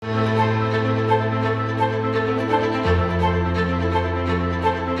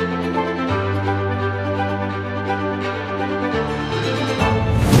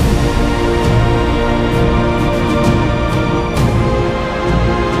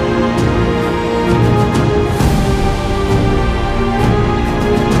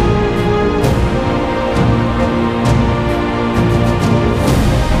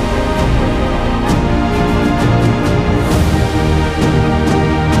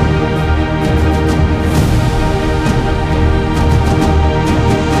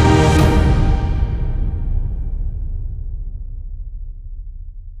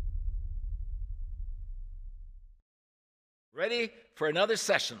for another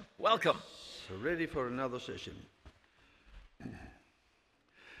session. Welcome. So ready for another session.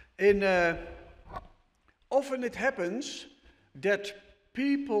 Often it happens that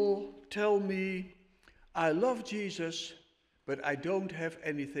people tell me, I love Jesus, but I don't have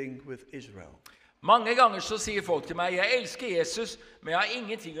anything with Israel. Mange ganger så sier folk til meg, jeg elsker Jesus, men jeg har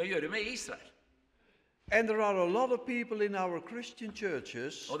ingenting å gjøre med Israel. And there are a lot of people in our Christian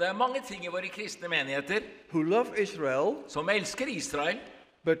churches Og det er mange ting i våre kristne menigheter who love Israel, som elsker Israel,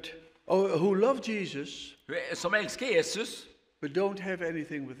 who love Jesus, som elsker Jesus, but don't have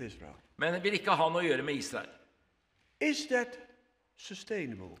anything with Israel. men vil ikke ha noe å gjøre med Israel. Is that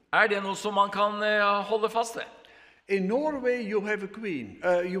sustainable? Er det noe som man kan holde fast ved? In Norway you have a queen,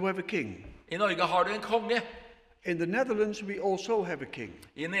 you have a king. I Norge har du en konge. In the Netherlands we also have a king.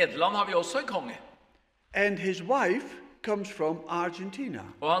 I Nederland har vi også en konge. And his wife comes from Argentina.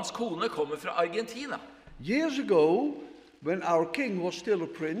 Og hans kone kommer fra Argentina. Years ago, when our king was still a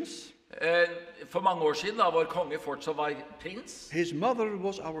prince, For mange år siden, da vår konge fortsatt var prins, his mother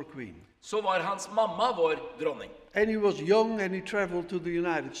was our queen. så var hans mamma vår dronning. And he was young and he traveled to the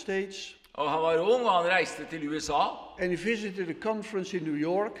United States. Og han var ung, og han reiste til USA. And he visited a conference in New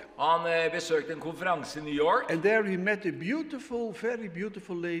York. Og han besøkte en konferanse i New York. And there he met a beautiful, very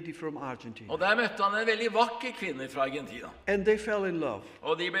beautiful lady from Argentina. Og der møtte han en veldig vakker kvinne fra Argentina. And they fell in love.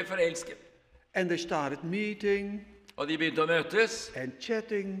 Og de ble forelsket. And they started meeting. Og de begynte å møtes. And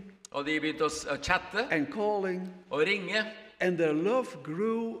chatting. Og de begynte å chatte. And calling. Og ringe. And their love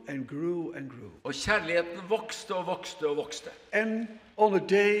grew and grew and grew. Og kjærligheten vokste og vokste og vokste. And on a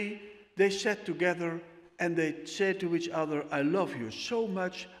day they sat together and they said to each other, I love you so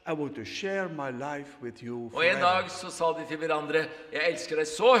much, I want to share my life with you Og en forever. dag så sa de til hverandre, jeg elsker deg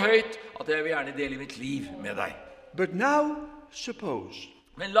så høyt at jeg vil gjerne dele mitt liv med deg. But now, suppose,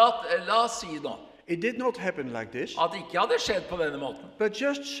 Men la oss si nå, it did not happen like this, at det ikke hadde skjedd på denne måten. but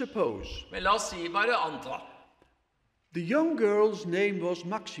just suppose. Men la oss si, bare anta, The young girl's name was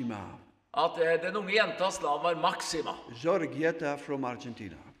Maxima, at den unge jentas navn var Maxima. Zorregieta from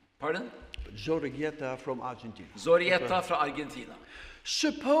Argentina. Pardon? Zorregieta from Argentina. Zorietta fra Argentina.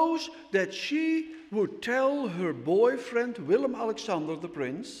 Suppose that she would tell her boyfriend, Willem Alexander the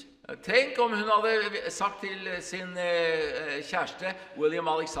Prince, Tenk om hun hadde sagt til sin kjæreste, William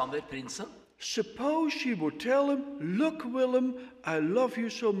Alexander, prinsen. suppose she would tell him, look, Willem, I love you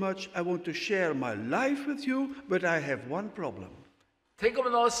so much, I want to share my life with you, but I have one problem. Tenk om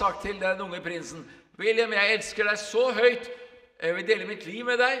hun hadde sagt til den unge prinsen, William, jeg elsker deg så høyt, jeg vil dele mitt liv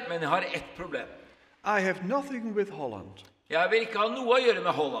med deg, men jeg har ett problem. I have nothing with Holland, Jeg vil ikke ha noe å gjøre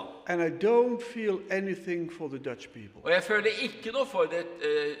med Holland, and I don't feel anything for the Dutch people. og jeg føler ikke noe for det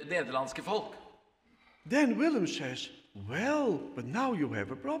nederlandske folk. Then Willem says, well, but now you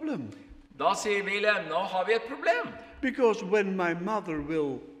have a problem. Da sier William, nå har vi et problem. Because when my mother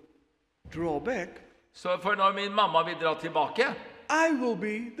will draw back, Så for når min mamma vil dra tilbake, I will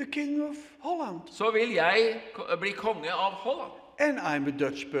be the king of Holland. så vil jeg bli konge av Holland. And I'm a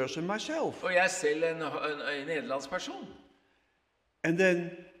Dutch person myself. Og jeg er selv en nederlandsk person. And then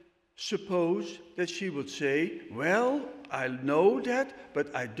suppose that she would say, well, I know that, but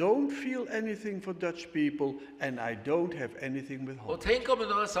I don't feel anything for Dutch people and I don't have anything with Og Holland. tenk om hun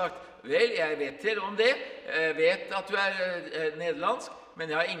hadde sagt, vel, jeg vet til om det, jeg vet at du er nederlandsk, men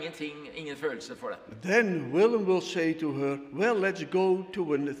jeg har ingen følelse for det. Then Willem will say to her, well, let's go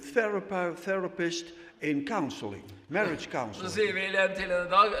to a therapist in counseling, marriage Så counseling. sier William til henne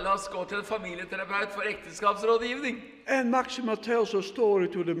dag, la oss gå til en familieterapeut for ekteskapsrådgivning. And Maxima tells a story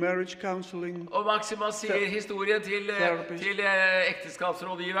to the marriage counseling. Og Maxima sier historien til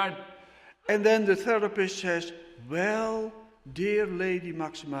ekteskapsrådgiveren. And then the therapist says, well, dear lady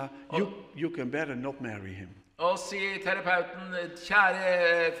Maxima, you can better not marry him. Og sier terapeuten,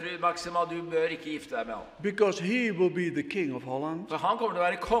 kjære fru Maxima, du bør ikke gifte deg med ham. Because he will be the king of Holland. For han kommer til å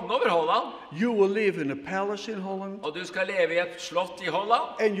være konge over Holland, You will live in a palace in Holland. og du skal leve i et slott i Holland.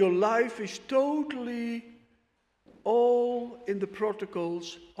 And your life is totally all in the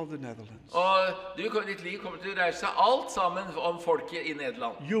protocols of the Netherlands. Og ditt liv kommer til å reise seg alt sammen om folket i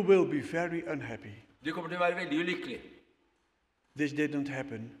Nederland. You will be very unhappy. Du kommer til å være veldig ulykkelig. This didn't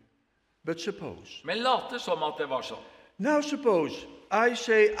happen. But suppose. Men later som at det var sånn. Now suppose I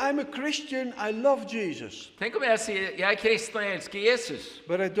say, I'm a Christian, I love Jesus, Tenk om jeg sier, jeg er kristen og jeg elsker Jesus,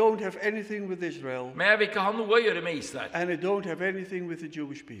 but I don't have anything with Israel, men jeg vil ikke ha noe å gjøre med Israel. and I don't have anything with the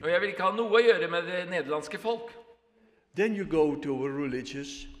Jewish Og people. jeg vil ikke ha noe å gjøre med det nederlandske folk. Then you go to a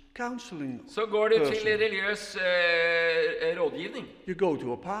religious counseling Så går du til person. religiøs rådgivning. You go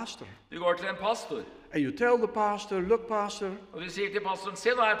to a pastor. Du går til en pastor. and you tell the pastor, look pastor, Og du sier til pastoren, se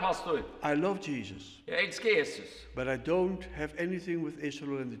nå her, pastor, I love Jesus, jeg elsker Jesus, but I don't have anything with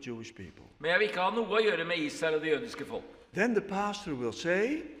Israel and the Jewish people. men jeg vil ikke ha noe å gjøre med Israel og det jødiske folk. Then the pastor will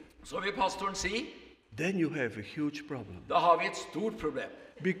say, Så vil pastoren si, then you have a huge problem, da har vi et stort problem.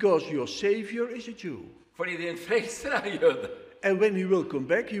 because your Savior is a Jew. Fordi din frelser er jøde. And when he will come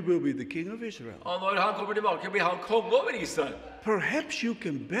back, he will be the king of Israel. Og når han kommer tilbake, blir han konge over Israel. Perhaps you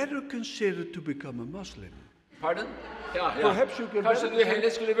can better consider to become a Muslim. Pardon? Ja. Perhaps you can Kanskje du heller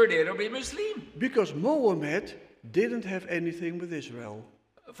skulle vurdere å bli muslim? Because Mohammed didn't have anything with Israel.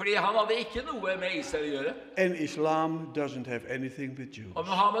 Fordi han hadde ikke noe med Israel å gjøre. And Islam doesn't have anything with Jews. Og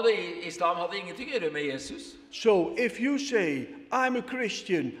Mohammed og islam hadde ingenting å gjøre med Jesus. So if you say, I'm a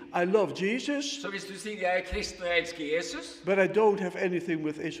Christian, I love Jesus, Så hvis du sier jeg er kristen og jeg elsker Jesus, but I don't have anything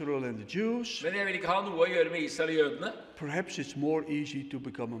with Israel and the Jews, men jeg vil ikke ha noe å gjøre med Israel og jødene, perhaps it's more easy to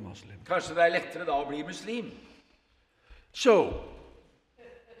become a Muslim. kanskje det er lettere da å bli muslim. So,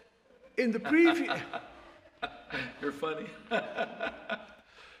 in the previous... You're funny.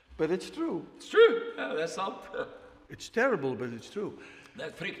 But it's true. It's true. Ja, det er sant. It's terrible, but it's true. Det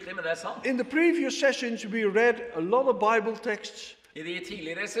er fryktelig, men det er sant. In the previous sessions, we read a lot of Bible texts I de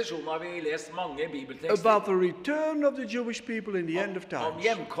tidligere sesjonene har vi lest mange bibeltekster about the return of the Jewish people in the end of om times.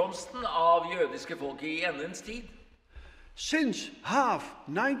 hjemkomsten av jødiske folk i endens tid. Since half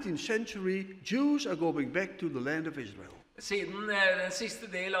 19th century, Jews are going back to the land of Israel. Siden den siste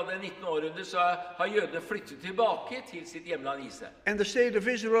del av det 19. århundre så har jødene flyttet tilbake til sitt hjemland Israel. And the state of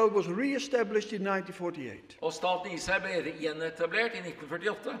Israel was re-established in 1948. Og staten Israel ble gjenetablert i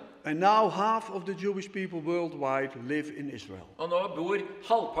 1948. And now half of the Jewish people worldwide live in Israel. Og nå bor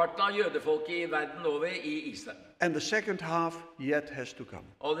halvparten av jødefolket i verden over i Israel. And the second half yet has to come.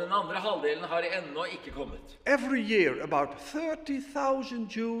 Og den andre halvdelen har ennå ikke kommet. Every year, about 30,000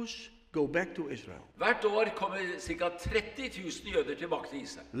 Jews go back to Israel. Hvert år kommer ca. 30.000 jøder tilbake til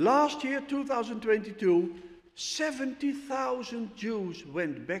Israel. Last year, 2022, 70,000 Jews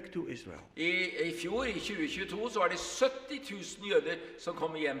went back to Israel. I fjor, i 2022, så var det 70.000 jøder som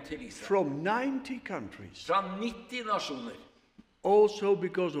kom hjem til Israel. From 90 countries. Fra 90 nasjoner. Also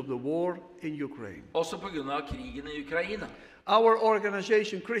because of the war in Ukraine. Også på grunn av krigen i Ukraina. Our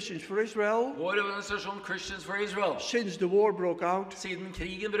organization, Christians for Israel, Vår organisasjon Christians for Israel, since the war broke out, siden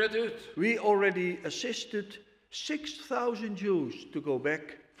krigen brøt ut, we already assisted 6,000 Jews to go back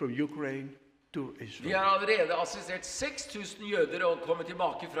from Ukraine to vi Israel. har allerede assistert 6.000 jøder å komme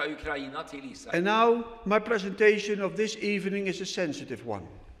tilbake fra Ukraina til Israel. And now my presentation of this evening is a sensitive one.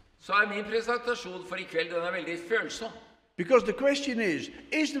 Så min presentasjon for i kveld, den er veldig følsom. Because the question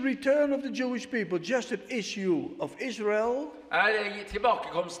is the return of the Jewish people just an issue of Israel?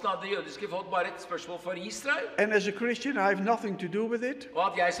 Tilbakekomsten av det jødiske folk bare et spørsmål for Israel? And as a Christian, I have nothing to do with it?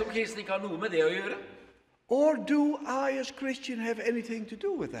 Og at jeg som kristen ikke har noe med det å gjøre? Or do I as Christian have anything to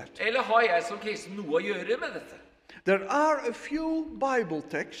do with that? Eller har jeg som kristen noe å gjøre med dette? There are a few Bible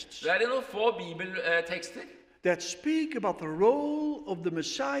texts Det er noen få bibeltekster that speak about the role of the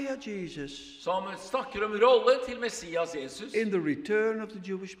Messiah Jesus som snakker om rollen til Messias Jesus in the return of the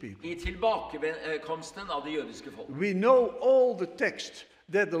Jewish people. i tilbakekomsten av det jødiske folk. We know all the texts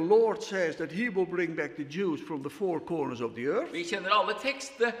that the Lord says that he will bring back the Jews from the four corners of the earth. Vi kjenner alle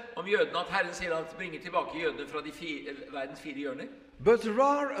tekstene om jødene, at Herren sier at han bringer tilbake jødene fra verdens fire hjørner. But there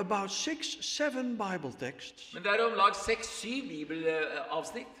are about 6-7 Bible texts Men det er om lag 6-7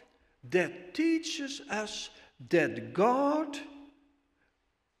 bibelavsnitt that teaches us that God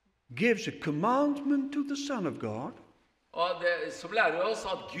gives a commandment to the Son of God og som lærer oss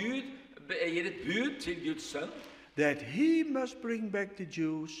at Gud gir et bud til Guds sønn, that he must bring back the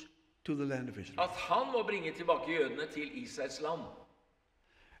Jews to the land of Israel. at han må bringe tilbake jødene til Israels land.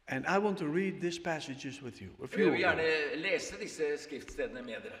 And I want to read these passages with you. A Og few jeg of vil them. gjerne lese disse skriftstedene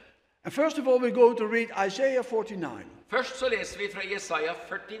med dere. And first of all, we're going to read Isaiah 49. Først så leser vi fra Jesaja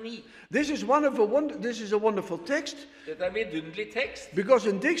 49. This is a wonderful text Dette er en vidunderlig tekst, because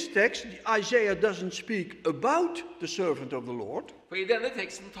in this text, Isaiah doesn't speak about the servant of the Lord, for i denne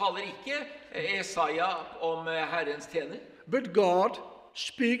teksten taler ikke Jesaja om Herrens tjener, but God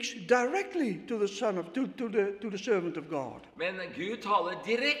speaks directly to the to the servant of God. men Gud taler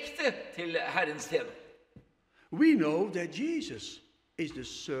direkte til Herrens tjener. We know that Jesus is the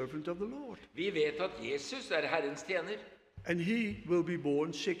servant of the Lord, Vi vet at Jesus er Herrens tjener, and he will be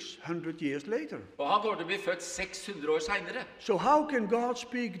born 600 years later. og han kommer til å bli født 600 år senere. So how can God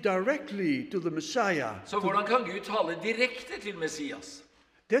speak directly to the Messiah? Så hvordan kan Gud tale direkte til Messias?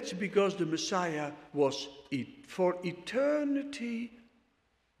 That's because the Messiah was for eternity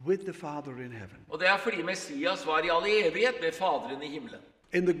with the Father in heaven. Og det er fordi Messias var i all evighet med Faderen i himmelen.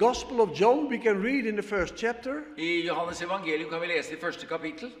 In the Gospel of John, we can read in the first chapter, I Johannes evangelium kan vi lese I første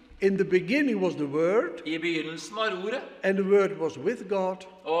kapittel. in the beginning was the Word, I begynnelsen var ordet, and the Word was with God,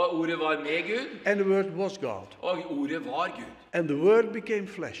 og ordet var med Gud, and the Word was God. og ordet var Gud. And the Word became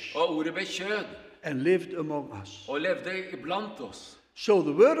flesh Og ordet ble kjød, and lived among us. og levde iblant oss. So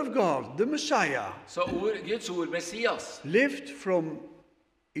the Word of God, the Messiah, Så Guds ord, Messias, lived from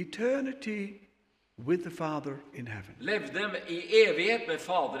eternity with the Father in heaven. levde I evighet med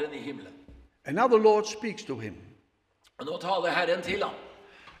Faderen I himmelen. And now the Lord speaks to him. Og nå taler Herren til ham.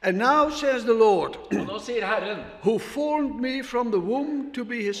 And now says the Lord, Og nå sier Herren, who formed me from the womb to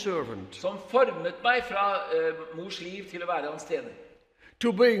be his servant, som formet meg fra mors liv til å være hans tjener,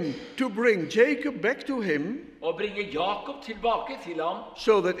 to bring Jacob back to him, og bringe Jakob tilbake til ham,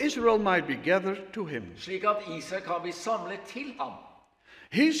 so that Israel might be gathered to him. slik at Israel kan bli samlet til ham.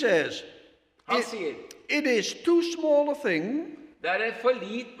 He says, Han sier, it is too small a thing det en for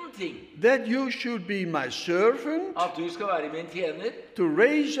liten ting that you should be my servant at du skal være min tjener, to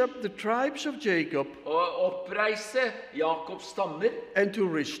raise up the tribes of Jacob og oppreise Jakobs stammer, and to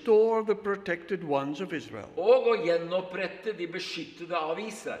restore the protected ones of Israel. og å gjenopprette de beskyttede av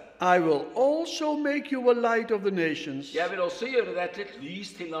Israel. I will also make you a light of the nations, Jeg vil også gjøre deg til et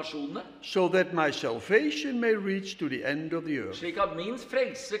lys til nasjonene, so that my salvation may reach to the end of the earth. slik at min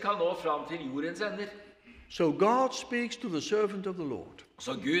frelse kan nå fram til jordens ender. So God speaks to the servant of the Lord.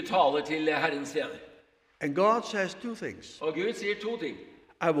 Så Gud taler til Herrens tjener. And God says two things. Og Gud sier to ting.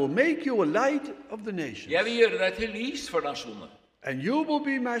 I will make you a light of the nations, Jeg vil gjøre deg til lys for nasjonene, and you will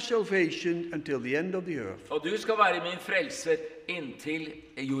be my salvation until the end of the earth. og du skal være min frelser inntil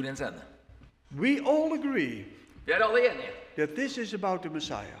jordens ende. We all agree Vi alle enige that this is about the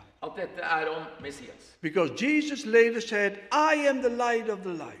Messiah. at dette om Messias. Because Jesus later said, I am the light of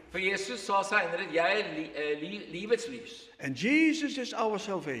the life. For Jesus sa senere, jeg livets lys. And Jesus is our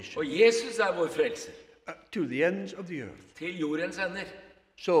salvation Og Jesus vår frelser to the ends of the earth. til jordens ender.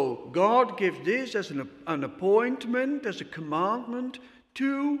 So God gives this as an appointment, as a commandment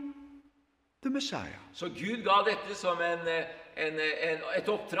to the Messiah. Så Gud ga dette som et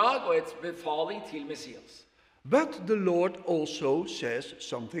oppdrag og et befaling til Messias. But the Lord also says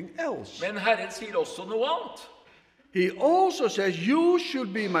something else. Men Herren sier også noe annet. He also says, you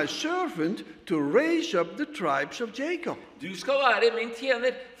should be my servant to raise up the tribes of Jacob Du skal være min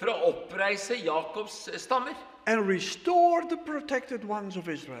tjener for å oppreise Jakobs stammer, and restore the protected ones of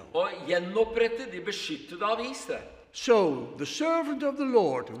Israel. og gjenopprette de beskyttede av Israel. So the servant of the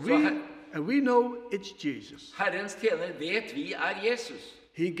Lord, and we know it's Jesus. Herrens tjener vet vi Jesus.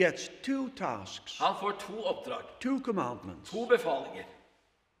 He gets two tasks, Han får to oppdrag, two commandments. to befalinger.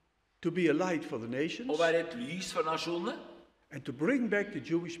 To be a light for the nations, Å være et lys for nasjonene, and to bring back the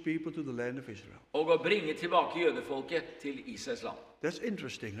Jewish people to the land of Israel. og å bringe tilbake jødefolket til Israels land. That's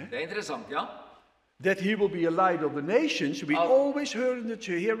interesting, eh? Det interessant, ja. That he will be a light of the nations, we always heard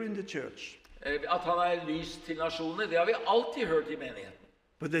here in the church. At han lys til nasjonene, det har vi alltid hørt I menigheten.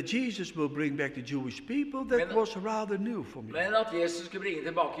 But that Jesus will bring back the Jewish people, that was rather new for me. Men at Jesus skulle bringe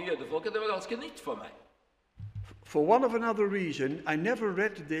tilbake jødefolket, det var ganske nytt for meg. For one of another reason, I never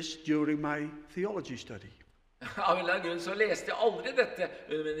read this during my theology study. Av en eller annen grunn så leste jeg aldri dette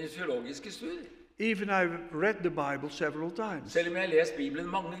under mine teologiske studier. Even I've read the Bible several times. Selv om jeg har lest Bibelen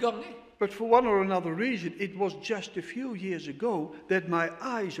mange ganger. But for one or another reason, it was just a few years ago that my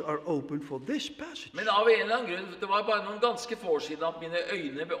eyes are open for this passage. Men av en eller annen grunn, det var bare noen ganske få år siden at mine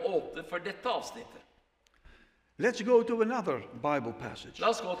øyne ble åpnet for dette avsnittet. Let's go to another Bible passage. La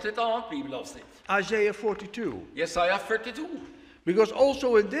oss gå til et annet bibelavsnitt. Isaiah 42. Jesaja 42. Because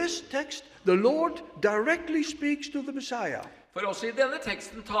also in this text, the Lord directly speaks to the Messiah, For også I denne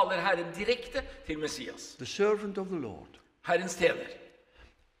teksten taler Herren direkte til Messias, the servant of the Lord. Herrens tjener.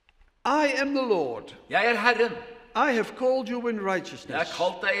 I am the Lord. Jeg Herren. I have called you in Jeg har righteousness.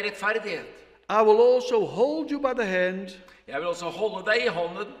 kalt deg I rettferdighet. I will also hold you by the hand Jeg vil også holde deg I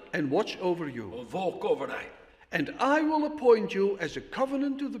hånden and watch over you. og våke over deg. And I will appoint you as a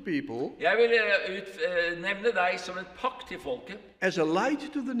covenant to the people, Jeg vil nevne deg som en pakt til folket, as a light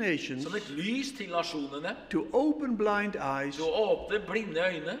to the nations, som et lys til nasjonene, to open blind eyes, til å åpne blinde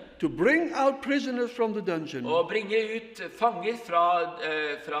øyne, to bring out prisoners from the dungeon, og bringe ut fanger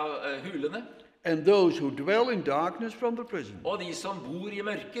fra hulene, and those who dwell in darkness from the prison. og de som bor I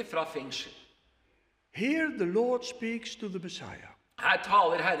mørket fra fengsel. Here the Lord speaks to the Messiah. Her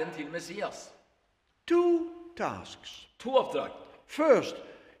taler Herren til Messias. Two tasks. To oppdrag. First,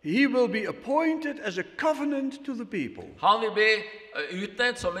 he will be appointed as a covenant to the people. Han vil bli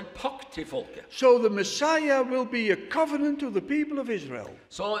utnevnt som en pakt til folket. So the Messiah will be a covenant to the people of Israel.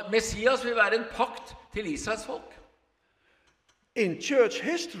 Så Messias vil være en pakt til Israels folk. In church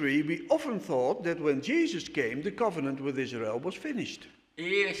history, we often thought that when Jesus came, the covenant with Israel was finished.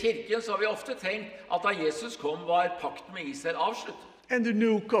 I kirken så har vi ofte tenkt at da Jesus kom, var pakten med Israel avsluttet. And the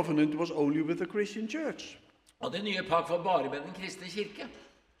new covenant was only with the Christian church. Og den nye pakt var bare med den kristne kirke.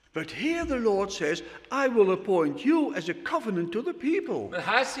 But here the Lord says, I will appoint you as a covenant to the people. Men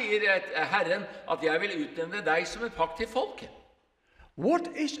her sier Herren at jeg vil utnevne deg som en pakt til folket. What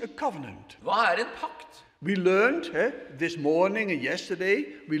is a covenant? Hva er en pakt? We learned this morning and yesterday,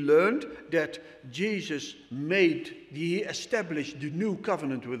 we learned that Jesus he established the new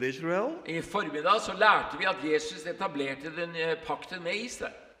covenant with Israel. I formiddag så lærte vi at Jesus etablerte den pakten med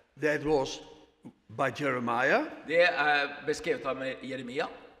Israel. That was by Jeremiah. Det beskrevet av Jeremia.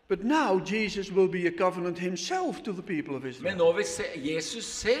 But now Jesus will be a covenant himself to the people of Israel. Men nå vil Jesus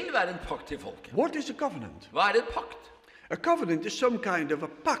selv være en pakt til folket. What is a covenant? Hva er en pakt? A covenant is some kind of a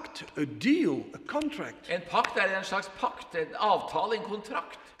pact, a deal, a contract. En pakt er en slags pakt, en avtale, en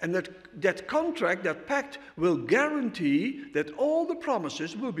kontrakt. And that contract, that pact, will guarantee that all the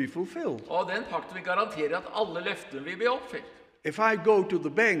promises will be fulfilled. Og den pakten vil garantere at alle løftene vil bli oppfylt. If I go to the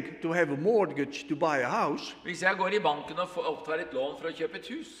bank to have a mortgage to buy a house, Hvis jeg går i banken og opptar et lån for å kjøpe et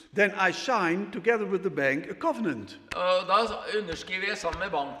hus, then I sign together with the bank a covenant. og da underskriver jeg sammen med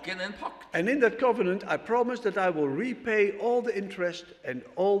banken en pakt. And in that covenant, I promise that I will repay all the interest and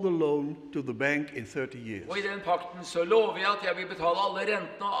all the loan to the bank in 30 years. Og i den pakten så lover jeg at jeg vil betale alle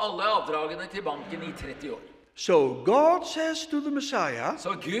rentene og alle avdragene til banken i 30 år. So God says to the Messiah, Så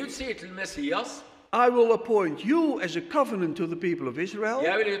Gud sier til Messias, I will appoint you as a covenant to the people of Israel.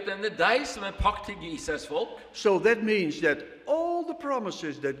 jeg vil utnevne deg som en pakt til Israels folk. So that means that all the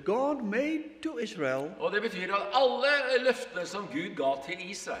promises that God made to Israel Og det betyr at alle løftene som Gud ga til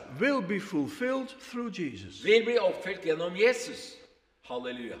Israel will be fulfilled through Jesus. vil bli oppfylt gjennom Jesus.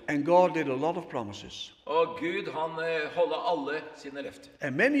 Halleluja. And God did a lot of promises. Og Gud han holder alle sine løfter.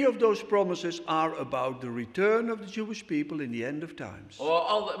 And many of those promises are about the return of the Jewish people in the end of times.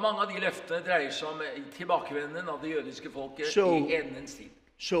 Og mange av de løftene dreier seg om tilbakevenden av det jødiske folket i endens tid.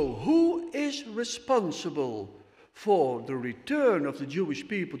 So who is responsible for the return of the Jewish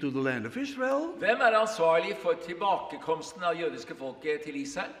people to the land of Israel? Hvem er ansvarlig for tilbakekomsten av jødiske folket til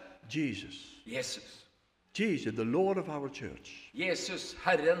Israel? Jesus. Jesus. Jesus, the Lord of our church. Jesus,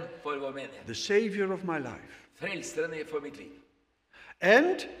 Herren for vår menighet. The Savior of my life. Frelseren for mitt liv.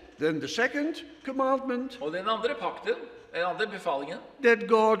 And then the second commandment, Og den andre pakten, den andre befalingen, that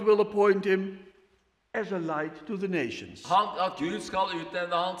God will appoint him as a light to the nations. at Gud skal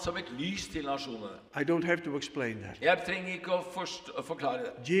utnevne han som et lys til nasjonene. I don't have to explain that. Jeg trenger ikke å forklare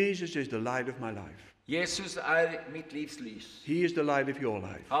det. Jesus is the light of my life. Jesus er mitt livs lys. He is the light of your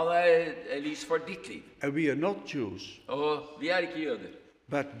life. Han er lys for ditt liv. And we are not Jews, Og vi er ikke jøder.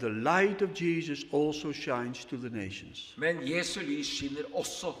 but the light of Jesus also shines to the nations. Men Jesu lys skinner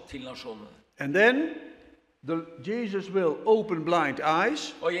også til nasjonene. And then Jesus will open blind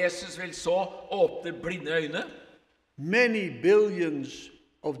eyes. Og Jesus vil så åpne blinde øyne. Many billions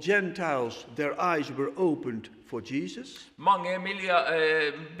of Gentiles, their eyes were opened for Jesus. Mange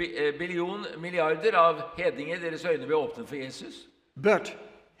milliarder av hedninger, deres øyne ble åpnet for Jesus. But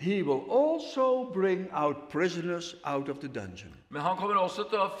he will also bring out prisoners out of the dungeon. Men han kommer også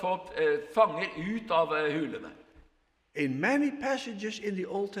til å få fanger ut av hulene. In many passages in the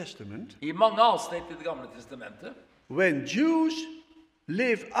Old Testament, I mange avsnitt i Det gamle testamentet, when Jews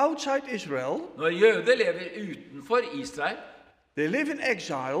live outside Israel, når jøder lever utenfor Israel, they live in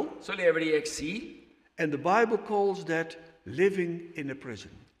exile, så lever de i eksil, and the Bible calls that living in a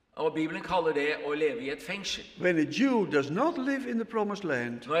prison. og Bibelen kaller det å leve i et fengsel. When a Jew does not live in the promised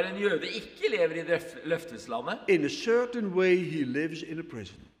land, Når en jøde ikke lever i løfteslandet, in a certain way he lives in a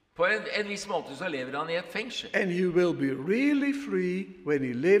prison. på en viss måte så lever han i et fengsel. And he will be really free when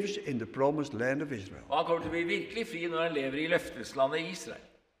he lives in the promised land of Israel. Og han kommer til å bli virkelig fri når han lever i løfteslandet i Israel.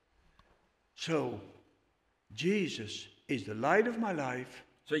 So, Jesus is the light of my life,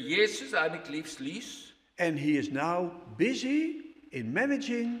 Så Jesus er mitt livs lys, and he is now busy in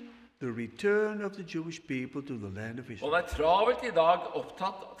managing the return of the Jewish people to the land of og Israel. han er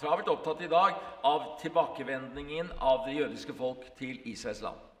travelt opptatt i dag av tilbakevendingen av det jødiske folk til Israels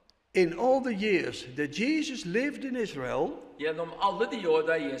land. In all the years that Jesus lived in Israel, Gjennom alle de år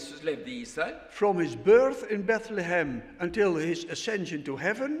da Jesus levde i Israel, from his birth in Bethlehem until his ascension to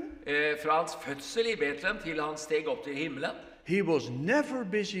heaven, fra hans fødsel i Betlehem til han steg opp til himmelen, he was never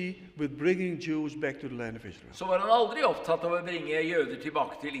busy with bringing Jews back to the land of Israel. så var han aldri opptatt av å bringe jøder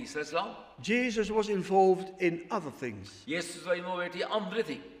tilbake til Israels land. Jesus was involved in other things. Jesus var involvert i andre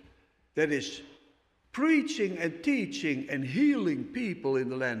ting. That is, preaching and teaching and healing people in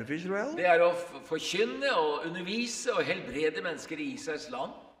the land of Israel, Det å forkynne og undervise og helbrede mennesker i Israels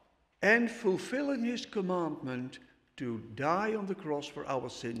land, and fulfilling his commandment to die on the cross for our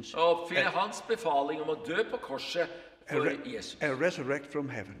sins og oppfylle hans befaling om å dø på korset for Jesus, and resurrect from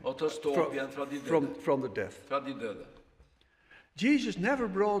heaven, og til å stå opp igjen fra de døde. from the death. Fra de døde. Jesus never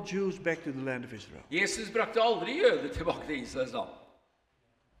brought Jews back to the land of Israel Jesus brakte aldri jøder tilbake til Israels land.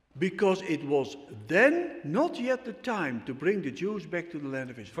 because it was then not yet the time to bring the Jews back to the land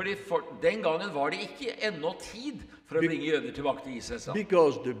of Israel. Fordi den gangen var det ikke ennå tid for å bringe jøder tilbake til Israels land.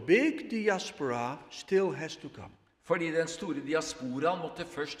 Because the big diaspora still has to come. Fordi den store diasporaen måtte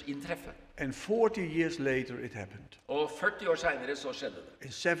først inntreffe. And 40 years later it happened. Og 40 år senere så skjedde det.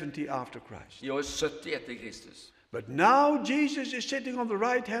 In 70 after Christ. I år 70 etter Kristus. But now Jesus is sitting on the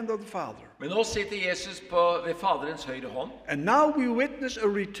right hand of the Father. Men nå sitter Jesus ved Faderens høyre hånd. And now we witness a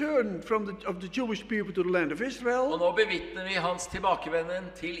return of the Jewish people to the land of Israel. Og nå bevitner vi hans tilbakevenden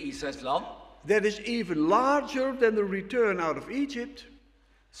til Israels land. That is even larger than the return out of Egypt.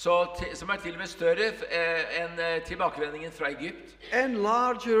 Som til og med større enn tilbakevendingen fra Egypt. And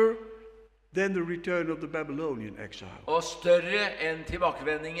larger than the return of the Babylonian exile. Og større enn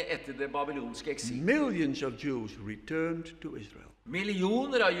tilbakevendingen etter det babylonske eksil. Millions of Jews returned to Israel.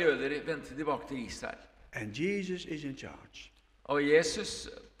 Millioner av jøder vendte tilbake til Israel. And Jesus is in charge. Og Jesus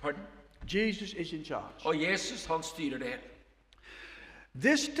is in charge. Og Jesus, han styrer det hele.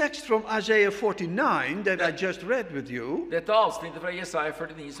 This text from Isaiah 49 that I just read with you Dette avsnittet fra Jesaja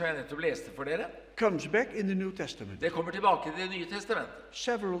 49 som jeg nettopp leste for dere, comes back in the New Testament det kommer tilbake til Det nye testamentet.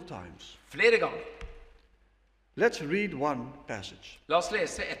 several times. Flere ganger. Let's read one passage. La oss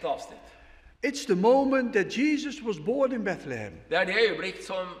lese et avsnitt. It's the moment that Jesus was born in Bethlehem. Det det øyeblikk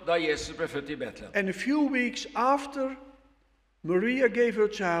som da Jesus ble født i Betlehem. And a few weeks after Maria gave her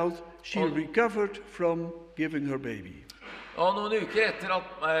child, she recovered from giving her baby. Og noen uker etter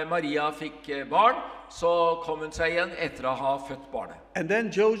at Maria fikk barn, så kom hun seg igjen etter å ha født barnet. And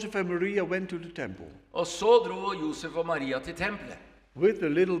then Joseph and Maria went to the temple. Og så dro Josef og Maria til tempelet. With the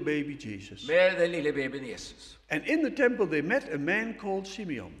little baby Jesus. Med den lille babyen Jesus. And in the temple they met a man called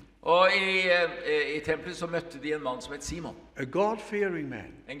Simeon. Og i tempelet så møtte de en mann som het Simon. A God-fearing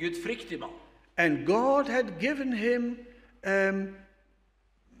man. En gudfryktig mann. And God had given him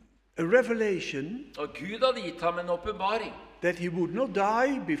a revelation. Og Gud hadde gitt ham en åpenbaring. That he would not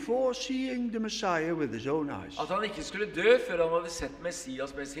die before seeing the Messiah with his own eyes. At han ikke skulle dø før han hadde sett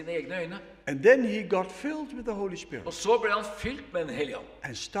Messias med sine egne øyne. And then he got filled with the Holy Spirit. Og så ble han fylt med Den hellige ånd.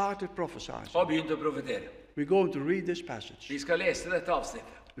 And started prophesying. Og begynte å profetere. We're going to read this passage. Vi skal lese dette avsnittet.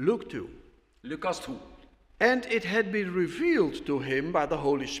 Luke 2. Lukas 2. And it had been revealed to him by the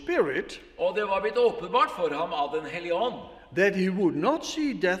Holy Spirit. Og det var blitt åpenbart for ham av Den hellige ånd. That he would not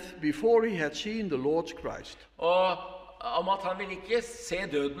see death before he had seen the Lord's Christ. Og om at han ville ikke se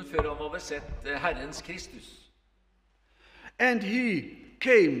døden før han hadde sett Herrens Kristus. And he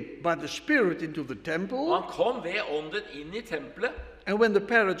came by the Spirit into the temple. Og han kom ved ånden inn i tempelet. And when the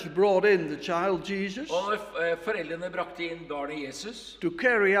parents brought in the child Jesus, og når foreldrene brakte inn barnet Jesus, to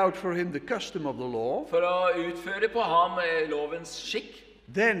carry out for him the custom of the law, for å utføre på ham lovens skikk,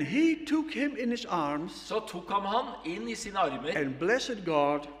 then he took him in his arms, så tok han inn i sine armer, and blessed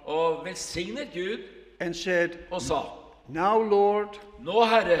God, og velsignet Gud, and said, og sa, Now, Lord, nå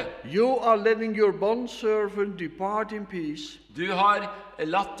Herre, you are letting your bondservant depart in peace, du har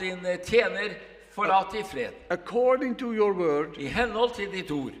latt din tjener forlate i fred, according to your word, i henhold til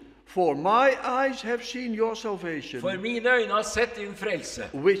ditt ord. For my eyes have seen your salvation, For mine øyne har sett din frelse,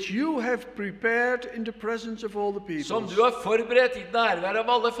 which you have prepared in the presence of all the people, som du har forberedt i nærvær av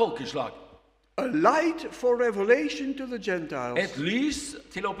alle folkeslag. A light for revelation to the Gentiles, Et lys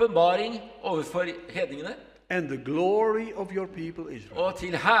til åpenbaring overfor hedningene, and the glory of your people Israel. og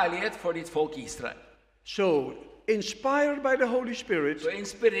til herlighet for ditt folk Israel. So, inspired by the Holy Spirit, Så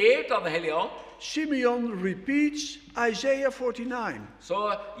inspirert av Den hellige ånd, Simeon repeats Isaiah 49.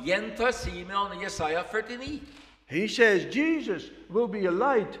 så gjentar Simeon Jesaja 49. He says Jesus will be a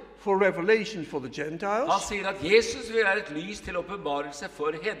light for revelation for the Gentiles. Han sier at Jesus vil være et lys til åpenbarelse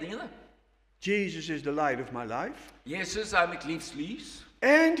for hedningene. Jesus is the light of my life. Jesus mitt livs lys.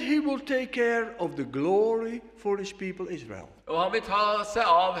 And he will take care of the glory for his people Israel. Og han vil ta seg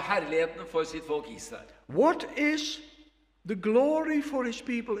av herligheten for sitt folk Israel. What is the glory for his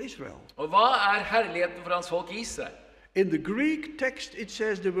people Israel? Og hva herligheten for hans folk Israel? In the Greek text it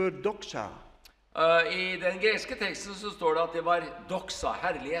says the word doxa. I den greske teksten så står det at det var doxa,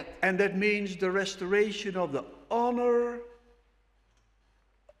 herlighet. And that means the restoration of the honor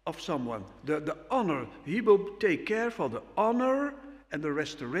of someone. The honor. He will take care for the honor and the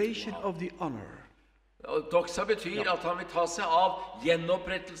restoration of the honor. Og doxa betyr at han vil ta seg av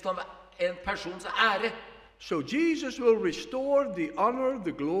gjenopprettelsen av en persons ære. So Jesus will restore the honor,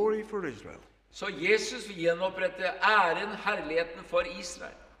 the glory for Israel. Så Jesus vil gjenopprette æren, herligheten for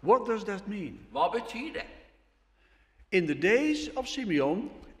Israel. What does that mean? Hva betyr det? In the days of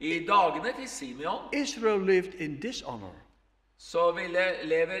Simeon, I dagene til Simeon Israel lived in dishonor. så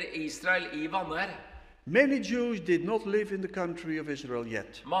lever Israel i vanære. Many Jews did not live in the country of Israel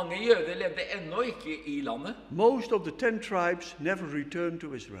yet. Mange jøder levde ennå ikke i landet. Most of the 10 tribes never returned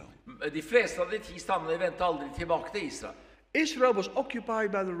to Israel. De fleste av de 10 stammene vendte aldri tilbake til Israel. Israel was occupied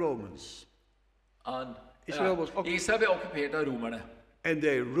by the Romans. Israel ble okkupert av romerne. And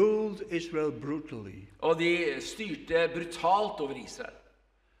they ruled Israel brutally. Og de styrte brutalt over Israel.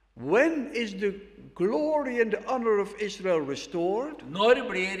 When is the glory and the honor of Israel restored? Når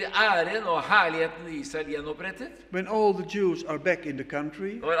blir æren og herligheten i Israel gjenopprettet? When all the Jews are back in the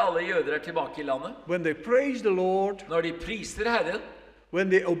country. Når alle jøder tilbake i landet. When they praise the Lord. Når de priser Herren. When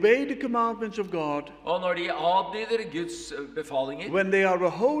they obey the commandments of God. Og når de adlyder Guds befalinger. When they are a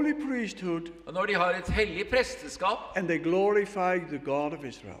holy priesthood. Og når de har et hellig presteskap. And they glorify the God of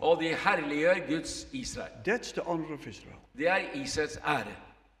Israel. Og de herliggjør Guds Israel. That's the honor of Israel. Det Israels ære.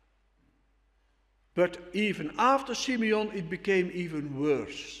 But even after Simeon, it became even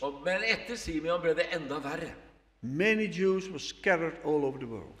worse. Men etter Simeon ble det enda verre. Many Jews were scattered all over the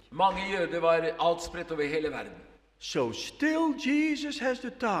world. Mange jøder var utspredt over hele verden. So still Jesus has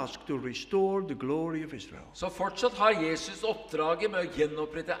the task to restore the glory of Israel. Så fortsatt har Jesus oppdraget med å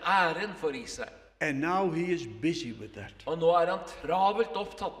gjenopprette æren for Israel. And now he is busy with that. Og nå han travelt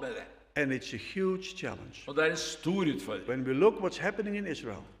opptatt med det. And it's a huge challenge. Og det en stor utfordring. When we look what's happening in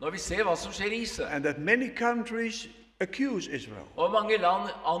Israel. Når vi ser hva som skjer i Israel. And that many countries accuse Israel. Og mange land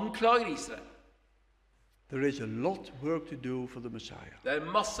anklager Israel. There is a lot work to do for the Messiah. Det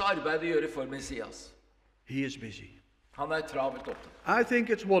masse arbeid å gjøre for Messias. He is busy. Han travelt opptatt. I think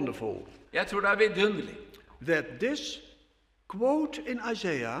it's wonderful. Jeg tror det vidunderlig. That this quote in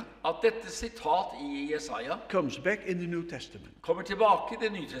Isaiah at dette sitat i Jesaja comes back in the New Testament. Kommer tilbake i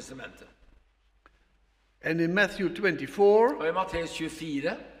det nye testamentet. And in Matthew 24, og i Matteus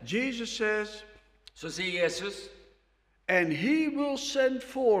 24, Jesus says, så sier Jesus, and he will send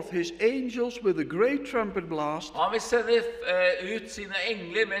forth his angels with a great trumpet blast. Han vil sende ut sine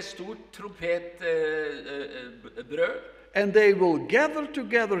engler med stort trompetbrøl. And they will gather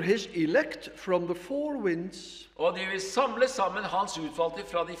together his elect from the four winds. Og de vil samle sammen hans utvalgte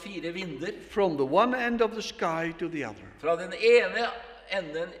fra de 4 vinder. From the one end of the sky to the other. Fra den ene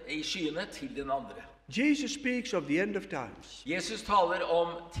enden i skyene til den andre. Jesus speaks of the end of times. Jesus taler om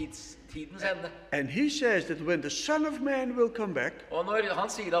tidens ende. And he says that when the Son of Man will come back, og han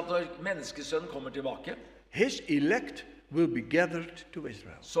sier at når menneskesønnen kommer tilbake, his elect will be gathered to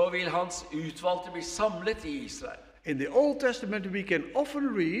Israel. Så vil hans utvalgte bli samlet i Israel. In the Old Testament we can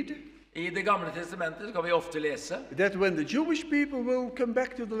often read I det gamle testamentet kan vi ofte lese that when the Jewish people will come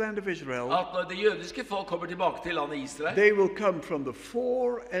back to the land of Israel, at når det jødiske folk kommer tilbake til landet Israel, they will come from the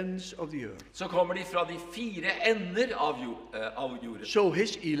four ends of the earth. Så kommer de fra de 4 ender av jorden. So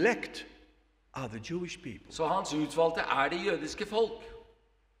his elect are the Jewish people. Så hans utvalgte det jødiske folk.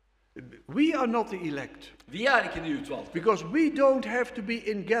 We are not the elect. Vi ikke de utvalgte. Because we don't have to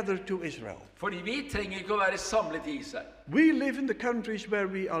be gathered to Israel. Fordi vi trenger ikke å være samlet i Israel. We live in the countries where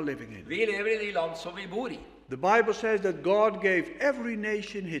we are living in. Vi lever i de land som vi bor i. The Bible says that God gave every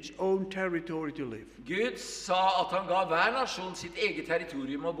nation its own territory to live. Gud sa at han ga hver nasjon sitt eget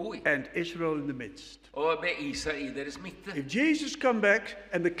territorium å bo i. And Israel in the midst. Og med Israel i deres midte. If Jesus come back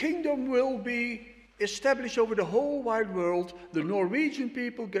and the kingdom will be established over the whole wide world, the Norwegian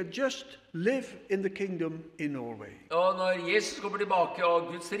people can just live in the kingdom in Norway. Og når Jesus kommer tilbake og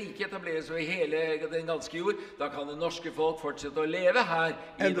Guds rike etableres over hele den ganske jord, da kan det norske folk fortsette å leve her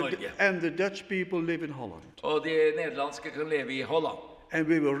i Norge. And the Dutch people live in Holland. Og de nederlandske kan leve i Holland. And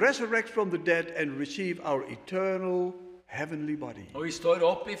we will resurrect from the dead and receive our eternal heavenly body. Og vi står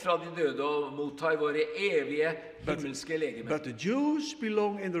opp ifra de døde og mottar våre evige himmelske legemer. But the Jews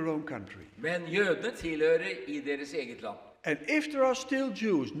belong in their own country. Men jødene tilhører i deres eget land. And if there are still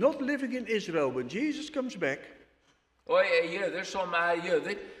Jews not living in Israel when Jesus comes back, og jøder som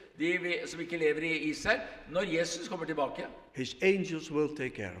jøder, som ikke lever i Israel, når Jesus kommer tilbake, his angels will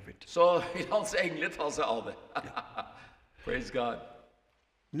take care of it. Så vil hans engler ta seg av det. Praise God.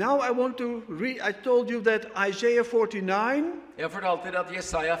 Now I want to read, I told you that Isaiah 49 Jeg fortalte dere at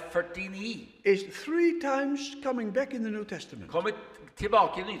Jesaja 49 is 3 times coming back in the New Testament. Kommer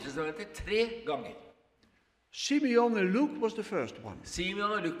tilbake i Nytestamentet 3 ganger. Simeon and Luke was the first one.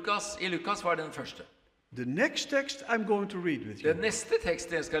 Simeon og Lukas var den første. The next text I'm going to read with you, Den neste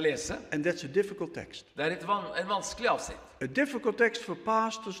teksten jeg skal lese, and that's a difficult text. det en vanskelig avsnitt. A difficult text for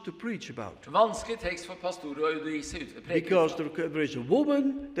pastors to preach about. Vanskelig tekst for pastorer å undervise ut. Because there is a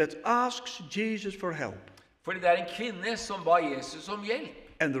woman that asks Jesus for help. Fordi det en kvinne som ba Jesus om hjelp.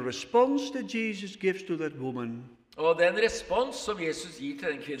 And the response that Jesus gives to that woman Og den respons som Jesus gir til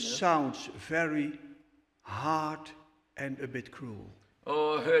den kvinnen, sounds very hard and a bit cruel.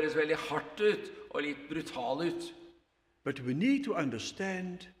 Og høres veldig hardt ut og litt brutal ut. But we need to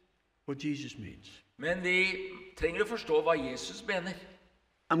understand what Jesus means. Men vi trenger å forstå hva Jesus mener.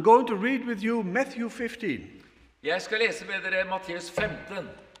 I'm going to read with you Matthew 15. Jeg skal lese med dere Matteus 15.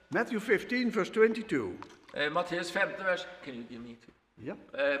 Matthew 15, verse 22. Matteus 15, vers... Can you give me two?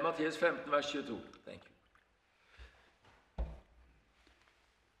 Yeah. Matteus 15, vers 22. Thank you.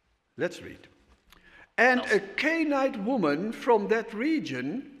 Let's read. And a Canaanite woman from that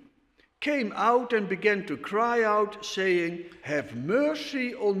region came out and began to cry out, saying, "Have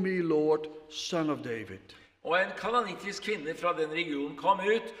mercy on me, Lord, son of David." Og en kananittisk kvinne fra den regionen kom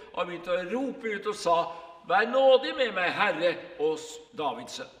ut og begynte å rope ut og sa, "Vær nådig med meg, Herre, og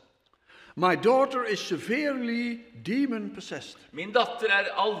Davids sønn. My daughter is severely demon-possessed. Min datter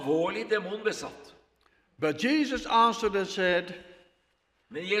alvorlig demonbesatt." But Jesus answered and said,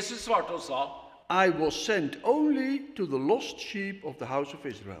 Men Jesus svarte og sa, I was sent only to the lost sheep of the house of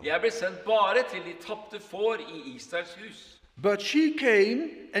Israel. "Jeg ble sendt bare til de tapte får i Israels hus." But she came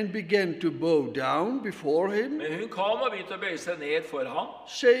and began to bow down before him, Men hun kom og begynte å bøye seg ned for ham,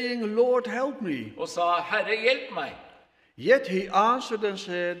 saying, Lord, help me. og sa, "Herre, hjelp meg." Yet he answered and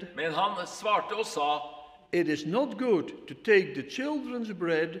said, Men han svarte og sa, It is not good to take the children's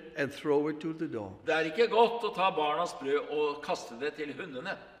bread and throw it to the dogs. "Det ikke godt å ta barnas brød og kaste det til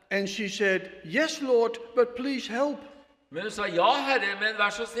hundene." And she said, Yes, Lord, but please help. Men hun sa, "Ja, Herre, men vær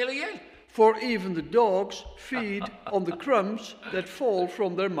så snill og hjelp. For even the dogs feed on the crumbs that fall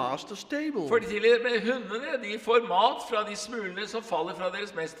from their master's table. For til og med hundene, de får mat fra de smulene som faller fra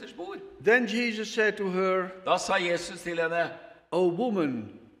deres mesters bord." Then Jesus said to her, Da sa Jesus til henne, O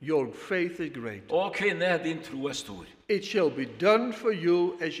woman, your faith is great. "Å kvinne, din tro stor. It shall be done for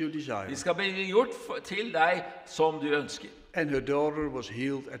you as you desire. Det skal bli gjort til deg som du ønsker." And her daughter was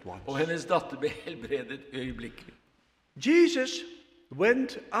healed at Og once. hennes datter ble helbredet øyeblikkelig. Jesus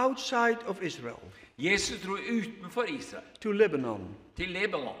went outside of Israel Jesus dro utenfor Israel, to Lebanon, til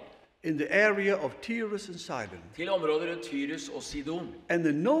Libanon, in the area of Tyrus and Sidon. til området rundt Tyrus og Sidon. And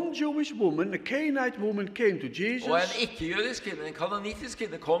the non-Jewish woman, a Canaanite woman, came to Og Jesus, en ikke-jødisk kvinne, en kanonittisk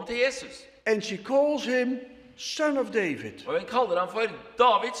kvinne, kom til Jesus. and she calls him Son of David. Og hun kaller ham for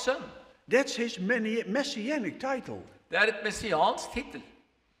Davids sønn. That's his messianic title. Det et messiansk tittel.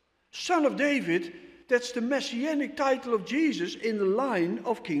 Son of David, that's the messianic title of Jesus in the line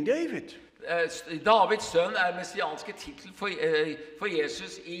of King David. Davids sønn messianske tittel for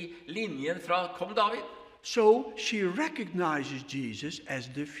Jesus i linjen fra kong David. So she recognizes Jesus as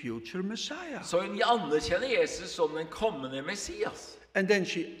the future Messiah. Så hun anerkjenner Jesus som den kommende Messias. And then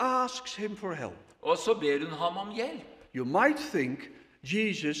she asks him for help. Og så ber hun ham om hjelp. You might think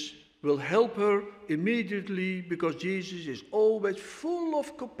Jesus will help her immediately because Jesus is always full of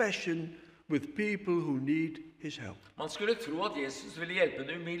compassion with people who need his help. Man skulle tro at Jesus ville hjelpe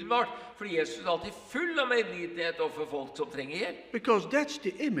henne umiddelbart, fordi Jesus alltid full av medlidenhet overfor folk som trenger hjelp. Because that's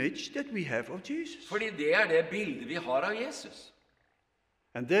the image that we have of Jesus. Fordi det det bildet vi har av Jesus.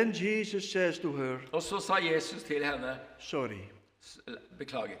 And then Jesus says to her, Og så sa Jesus til henne, Sorry,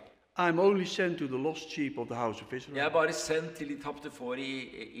 "Beklager, I'm only sent to the lost sheep of the house of jeg Israel. bare sendt til de tapte får i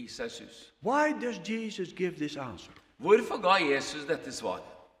Israels hus." Why does Jesus give this answer? Hvorfor ga Jesus dette svaret?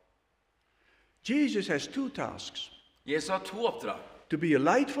 Jesus has two tasks. Jesus har to oppdrag. To be a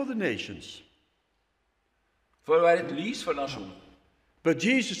light for the nations. For å være et lys for nasjonen. But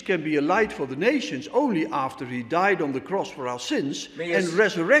Jesus can be a light for the nations only after he died on the cross for our sins and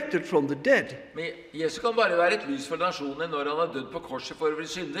resurrected from the dead. Men Jesus kan bare være et lys for nasjonene når han har dødd på korset for våre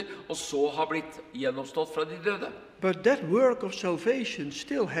synder, og så har blitt gjennomstått fra de døde. But that work of salvation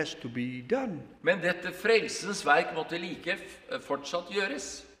still has to be done. Men dette frelsens verk måtte like fortsatt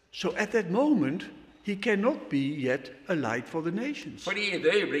gjøres. So at that moment, he cannot be yet a light for the nations. Fordi i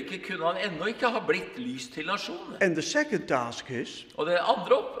det øyeblikket kunne han ennå ikke ha blitt lys til nasjonene. And the second task is, Og den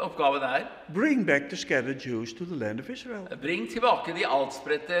andre oppgaven bring back the scattered Jews to the land of Israel. bring tilbake de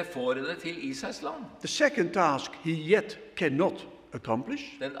adspredte fårene til Israels land. The second task he yet cannot accomplish.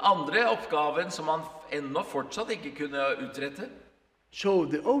 Den andre oppgaven som han ennå fortsatt ikke kunne utrette. So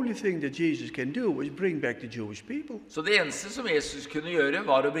the only thing that Jesus can do is bring back the Jewish people. Så det eneste som Jesus kunne gjøre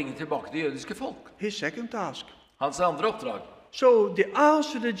var å bringe tilbake det jødiske folk. His second task. Hans andre oppdrag So the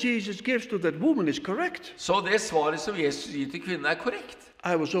answer that Jesus gives to that woman is correct. Så det svaret som Jesus gir til kvinnen korrekt.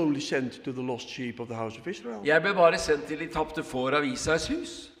 I was only sent to the lost sheep of the house of Israel. Jeg ble bare sendt til de tapte får av Israels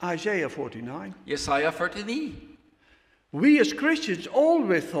hus. Isaiah 49. Jesaja 49. We as Christians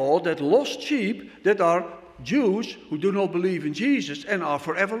always thought that lost sheep, that are Jews who do not believe in Jesus and are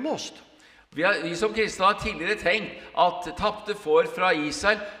forever lost. Vi som kristne har tidligere tenkt at tapte får fra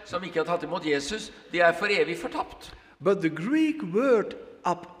Israel, som ikke har tatt imot Jesus, de for evig fortapt. But the Greek word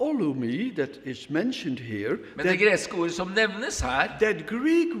apollomi that is mentioned here, Men det greske ordet som nevnes her, that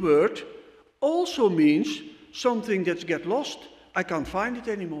Greek word also means something that's get lost. I can't find it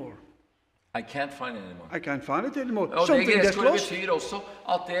anymore. I can't find it anymore. I can't find it anymore. Og det Something that's greske ordet lost. betyr også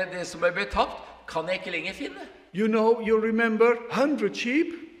at det som ble tapt, kan jeg ikke lenger finne. You know, you remember 100 sheep?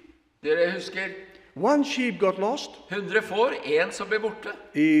 Dere husker One sheep got lost. 100 får, en som ble borte.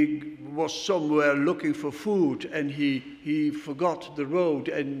 He was somewhere looking for food and he forgot the road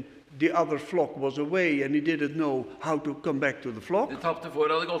and the other flock was away and he didn't know how to come back to the flock. De tapte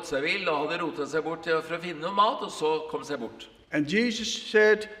får hadde gått seg vill og hadde rotet seg bort for å finne noe mat, og så kom seg bort. And Jesus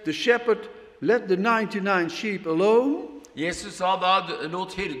said, the shepherd, let the 99 sheep alone. Jesus sa da,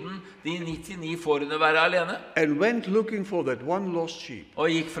 lot hyrden de 99 fårene være alene, And went looking for that one lost sheep. og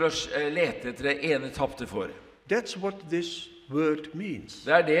gikk for å lete etter det ene tapte fåret. That's what this word means.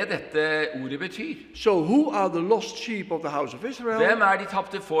 Det det dette ordet betyr. So who are the lost sheep of the house of Israel? Hvem de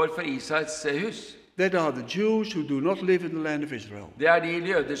tapte får for Israels hus? That are the Jews who do not live in the land of Israel. Det de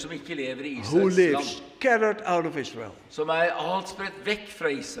jøder som ikke lever i Who Israels live land, scattered out of Israel. som alt spredt vekk fra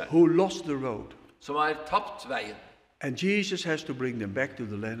Israel, Who lost the road. som tapt veien. And Jesus has to bring them back to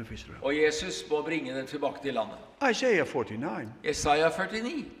the land of Israel. Og Jesus må bringe dem tilbake til landet. Isaiah 49. Jesaja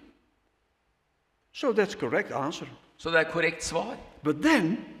 49. So that's correct answer. Så det korrekt svar. But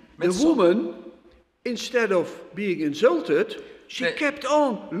then Men the så- woman, instead of being insulted, she Men- kept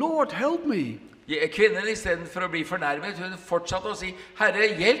on, Lord, help me. Kvinnen i stedet for å bli fornærmet, hun fortsatte å si,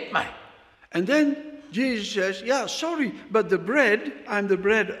 Herre, hjelp meg. And then Jesus says, yeah, sorry, but the bread, I'm the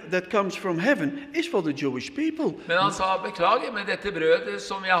bread that comes from heaven, is for the Jewish people. Men han sa, beklager, men dette brødet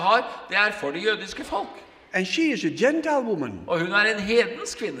som jeg har, det for det jødiske folk. And she is a Gentile woman, Og hun en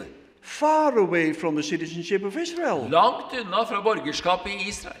hedensk kvinne, far away from the citizenship of Israel. langt unna fra borgerskapet i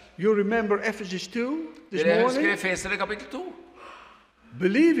Israel. You remember Ephesus 2 this Dere husker morning? Efesere kapittel 2.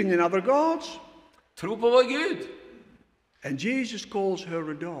 Believing in other gods. Tro på vår Gud. And Jesus calls her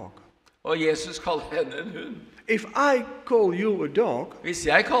a dog. Og Jesus kaller henne en hund. If I call you a dog, Hvis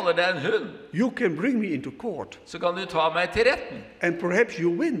jeg kaller deg en hund, you can bring me into court. så kan du ta meg til retten. And perhaps you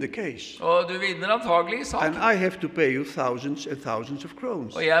win the case. Og du vinner antagelig i And saken. I have to pay you thousands and thousands of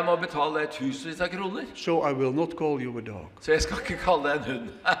crowns. Og jeg må betale deg tusenvis av kroner. So I will not call you a dog. Så jeg skal ikke kalle deg en hund.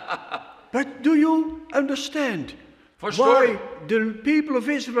 But do you understand Forstår why du? the people of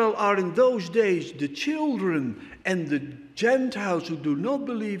Israel are in those days, the children and the Gentiles who do not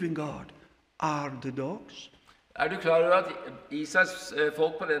believe in God, are the dogs? Du klar over at Israels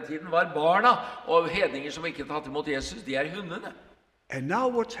folk på den tiden var barna, og hedninger som ikke tatt imot Jesus, de hundene. And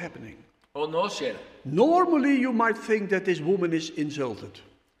now what's happening? Og nå skjer det. Normally you might think that this woman is insulted.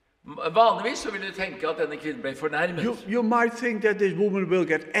 Vanligvis så vil du tenke at denne kvinnen ble fornærmet. You might think that this woman will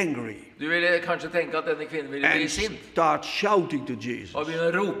get angry Du ville kanskje tenke at denne kvinnen ville bli and sint, start shouting to Jesus og begynne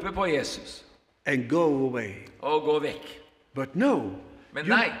å rope på Jesus, and go away. og gå vekk. But no. Men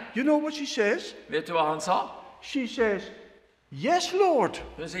You, nei. you know what she says? Vet du hva han sa? She says, yes, Lord.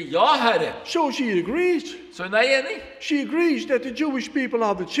 Hun sier, ja, Herre. So she agrees. Så hun enig. She agrees that the Jewish people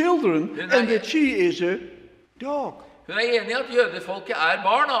are the children and that she is a dog. Hun enig i at jødefolket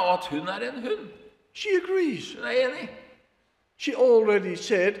barna, og at hun en hund. She agrees. Hun enig. She already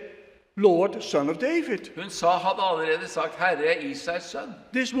said, Lord, son of David. Hun hadde allerede sagt, Herre, Israels sønn.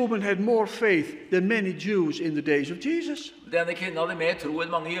 This woman had more faith than many Jews in the days of Jesus. Denne kvinnen hadde mer tro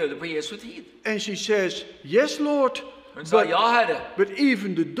enn mange jøder på Jesu tid. And she says, yes, Lord, Hun sa, ja, Herre. but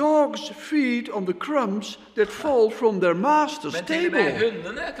even the dogs feed on the crumbs that fall from their master's Men til og med table.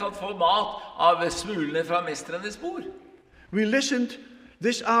 hundene kan få mat av smulene fra mestrenes bord. We listened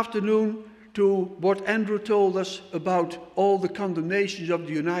this afternoon to what Andrew told us about all the condemnations of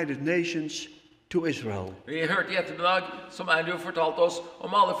the United Nations to Israel. Vi hørte i ettermiddag, som Andrew fortalte oss,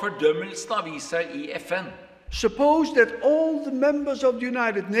 om alle fordømmelsene av Israel i FN. Suppose that all the members of the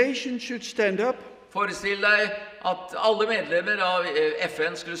United Nations should stand up Forestill deg at alle medlemmer av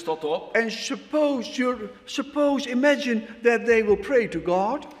FN skulle stått opp, and imagine that they will pray to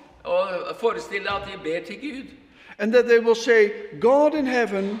God og forestill deg at de ber til Gud. and that they will say, God in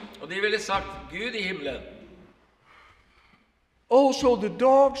heaven, Og de ville sagt, Gud i himmelen, also the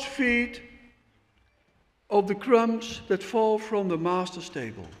dogs feed of the crumbs that fall from the master's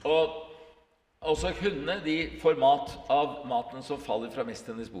table. Og også hundene, de får mat av maten som faller fra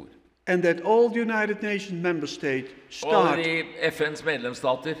mesternes bord. And that all the United Nations member states Og de FNs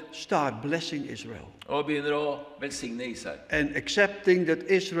medlemsstater start blessing Israel og begynner å velsigne Israel. and accepting that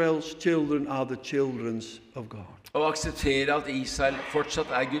Israel's children are the children of God. Og akseptere at Israel fortsatt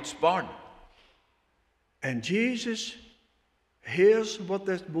er Guds barn. And Jesus hears what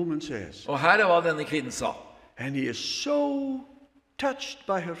that woman says. Og her er hva denne kvinnen sa. And he is so touched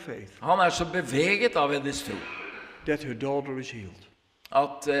by her faith Han er så beveget av hennes tro that her daughter is healed.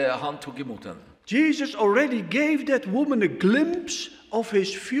 at han tok imot henne. Jesus already gave that woman a glimpse of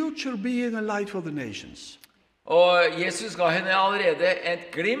his future being a light for the nations. Og Jesus ga henne allerede et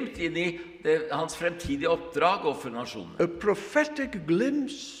glimt inn i hans fremtidige oppdrag overfor nasjonene. A prophetic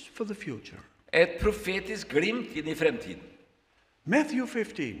glimpse for the future. Et profetisk glimt inn i fremtiden. Matthew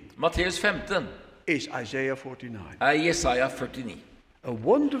 15 Matteus 15 is Isaiah 49. er Jesaja 49. A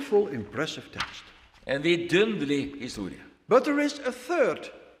wonderful, impressive text. En vidunderlig historie. But there is a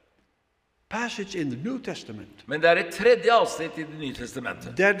third passage in the New Testament Men det er et tredje avsnitt i Det nye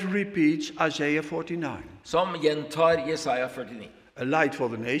testamentet that repeats Isaiah 49. som gjentar Jesaja 49. A light for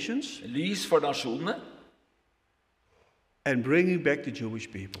the nations Lys for nasjonene and bringing back the Jewish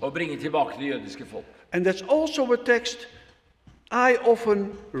people. og bringe tilbake det jødiske folk. And that's also a text I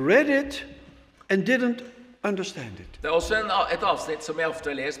often read it and didn't understand it. Det er også et avsnitt som jeg ofte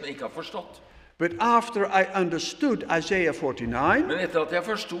har lest, men ikke har forstått. But after I understood Isaiah 49, Men etter at jeg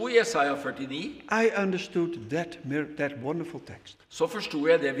forsto Jesaja 49, I understood that wonderful text. så forsto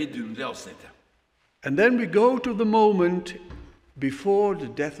jeg det vidunderlige avsnittet. And then we go to the moment before the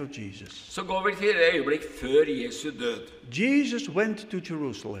death of Jesus. Så går vi til et øyeblikk før Jesu død. Jesus went to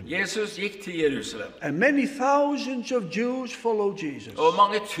Jerusalem, Jesus gikk til Jerusalem, and many thousands of Jews followed Jesus og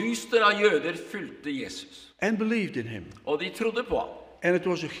mange tusener av jøder fulgte Jesus. and believed in him. Og de trodde på ham. And it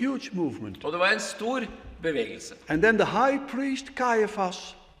was a huge movement. Og det var en stor bevegelse. And then the high priest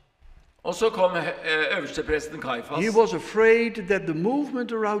Caiaphas, Og så kom øverstepresten Kaifas. he was afraid that the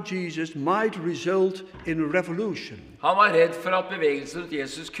movement around Jesus might result in a revolution. Han var redd for at bevegelsen rundt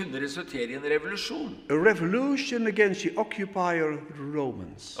Jesus kunne resultere i en revolusjon. A revolution against the occupier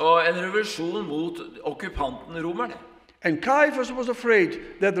Romans. Og en revolusjon mot okkupanten romerne. And Caiaphas was afraid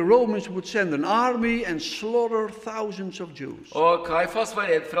that the Romans would send an army and slaughter thousands of Jews. Og Kaifas var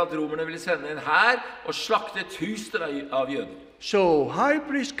redd for at romerne ville sende en hær og slakte tusener av jøder. So high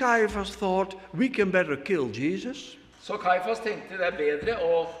priest Caiaphas thought, we can better kill Jesus Så Kaifas tenkte det er bedre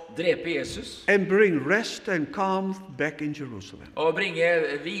å drepe Jesus and bring rest and calm back in Jerusalem og bringe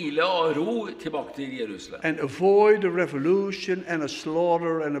hvile og ro tilbake til Jerusalem. and avoid a revolution and a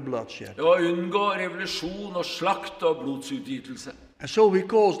slaughter and a bloodshed. Og unngå revolusjon og slakt og blodsutgytelse. And so he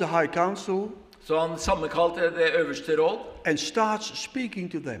calls the high council Så han sammenkalte det øverste råd, and starts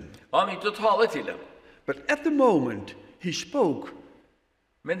speaking to them. og han begynte å tale til dem. But at the moment he spoke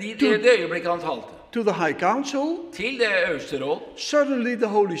Men i det øyeblikket han talte to the high council, til det øverste råd, suddenly the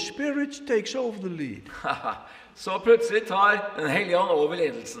Holy Spirit takes over the lead. så plutselig tar Den hellige ånd over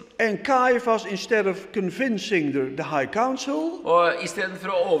ledelsen. And Caiaphas, instead of convincing the high council, Og i stedet for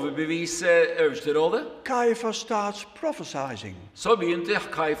å overbevise øverste rådet, Caiaphas starts prophesying. så begynte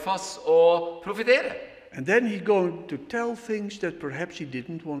Kaifas å profetere. And then he's going to tell things that perhaps he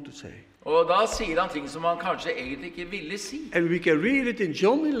didn't want to say. Og da sier han ting som han kanskje egentlig ikke ville si. And we can read it in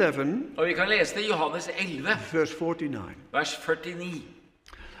John 11, Og vi kan lese det i Johannes 11, verse 49. vers 49.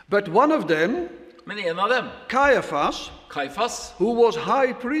 But one of them, Men en av dem, Caiaphas, Kaifas, who was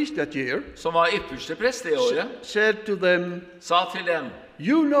high priest that year, som var yppersteprest det året, said to them, sa til dem,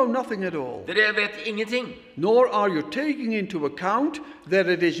 you know nothing at all, dere vet ingenting, nor are you taking into account that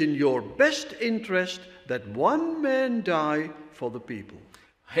it is in your best interest that one man die for the people.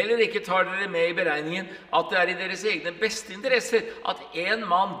 Heller ikke tar dere med i beregningen at det er i deres egne beste interesser at en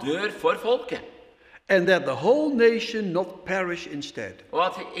mann dør for folket, And that the whole nation not perish instead. og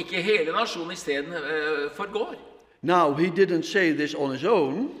at ikke hele nasjonen i stedet forgår. Now, he didn't say this on his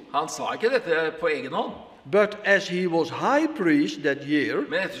own, Han sa ikke dette på egen hånd, but as he was high priest that year,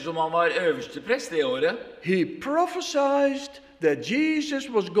 men ettersom han var øversteprest det året, he prophesied that Jesus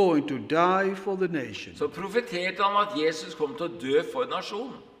was going to die for the nation. så profeterte han at Jesus kom til å dø for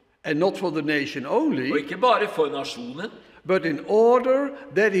nasjonen. And not for the nation Og only, ikke bare for nasjonen, but in order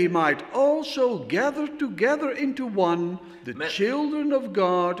that he might also gather together into one the children of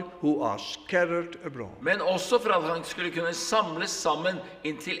God who are scattered abroad. men også for at han skulle kunne samles sammen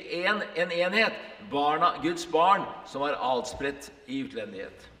inntil en enhet, Guds barn, som var adspredt i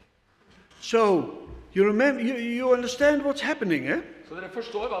utlendighet. So, you remember, you understand what's happening, eh? Så dere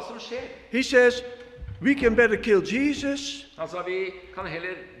forstår hva som skjer. He says, We can better kill Jesus Han sa vi kan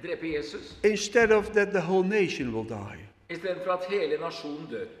heller drepe Jesus, instead of that the whole nation will die. I stedet for at hele nasjonen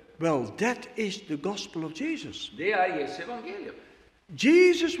dør. Well, that is the gospel of Jesus. Det Jesu evangelium.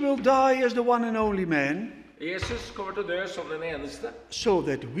 Jesus will die as the one and only man, Jesus kommer til å dø som den eneste, so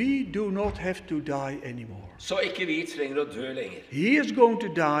that we do not have to die anymore. så ikke vi trenger å dø lenger. He is going to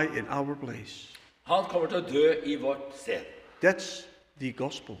die in our place. Han kommer til å dø I vårt sted. That's the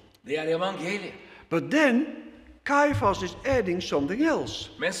gospel. Det evangeliet. But then, Caiaphas is adding something else.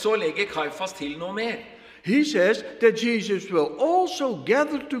 Men så legger Kaifas til noe mer. He says that Jesus will also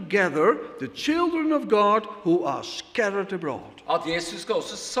gather together the children of God who are scattered abroad. At Jesus skal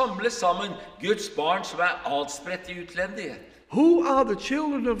også samle sammen Guds barn som adspredt I utlendighet. Who are the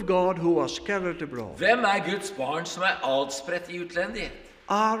children of God who are scattered abroad? Hvem Guds barn som adspredt I utlendighet?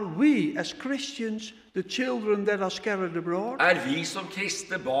 Are we as Christians the children that are scattered abroad? Vi som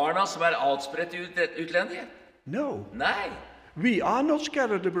kristne barna som adspredt I utlendighet? No. Nei. We are not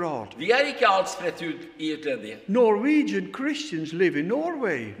scattered abroad. Vi ikke adspredt I utlendighet. Norwegian Christians live in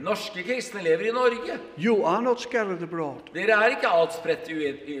Norway. Norske kristne lever I Norge. You are not scattered abroad. Dere ikke adspredt I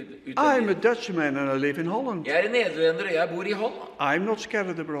utlendighet. I'm a Dutchman and I live in Holland. Jeg nederlender og jeg bor I Holland. I'm not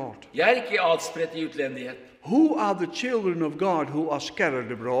scattered abroad. Jeg ikke adspredt I utlendighet. Who are the children of God who are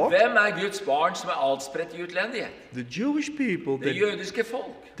scattered abroad? Hvem Guds barn som adspredt I utlendighet? The Jewish people Det jødiske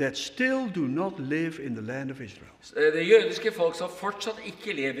folk. that still do not live in the land of Israel. Det jødiske folk som fortsatt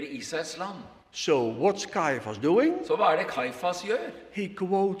ikke lever I Israels land. So what's Caiaphas doing? Så hva det Kaifas gjør? He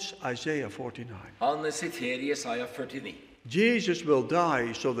quotes Isaiah 49. Han siterer Jesaja 49. Jesus will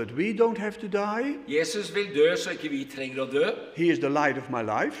die so that we don't have to die. Jesus vil dø så ikke vi trenger å dø. He is the light of my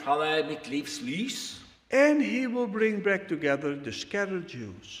life. Han mitt livs lys. And he will bring back together the scattered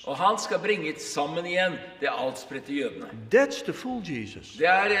Jews. Og han skal bringe sammen igjen det adspredte jødene. That's the full Jesus. Det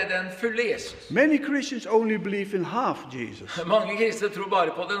den fulle Jesus. Many Christians only believe in half Jesus. Mange kristne tror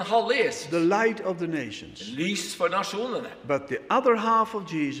bare på den halve Jesus. The light of the nations. Lys for nasjonene. But the other half of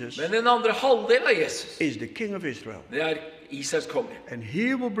Jesus Men den andre halvdel av Jesus. is the King of Israel. Det Israels konge. And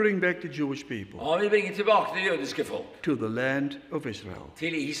he will bring back the Jewish people. Og han vil bringe tilbake det jødiske folk. To the land of Israel.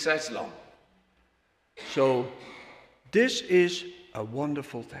 Til Israels land. So, this is a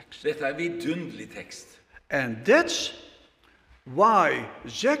wonderful text. Dette en vidunderlig tekst. And that's why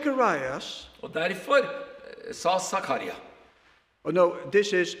Zacharias... Og derfor sa Zakaria. Oh no,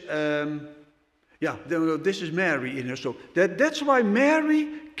 this is... this is Mary in her song. That's why Mary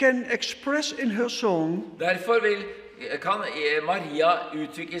can express in her song... Derfor kan Maria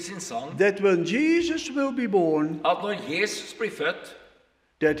uttrykke sin sang that when Jesus will be born... at når Jesus blir født...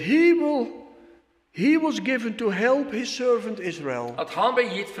 that he was given to help his servant Israel. At han ble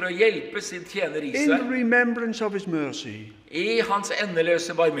gitt for å hjelpe sin tjener Israel. In remembrance of his mercy. I hans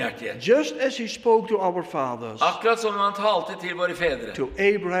endeløse barmhjertighet. Just as he spoke to our fathers. Akkurat som han talte til våre fedre. To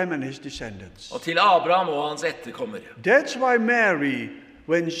Abraham and his descendants. Og til Abraham og hans etterkommere. That's why Mary,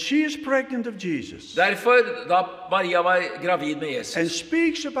 when she is pregnant of Jesus. Derfor da Maria var gravid med Jesus. And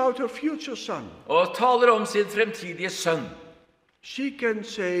speaks about her future son. Og taler om sin fremtidige sønn. She can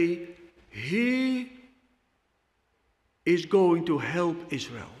say, he is going to help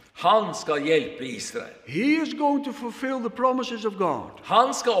Israel. Han skal hjelpe Israel. He is going to fulfill the promises of God.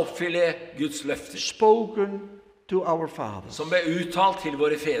 Han skal oppfylle Guds løfter. Spoken to our fathers. Som ble uttalt til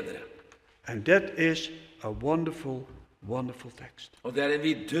våre fedre. And that is a wonderful, wonderful text. Og det en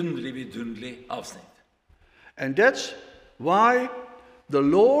vidunderlig avsnitt. And that's why the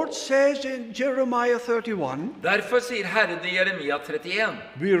Lord says in Jeremiah 31. Derfor sier Herren I Jeremia 31.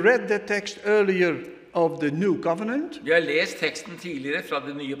 We read that text earlier of the new covenant. Vi har lest teksten tidligere fra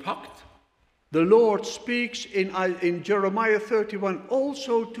den nye pakt. The Lord speaks in Jeremiah 31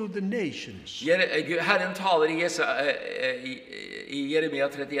 also to the nations. Herren taler I Jeremia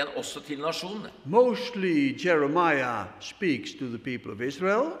 31 også til nasjonene. Mostly Jeremiah speaks to the people of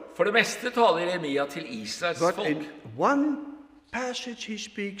Israel. For det meste taler Jeremia til Israels folk. But in one passage he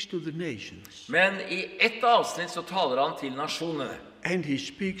speaks to the nations. Men I ett avsnitt så taler han til nasjonene. And he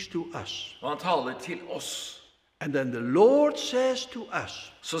speaks to us. Og han taler til oss. And then the Lord says to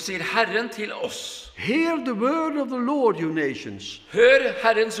us. Så sier Herren til oss. Hear the word of the Lord, you nations. Hør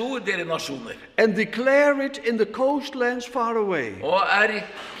Herrens ord, dere nasjoner. And declare it in the coastlands far away. Og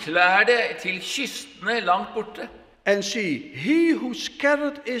klær det til kystene langt borte. And see, he who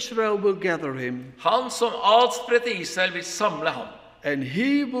scattered Israel will gather him. Han som adspredte Israel vil samle ham. And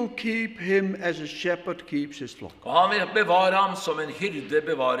he will keep him as a shepherd keeps his flock. Og han vil bevare ham som en hyrde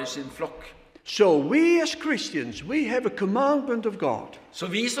bevarer sin flokk. So we as Christians, we have a commandment of God. Så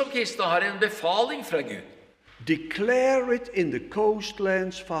vi som kristne har en befaling fra Gud. Declare it in the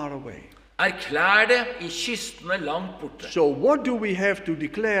coastlands far away. Erklær det i kystene langt borte. So what do we have to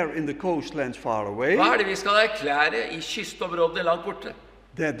declare in the coastlands far away? Hva det vi skal erklære i kystområdene langt borte?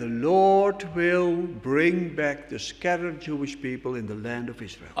 That the Lord will bring back the scattered Jewish people in the land of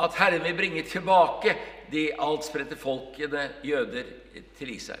Israel. At Herren vil bringe tilbake de adspredte folkene, jøder,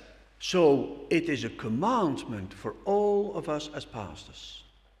 til Israel. So it is a commandment for all of us as pastors.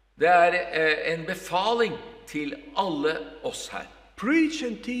 Det en befaling til alle oss her. Preach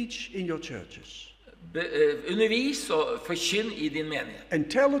and teach in your churches. Undervis og forkynn i din menighet. And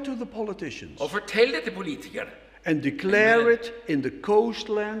tell it to the politicians. Og fortell det til politikerne. And declare it in the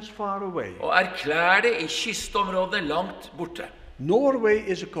coastlands far away. Og erklær det i kystområdene langt borte. Norway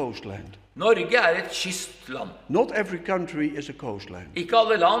is a coastland. Norge et kystland. Not every country is a coastland. Ikke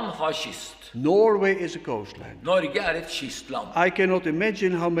alle land har kyst. Norway is a coastland. Norge et kystland. I cannot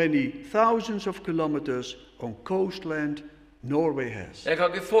imagine how many thousands of kilometers on coastland Norway has. Jeg kan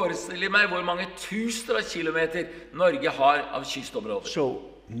ikke forestille meg hvor mange tusener av kilometer Norge har av kystområder. So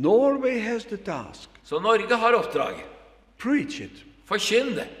Norway has the task. Så Norge har oppdraget. Preach it.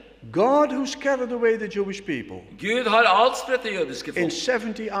 Forkynn det. God who scattered away the Jewish people Gud har adspredt det jødiske in folk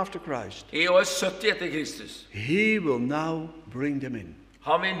 70 after Christ. i år 70 etter Kristus. He will now bring them in.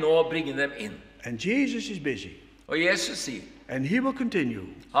 Han vil nå bringe dem inn. And Jesus is busy. Og Jesus sier, And he will continue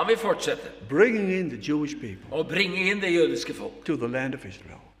han vil fortsette bringing in the Jewish people å bringe inn det jødiske folk to the land of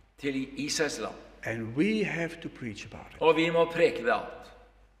Israel. til Israels land. And we have to preach about it. Og vi må preke det alt.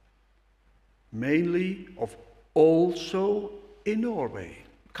 Mainly of also in Norway.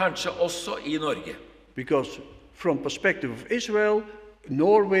 Kanskje også i Norge. Because from perspective of Israel,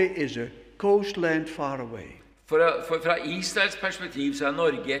 Norway is a coastland far away. For fra Israels perspektiv så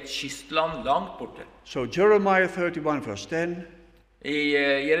Norge et kystland langt borte. So Jeremiah 31 verse 10 I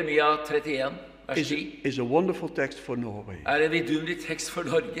Jeremia 31 vers 10 is a wonderful text for Norway. En vidunderlig tekst for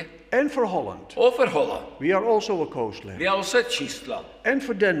Norge. And for Holland. Og for Holland. We are also a coastland. Vi også et kystland. And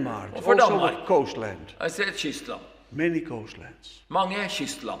for Denmark. Og for also Danmark. a coastland. Altså et kystland. Many coastlands. Mange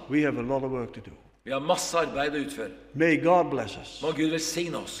kystland. We have a lot of work to do. Vi har masse arbeid å utføre. May God bless us Må Gud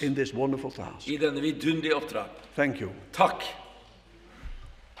velsigne oss in this wonderful task. i denne vidunderlige oppdrag. Thank you. Takk.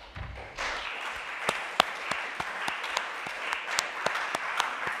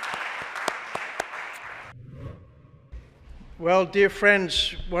 Well, dear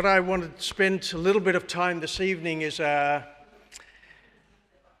friends, what I want to spend a little bit of time this evening is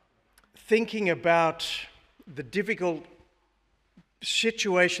thinking about the difficult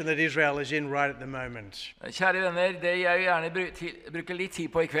situation that Israel is in right at the moment. Kjære venner, det jeg gjerne bruker litt tid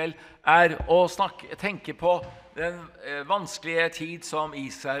på i kveld, å tenke på den vanskelige tid som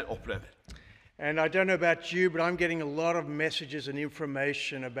Israel opplever. And I don't know about you, but I'm getting a lot of messages and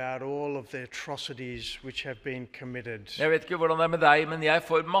information about all of the atrocities which have been committed. Jeg vet ikke hvordan det med deg, men jeg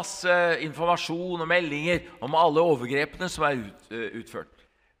får masse informasjon og meldinger om alle overgrepene som utført.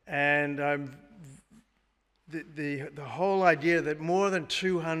 And the whole idea that more than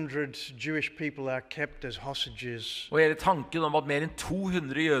 200 Jewish people are kept as hostages Og hele tanken om at mer enn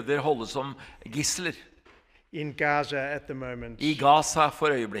 200 jøder holdes som gisler in Gaza at the moment. i Gaza for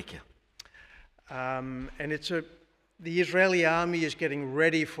øyeblikket. And the Israeli army is getting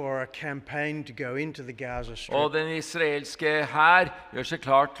ready for a campaign to go into the Gaza Strip. Og den israelske hær gjør seg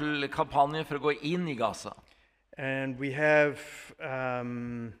klar til kampanje for å gå inn i Gaza. And we have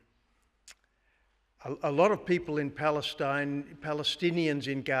a lot of people in Palestine, Palestinians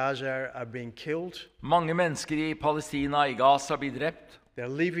in Gaza are being killed. Mange mennesker i Palestina, i Gaza, blir drept. They're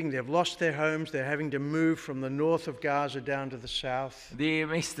leaving, they've lost their homes, they're having to move from the north of Gaza down to the south. De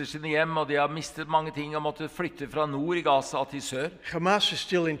mister sine hjem, og de har mistet mange ting og måtte flytte fra nord i Gaza til sør. Hamas is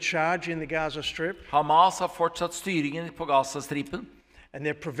still in charge in the Gaza Strip. Hamas har fortsatt styringen på Gazastripen, And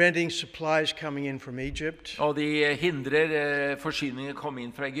they're preventing supplies coming in from Egypt. og de hindrer forsyninger komme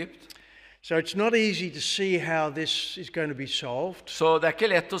inn fra Egypt. So it's not easy to see how this is going to be solved. Så det ikke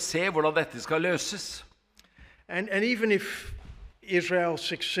lett å se hvordan dette skal løses. And even if Israel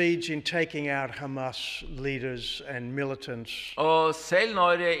succeeds in taking out Hamas leaders and militants, Og selv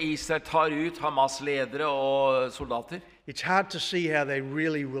når Israel tar ut Hamas-ledere og soldater, it's hard to see how they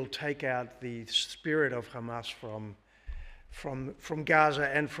really will take out the spirit of Hamas from Gaza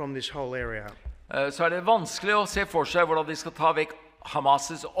and from this whole area. så det vanskelig å se for seg hvordan de skal ta vekk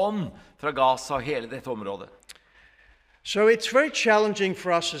Hamas' ånd fra Gaza og hele dette området. So it's very challenging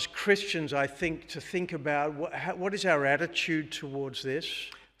for us as Christians, I think, to think about what is our attitude towards this.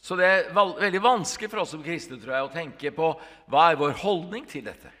 Så det veldig vanskelig for oss som kristne, tror jeg, å tenke på hva vår holdning til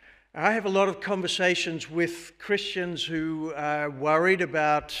dette. I have a lot of conversations with Christians who are worried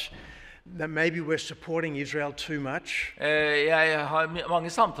about that maybe we're supporting Israel too much. Jeg har mange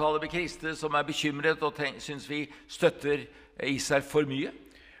samtaler med kristne som bekymret og synes vi støtter Israel for mye.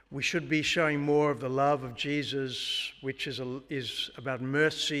 We should be showing more of the love of Jesus, which is about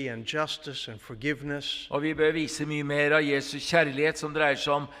mercy and justice and forgiveness. Og vi bør vise mye mer av Jesus kjærlighet som dreier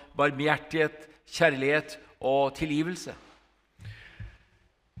seg om barmhjertighet, kjærlighet og tilgivelse.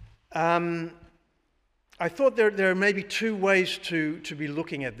 I thought there are maybe two ways to be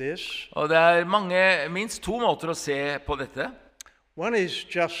looking at this. Og det minst to måter å se på dette. One is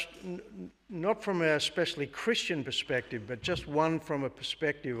just not from a especially Christian perspective, but just one from a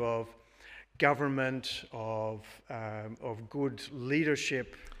perspective of government, of good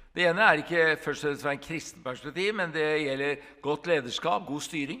leadership. Det ene ikke først og fremst fra en kristen perspektiv, men det gjelder godt lederskap, god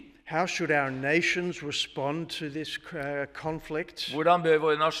styring. How should our nations respond to this conflict? Hvordan bør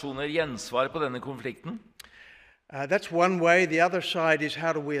våre nasjoner gjensvare på denne konflikten? That's one way. The other side is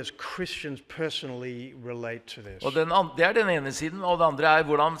how do we as Christians personally relate to this? Og det den ene siden, og det andre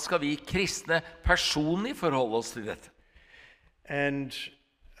hvordan skal vi kristne personlig forholde oss til dette? And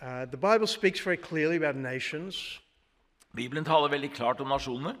the Bible speaks very clearly about nations. Bibelen taler veldig klart om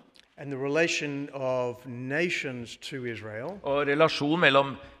nasjoner. And the relation of nations to Israel. Og relasjon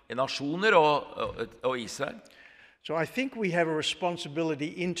mellom nasjoner og Israel. So I think we have a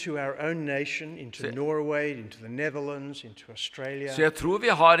responsibility into our own nation, into Norway, into the Netherlands, into Australia. Så jeg tror vi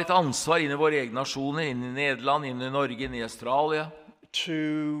har et ansvar inn i våre egne nasjoner, inn i Nederland, inn i Norge, inn i Australia.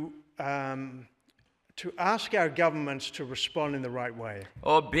 To ask our governments to respond in the right way.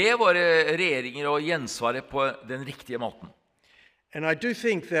 Og be våre regjeringer å gjensvare på den riktige måten. And I do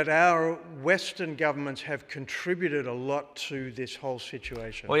think that our Western governments have contributed a lot to this whole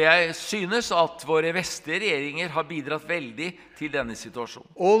situation. Og jeg synes at våre vestlige regjeringer har bidratt veldig til denne situasjonen.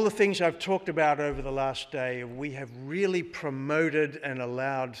 All the things I've talked about over the last day, we have really promoted and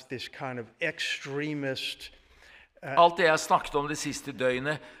allowed this kind of extremist Alt det jeg har snakket om det siste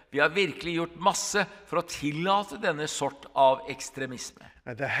døgnet, vi har virkelig gjort masse for å tillate denne sort av ekstremisme.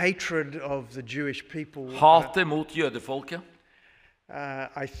 The hatred of the Jewish people. Hatet mot jødefolket.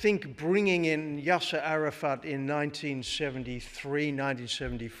 I think bringing in Yasser Arafat in 1973,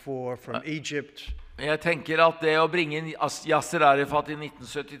 1974 from Egypt. Jeg tenker at det å bringe inn Yasser Arafat i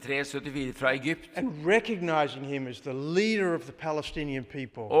 1973-74 fra Egypt and recognizing him as the leader of the Palestinian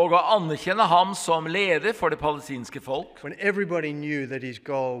people. Og å anerkjenne ham som leder for det palestinske folk. When everybody knew that his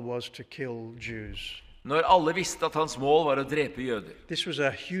goal was to kill Jews. Når alle visste at hans mål var å drepe jøder. This was a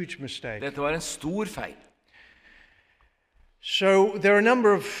huge mistake. Dette var en stor feil. So there are a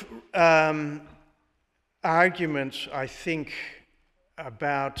number of arguments, I think,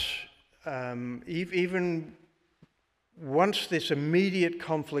 about even once this immediate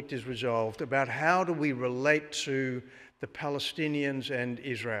conflict is resolved, about how do we relate to the Palestinians and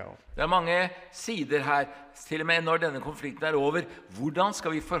Israel. Det mange sider her, til og med når denne konflikten over. Hvordan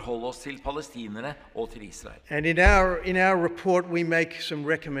skal vi forholde oss til palestinerne og til Israel? And in our report we make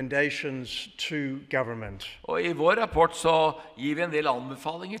some recommendations to government. Og i vår rapport så gir vi en del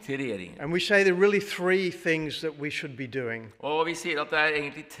anbefalinger til regjeringen. And we say there are really three things that we should be doing. Og vi sier at det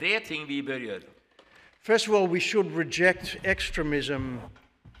egentlig tre ting vi bør gjøre. First of all, we should reject extremism.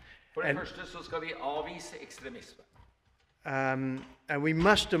 For det første så skal vi avvise ekstremisme. And we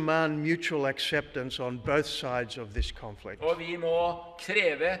must demand mutual acceptance on both sides of this conflict. Og vi må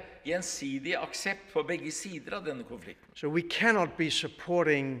kreve gjensidig aksept på begge sider av denne konflikten. So we cannot be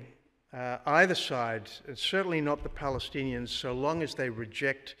supporting either side, and certainly not the Palestinians, so long as they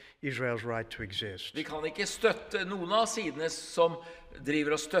reject Israel's right to exist. Vi kan ikke støtte noen av sidene som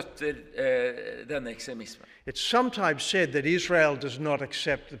driver og støtter denne ekstremismen. It's sometimes said that Israel does not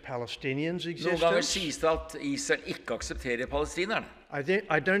accept the Palestinians' Noen ganger existence. sies det at Israel ikke aksepterer palestinerne.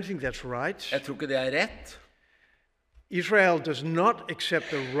 I don't think that's right. Jeg tror ikke det rett. Israel does not accept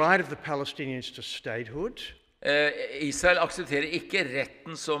the right of the Palestinians to statehood. Israel aksepterer ikke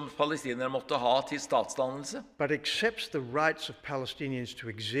retten som palestinere måtte ha til statsdannelse. But accepts the rights of Palestinians to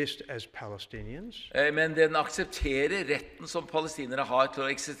exist as Palestinians. Men den aksepterer retten som palestinere har til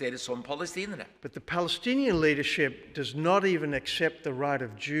å eksistere som palestinere. But the Palestinian leadership does not even accept the right of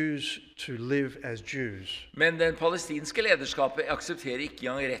Jews to live as Jews. Men den palestinske lederskapet aksepterer ikke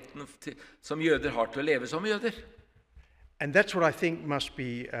engang retten som jøder har til å leve som jøder. And that's what I think must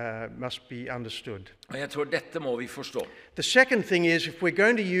be understood. Og jeg tror dette må vi forstå. The second thing is, if we're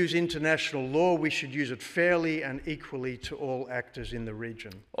going to use international law, we should use it fairly and equally to all actors in the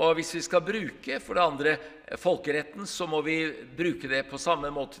region. Og hvis vi skal bruke for det andre folkeretten, så må vi bruke det på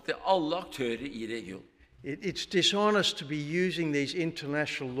samme måte til alle aktører i regionen. It's dishonest to be using these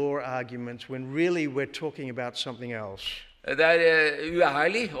international law arguments when really we're talking about something else. Det er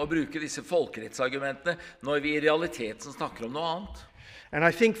uærlig å bruke disse folkerettsargumentene når vi i realiteten snakker om noe annet. And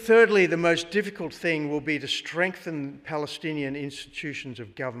I think, thirdly, the most difficult thing will be to strengthen Palestinian institutions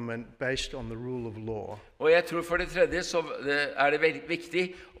of government based on the rule of law. Og jeg tror for det tredje så er det veldig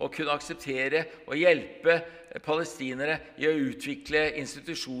viktig å kunne akseptere og hjelpe palestinere i å utvikle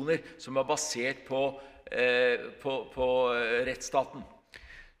institusjoner som er basert på rettsstaten.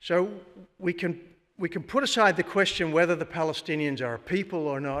 So we can put aside the question whether the Palestinians are a people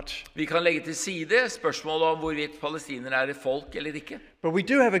or not. Vi kan legge til side spørsmålet om hvorvidt palestinere er et folk eller ikke. But we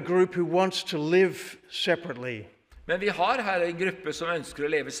do have a group who wants to live separately. Men vi har her en gruppe som ønsker å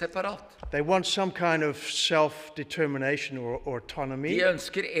leve separat. They want some kind of self-determination or autonomy. De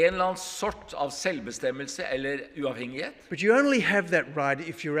ønsker en eller annen sort av selvbestemmelse eller uavhengighet. But you only have that right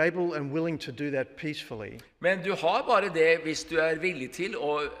if you're able and willing to do that peacefully. Men du har bare det hvis du er villig til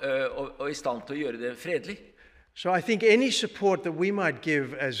og i stand til å gjøre det fredelig. So I think any support that we might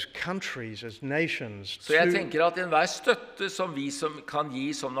give as countries, as nations, Så jeg tenker at enhver støtte som vi kan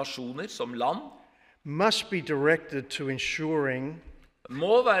gi som nasjoner, som land, must be directed to ensuring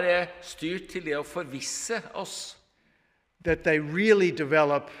må være styrt til det å forvisse oss that they really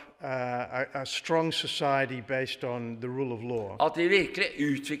develop a strong society based on the rule of law. at de virkelig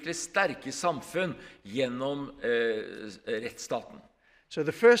utvikler sterke samfunn gjennom rettsstaten. So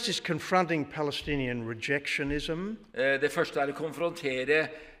the first is confronting Palestinian rejectionism. Det første er å konfrontere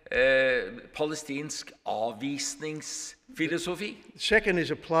palestinsk avvisningsfilosofi. The second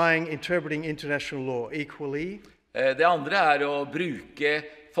is interpreting international law equally. Det andre er å bruke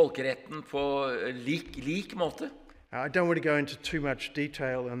folkeretten på lik måte. I don't want to go into too much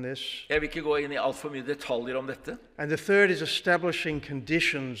detail on this. Jeg vil ikke gå inn i alt for mye detaljer om dette. And the third is establishing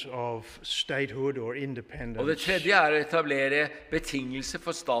conditions of statehood or Og det independence. tredje er å etablere betingelser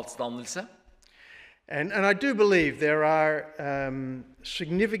for statsdannelse. And I do believe there are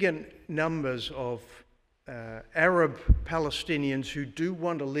significant numbers of Arab Palestinians who do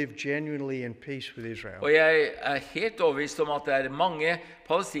want to live genuinely in peace with Israel. Og jeg er helt overbevist om at det er mange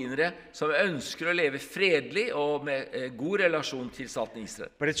palestinere som ønsker å leve fredelig og med god relasjon til staten Israel.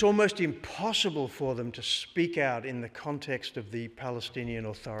 But it's almost impossible for them to speak out in the context of the Palestinian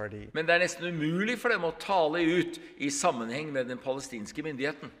Authority. Men det er nesten umulig for dem å tale ut i sammenheng med den palestinske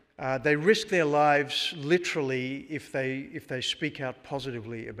myndigheten. They risk their lives literally if they speak out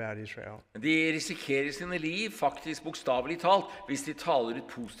positively about Israel. De risikerer sine liv faktisk bokstavelig talt hvis de taler ut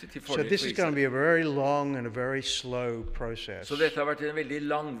positivt til So fordel this for is going to Israel. be a very long and a very slow process. Så dette har vært en veldig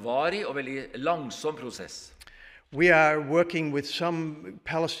langvarig og veldig langsom prosess. We are working with some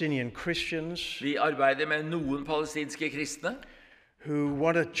Palestinian Christians Vi arbeider med noen palestinske kristne who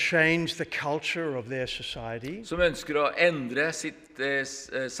want to change the culture of their society. som ønsker å endre sitt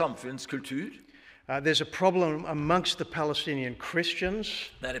samfunns kultur. There's a problem amongst the Palestinian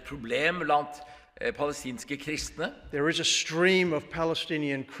Christians. Det er et problem blant palestinske kristne. There is a stream of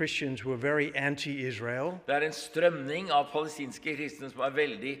Palestinian Christians who are very anti-Israel. Det er en strømning av palestinske kristne som er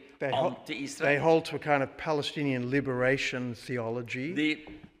veldig They anti-Israel. hold to a kind of Palestinian liberation theology. De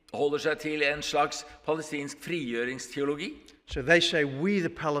holder seg til en slags palestinsk frigjøringsteologi. So they say we, the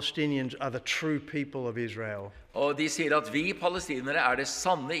Palestinians, are the true people of Israel. Og de sier at vi palestinere er det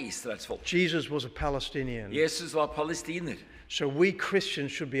sanne Israels folk. Jesus was a Palestinian. Jesus var palestiner. So we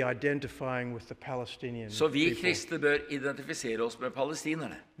Christians should be identifying with the Palestinian Så vi people. kristne bør identifisere oss med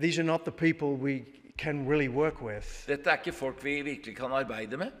palestinerne. These are not the people we can really work with. Dette er ikke folk vi virkelig kan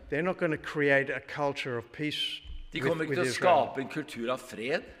arbeide med. They're not going to create a culture of peace De kommer with ikke til å Israel. skape en kultur av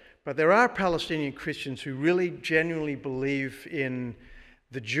fred. But there are Palestinian Christians who really genuinely believe in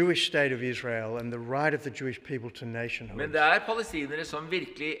the Jewish state of Israel and the right of the Jewish people to nationhood. Men det er palestinere som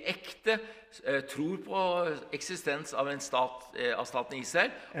virkelig ekte tror på eksistens av en stat, av staten Israel,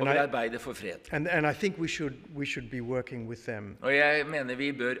 og vil arbeide for fred. And I think we should be working with them. Og jeg mener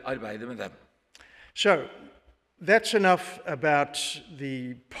vi bør arbeide med dem. So that's enough about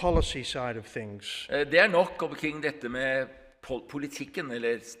the policy side of things. Det er nok omkring dette med politikken,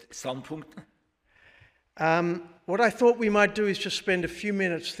 eller standpunktene. What I thought we might do is just spend a few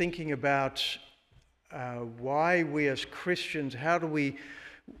minutes thinking about why we as Christians,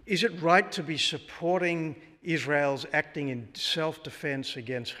 is it right to be supporting Israel's acting in self-defense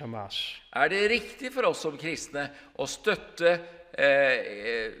against Hamas? Er det riktig for oss som kristne å støtte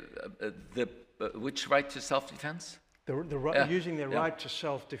which right to self-defense? Using their right to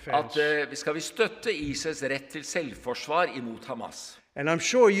self-defense. Skal vi støtte Israels rett til selvforsvar imot Hamas? And I'm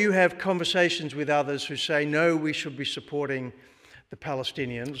sure you have conversations with others who say, no, we should be supporting the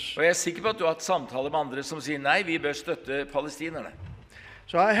Palestinians. Og jeg er sikker på at du har hatt samtaler med andre som sier nei, vi bør støtte palestinerne.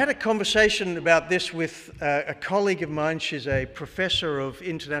 So I had a conversation about this with a colleague of mine. She's a professor of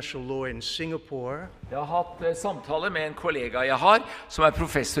international law in Singapore. Jeg har hatt samtale med en kollega jeg har, som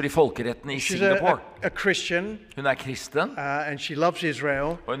professor I folkeretten I She's Singapore. a Christian, Hun kristen, and she loves Israel.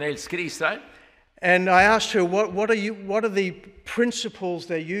 og hun elsker Israel. And I asked her, what are the principles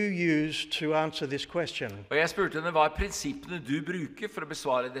that you use to answer this question? Og jeg spurte henne, hva prinsippene du bruker for å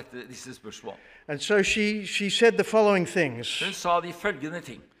besvare disse spørsmål? And so she said the following things. Hun sa de følgende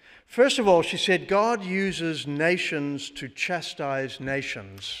ting. First of all, she said, God uses nations to chastise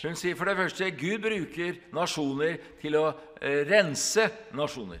nations. Hun sier for det første, Gud bruker nasjoner til å rense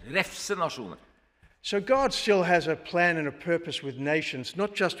nasjoner, refse nasjoner. So God still has a plan and a purpose with nations,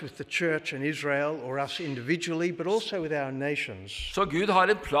 not just with the church and Israel or us individually, but also with our nations. Så Gud har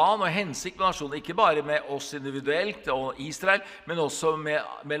en plan og hensikt med nasjoner, ikke bare med oss individuelt og Israel, men også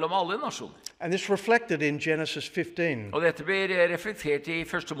mellom alle nasjoner. And this reflected in Genesis 15. Og dette blir reflektert I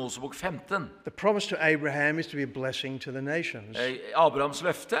 1. Mosebok 15. The promise to Abraham is to be a blessing to the nations. Abrahams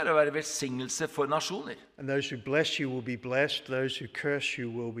løfte å være velsignelse for nasjoner. And those who bless you will be blessed, those who curse you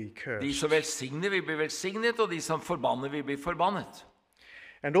will be cursed. De som velsigner vil bli velsignet, og de som forbanner vil bli forbannet.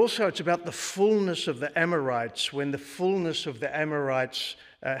 And also it's about the fullness of the Amorites, when the fullness of the Amorites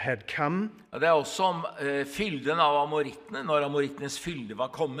had come. Og det også om fylden av amorittene, når amorittenes fylde var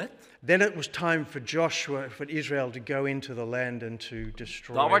kommet. Then it was time for Joshua, for Israel to go into the land and to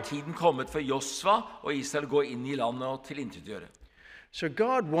destroy. Da var tiden kommet for Josva og Israel gå inn I landet og tilintetgjøre. So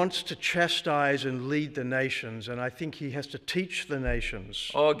God wants to chastise and lead the nations, and I think he has to teach the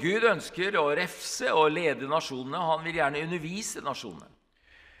nations. Og Gud ønsker å refse og lede nasjonene, og han vil gjerne undervise nasjonene.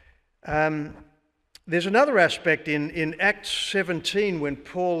 There's another aspect in Acts 17 when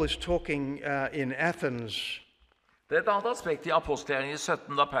Paul is talking in Athens. Det et annet aspekt I Apostelgjerningen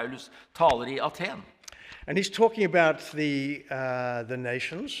 17 da Paulus taler I Aten. And he's talking about the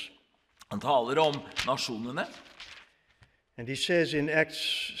nations. Han taler om nasjonene. And he says in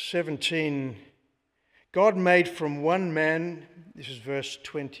Acts 17, God made from one man, this is verse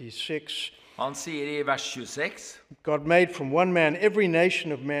 26. Han sier I vers 26. God made from one man every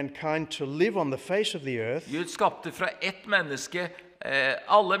nation of mankind to live on the face of the earth. Gud skapte fra ett menneske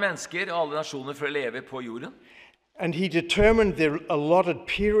alle mennesker, alle nasjoner for å leve på jorden. And he determined their allotted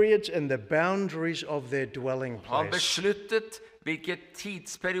periods and the boundaries of their dwelling Han place. besluttet hvilke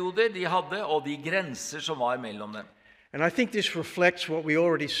tidsperioder de hadde, og de grenser som var mellom dem. And I think this reflects what we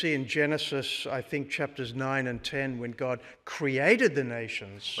already see in Genesis, I think chapters 9 and 10, when God created the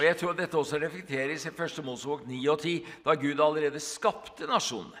nations. Og jeg tror dette også reflekteres I 1. Mosebok 9 og 10, da Gud allerede skapte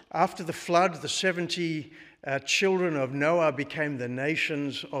nasjonene. After the flood, the 70 children of Noah became the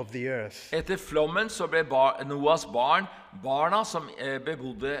nations of the earth. Etter flommen så ble Noas barna som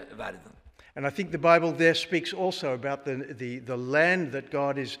bebodde verden. And I think the Bible there speaks also about the land that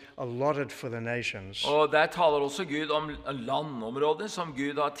God is allotted for the nations. Og der taler også Gud om landområder som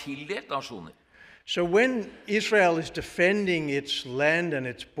Gud har tildelt nasjoner. So when Israel is defending its land and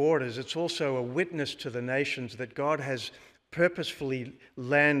its borders, it's also a witness to the nations that God has purposefully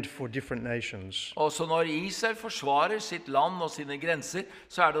land for different nations. Og så når Israel forsvarer sitt land og sine grenser,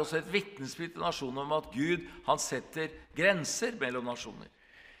 så det også et vitnesbyrd til nasjonen om at Gud, han setter grenser mellom nasjoner.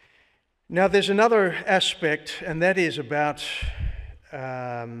 Now there's another aspect, and that is about,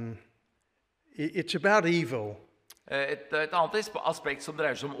 it's about evil. Et annet aspekt som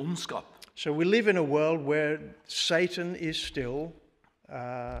dreier seg om ondskap. So we live in a world where Satan is still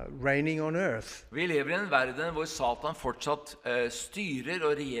reigning on earth. Vi lever I en verden hvor Satan fortsatt styrer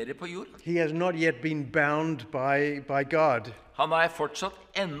og regjerer på jorden. He has not yet been bound by God. Han fortsatt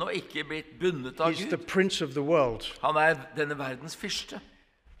ennå ikke blitt bundet av He's the Gud. prince of the world. Han denne verdens fyrste.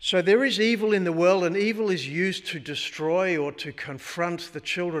 So there is evil in the world, and evil is used to destroy or to confront the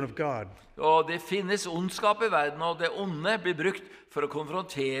children of God. Og det finnes ondskap I verden, og det onde blir brukt for å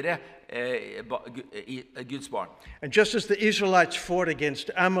konfrontere Guds barn. And just as the Israelites fought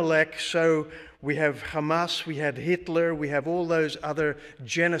against Amalek, so we have Hamas, we had Hitler, we have all those other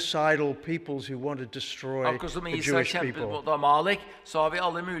genocidal peoples who want to destroy Akkurat som the Israel Jewish kjempet people. mot Amalek, så har vi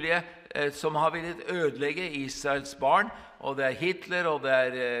alle mulige som har villet ødelegge Israels barn, og det Hitler, og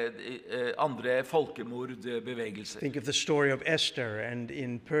det andre folkemordbevegelser. Think of the story of Esther and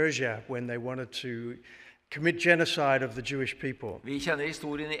in Persia when they wanted to commit genocide of the Jewish people. Vi kjenner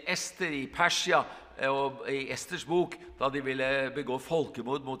historien I Ester, I Persia, og I Esters bok, da de ville begå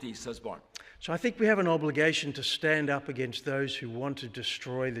folkemord mot Israels barn. So I think we have an obligation to stand up against those who want to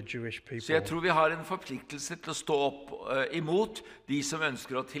destroy the Jewish Så jeg people. tror vi har en forpliktelse til å stå opp imot de som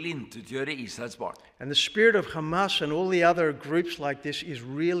ønsker å tilintetgjøre Israels barn. And the spirit of Hamas and all the other groups like this is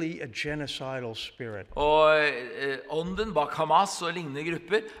really a genocidal spirit. Og ånden bak Hamas og lignende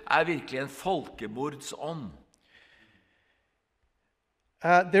grupper er virkelig en folkemordsånd.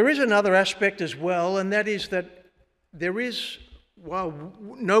 There is another aspect as well, and that is that there is, while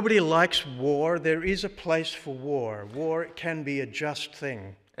nobody likes war, there is a place for war. War can be a just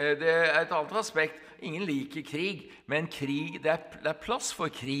thing. Det er et annet aspekt. Ingen liker krig, men krig, det er plass for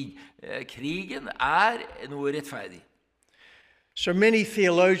krig. Krigen er noe rettferdig. So many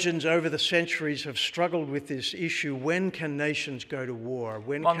theologians over the centuries have struggled with this issue. When can nations go to war?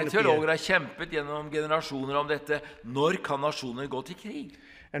 When can Mange it be teologer har kjempet gjennom generasjoner om dette. Når kan nasjoner gå til krig?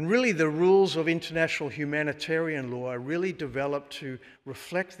 And really the rules of international humanitarian law are really developed to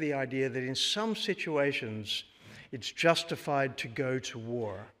reflect the idea that in some situations it's justified to go to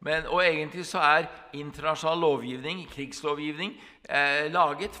war. Og egentlig så er internasjonal lovgivning, krigslovgivning,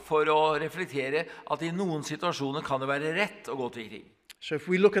 laget for å reflektere at i noen situasjoner kan det være rett å gå til krig. So if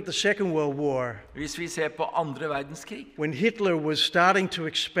we look at the Second World War, Hvis vi ser på andre verdenskrig, when Hitler was starting to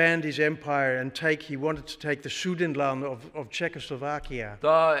expand his empire and he wanted to take the Sudetenland of Czechoslovakia,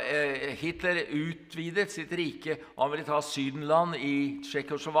 da Hitler utvidet sitt rike, og han ville ta Sydenland i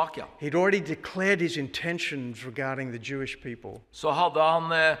Tsjekkoslovakia, he'd already declared his intentions regarding the Jewish people. så hadde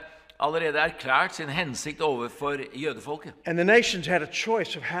han allerede erklært sin hensikt overfor jødefolket. And the nations had a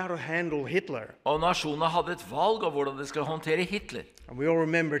choice of how to handle Hitler. Og nasjonene hadde et valg av hvordan de skulle håndtere Hitler. And we all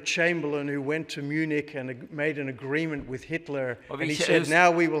remember Chamberlain, who went to Munich and made an agreement with Hitler, Og and vi he said, kje-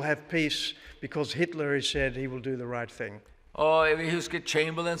 now we will have peace because Hitler has said he will do the right thing. Og vi husker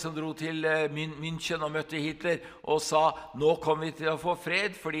Chamberlain som dro til München og møtte Hitler og sa, nå kommer vi til å få fred,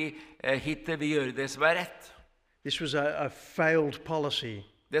 fordi Hitler vil gjøre det som er rett. This was a failed policy.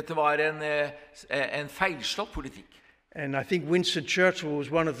 Dette var en feilslått politikk. And I think Winston Churchill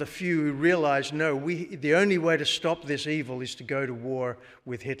was one of the few who realized, no, the only way to stop this evil is to go to war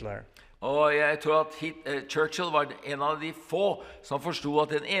with Hitler. Og jeg tror at Churchill var en av de få som forstod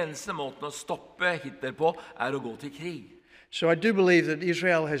at den eneste måten å stoppe Hitler på er å gå til krig. So I do believe that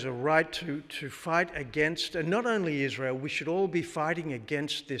Israel has a right to fight against, and not only Israel, we should all be fighting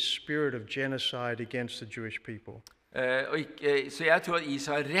against this spirit of genocide against the Jewish people. Så jeg tror at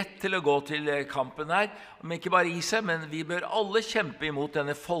Israel har rett til å gå til kampen her, men ikke bare Israel, men vi bør alle kjempe imot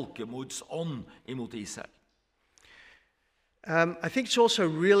denne folkemordsånd imot Israel. I think it's also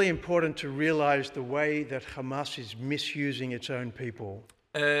really important to realize the way that Hamas is misusing its own people.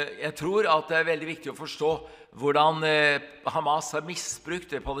 Jeg tror at det er veldig viktig å forstå hvordan Hamas har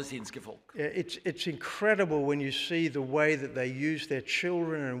misbrukt det palestinske folk. It's incredible when you see the way that they use their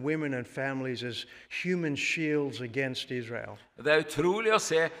children and women and families as human shields against Israel. Det er utrolig å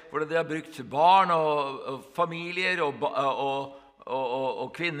se hvordan de har brukt barn og familier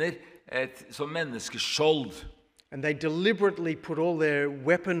og kvinner som menneskeskjold. And they deliberately put all their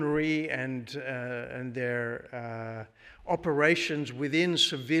weaponry and their operations within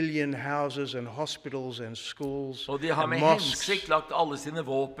civilian houses and hospitals and schools Og de har and med mosques. hensikt lagt alle sine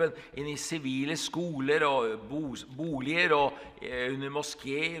våpen inn i sivile skoler og boliger og under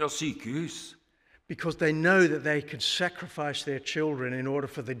moskéer og sykehus. Because they know that they can sacrifice their children in order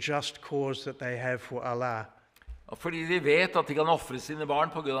for the just cause that they have for Allah. Og fordi de vet at de kan offre sine barn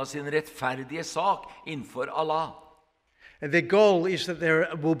på grunn av sin rettferdige sak innenfor Allah. And their goal is that there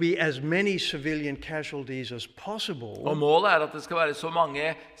will be as many civilian casualties as possible, Og målet er at det skal være så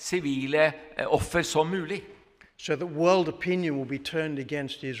mange sivile offer som mulig. so that world opinion will be turned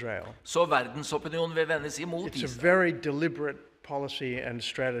against Israel. Så verdensopinionen vil vendes imot It's a Israel. very deliberate policy and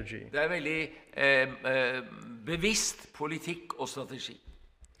strategy. Det er veldig bevisst politikk og strategi.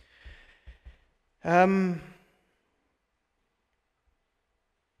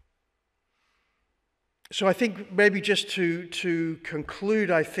 So I think maybe just to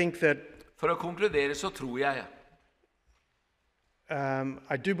conclude, I think that For å konkludere så tror jeg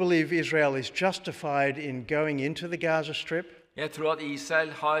I do believe Israel is justified in going into the Gaza Strip. Jeg tror at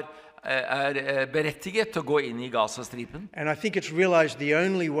Israel er berettiget til å gå inn i Gazastripen. And I think it's realized the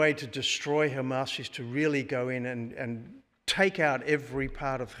only way to destroy Hamas is to really go in and take out every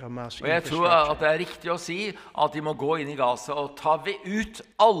part of Hamas Og jeg tror infrastructure. at det er riktig å si at de må gå inn i Gaza og ta ut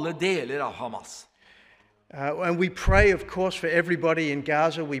alle deler av Hamas. And we pray, of course, for everybody in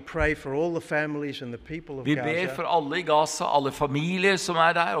Gaza. We pray for all the families and the people of Vi ber Gaza. for alle i Gaza, alle familier som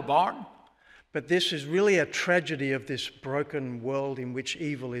er der, og barn. But this is really a tragedy of this broken world in which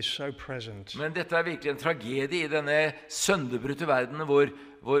evil is so present. Men dette er virkelig en tragedie i denne sønderbrutte verden hvor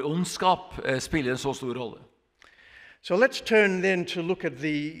hvor ondskap spiller en så stor rolle. So let's turn then to look at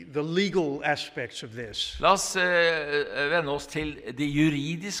the legal aspects of this. La oss vende oss til de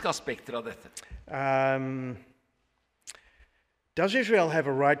juridiske aspekter av dette. Does Israel have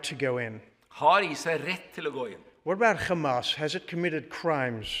a right to go in? Har Israel rett til å gå inn? What about Hamas? Has it committed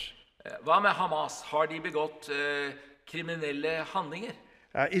crimes? Hva med Hamas? Har de begått kriminelle handlinger?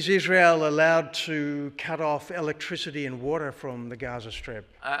 Is Israel allowed to cut off electricity and water from the Gaza Strip?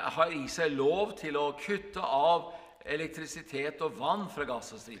 Har Israel lov til å kutte av elektrisitet og vann fra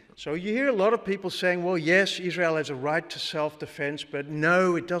Gazastripen? So you hear a lot of people saying, well, yes, Israel has a right to self-defense, but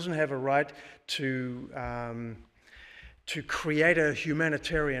no, it doesn't have a right to create a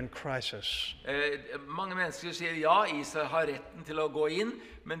humanitarian crisis. Mange mennesker sier ja, Israel har retten til å gå inn,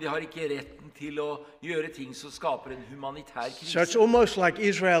 men de har ikke retten til å gjøre ting som skaper en humanitær krise. So it's almost like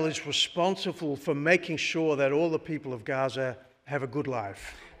Israel is responsible for making sure that all the people of Gaza have a good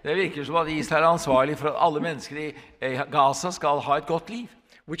life. Det virker som at Israel er ansvarlig for at alle mennesker i Gaza skal ha et godt liv.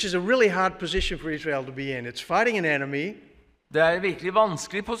 Which is a really hard position for Israel to be in. It's fighting an enemy. Det er en virkelig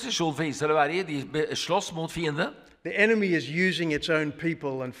vanskelig posisjon for Israel å være i. De slåss mot fienden. The enemy is using its own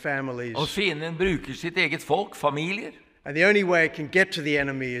people and families. Og fienden bruker sitt eget folk, familier. And the only way it can get to the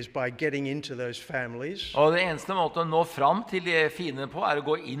enemy is by getting into those families. Og det eneste måten å nå fram til de fiendene på er å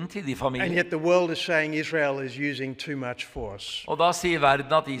gå inn til de And familiene. yet the world is saying Israel is using too much force. Og da sier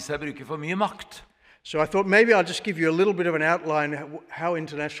verden at Israel bruker for mye makt. So I thought maybe I'll just give you a little bit of an outline how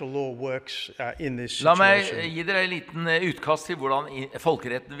international law works in this La meg situation. gi dere en liten utkast til hvordan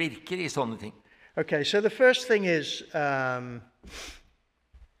folkeretten virker i sånne ting. Okay, so the first thing is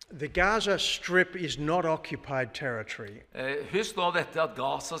the Gaza Strip is not occupied territory. Husk nå dette at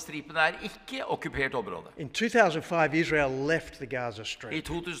Gazastripen er ikke okkupert område. In 2005, Israel left the Gaza I Strip.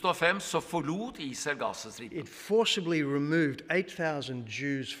 2005 så forlot Israel Gazastripen. It forcibly removed 8,000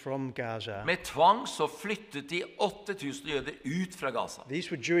 Jews from Gaza. Med tvang så flyttet de 8000 jøder ut fra Gaza.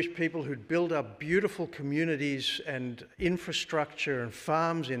 These were Jewish people who'd built up beautiful communities and infrastructure and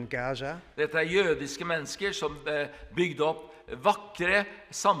farms in Gaza. Dette er jødiske mennesker som bygde opp vakre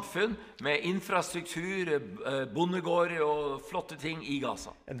samfunn med infrastruktur, bondegård og flotte ting i Gaza.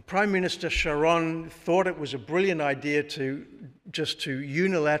 And Prime Minister Sharon thought it was a brilliant idea to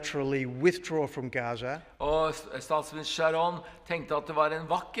unilaterally withdraw from Gaza. Og statsminister Sharon tenkte at det var en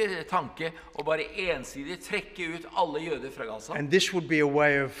vakker tanke å bare ensidig trekke ut alle jøder fra Gaza. And this would be a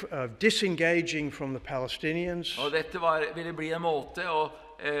way of disengaging from the Palestinians Og dette ville bli en måte å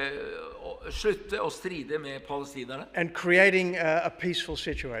slutte å stride med palestinerne and creating a peaceful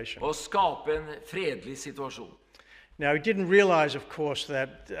situation. og skape en fredelig situasjon. Now, he didn't realize, of course, that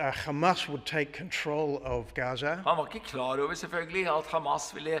Hamas would take control of Gaza. Han var ikke klar over selvfølgelig at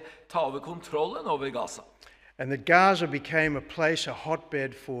Hamas ville ta over kontrollen over Gaza. And that Gaza became a place, a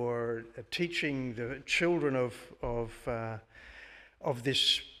hotbed for teaching the children of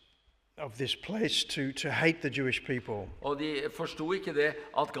this place to hate the Jewish people. Og de forsto ikke det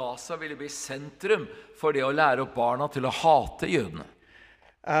at Gaza ville bli sentrum for det å lære opp barna til å hate jødene.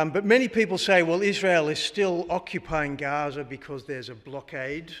 But many people say, well, Israel is still occupying Gaza because there's a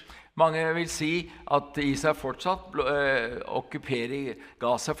blockade. Mange vil si at Israel fortsatt okkuperer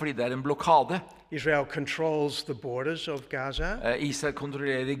Gaza fordi det er en blokade. Israel controls the borders of Gaza Israel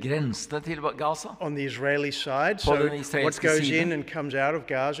kontrollerer grensene til Gaza. on the Israeli side. På So den what israelske goes siden. in and comes out of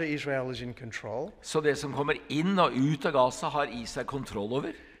Gaza, Israel is in control. Så det som kommer inn og ut av Gaza har Israel kontroll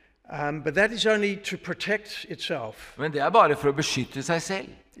over. But that is only to protect itself. Men det er bare for å beskytte seg selv.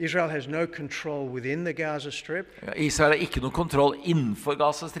 Israel has no control within the Gaza Strip. Israel har ikke noe kontroll innenfor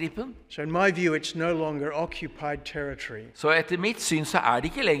Gazastripen. So in my view, it's no longer occupied territory. Så etter mitt syn så er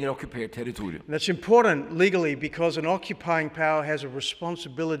det ikke lenger okkupert territorium. And that's important legally because an occupying power has a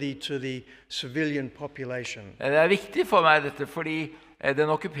responsibility to the civilian population. Det er viktig for meg dette fordi den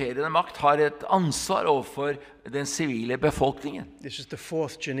okkuperende makt har et ansvar overfor den sivile befolkningen. This is the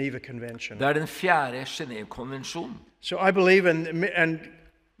fourth Geneva Convention. Det er den fjerde Genève-konvensjonen. So I believe, and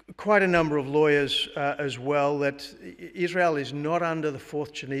quite a number of lawyers as well, that Israel is not under the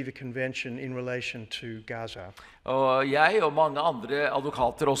fourth Geneva Convention in relation to Gaza. Og jeg og mange andre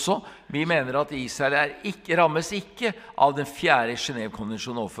advokater også, vi mener at Israel rammes ikke av den fjerde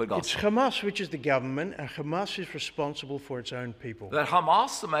Genève-konvensjonen overfor It's Gaza. Hamas which is the government, and Hamas is responsible for its own people. Det er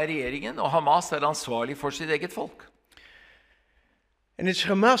Hamas som er regjeringen, og Hamas er ansvarlig for sitt eget folk. And it's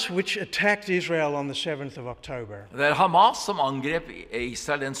Hamas which attacked Israel on the 7th of October. Det er Hamas som angrep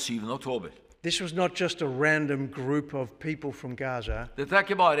Israel den 7. oktober. This was not just a random group of people from Gaza. Dette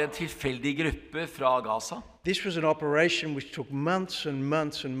ikke bare en tilfeldig gruppe fra Gaza. This was an operation which took months and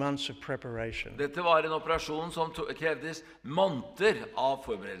months and months of preparation. Dette var en operasjon som krevdes måneder av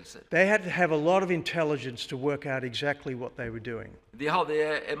forberedelser. They had to have a lot of intelligence to work out exactly what they were doing. De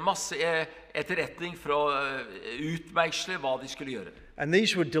hadde masse etterretning for å utmeisle hva de skulle gjøre. And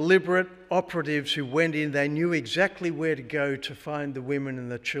these were deliberate operatives who went in. They knew exactly where to go to find the women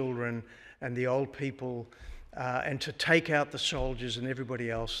and the children and the old people and to take out the soldiers and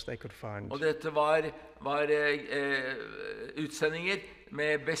everybody else they could find. Og dette var utsendinger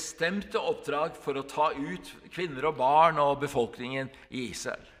med bestemte oppdrag for å ta ut kvinner og barn og befolkningen i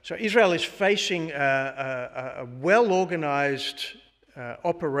Israel. So Israel is facing a well-organized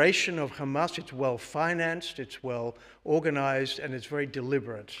operation of Hamas. It's well-financed, it's well-organized, and it's very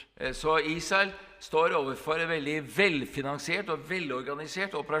deliberate. Så Israel står overfor en veldig velfinansiert og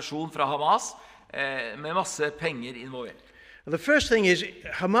velorganisert operasjon fra Hamas med masse penger involvert. The first thing is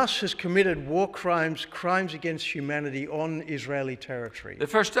Hamas has committed war crimes, crimes against humanity on Israeli territory. Det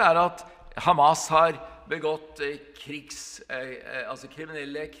første at Hamas har begått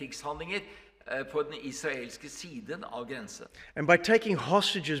kriminelle krigshandlinger på den israelske siden av grensen. And by taking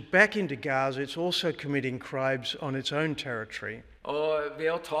hostages back into Gaza, it's also committing crimes on its own territory. Og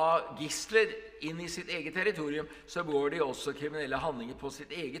ved å ta gisler inn i sitt eget territorium, så begår de også kriminelle handlinger på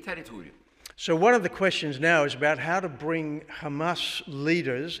sitt eget territorium. So one of the questions now is about how to bring Hamas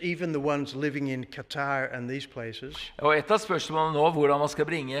leaders, even the ones living in Qatar and these places, Og et av spørsmålene nå, hvordan man skal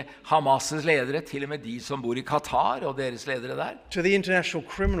bringe Hamas' ledere, til og med de som bor i Qatar og deres ledere der, to the International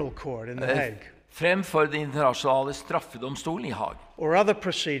Criminal Court in The Hague, frem for den internasjonale straffedomstolen i Haag. or other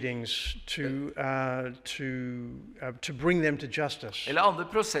proceedings to bring them to justice. Eller andre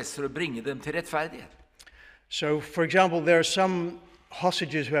prosesser å bringe dem til rettferdighet. So, for example, there are some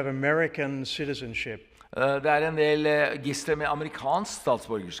hostages who have American citizenship, Det en del gisler med amerikansk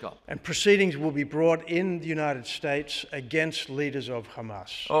statsborgerskap. and proceedings will be brought in the United States against leaders of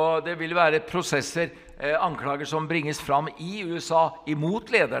Hamas. Og det vil være prosesser, anklager som bringes fram i USA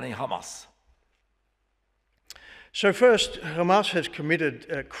imot lederne i Hamas. So first, Hamas has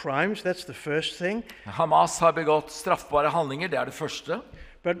committed crimes. That's the first thing. Hamas har begått straffbare handlinger, det det første.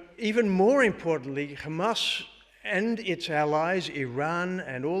 But even more importantly, Hamas and its allies, Iran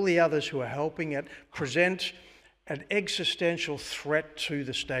and all the others who are helping it, present an existential threat to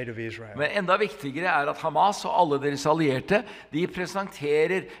the state of Israel. Men enda viktigere at Hamas og alle deres allierte, de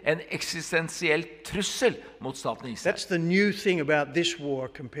presenterer en eksistensiell trussel mot staten Israel. That's the new thing about this war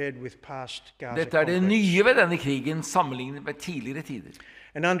compared with past Gaza Dette det conflicts. nye ved denne krigen sammenlignet med tidligere tider.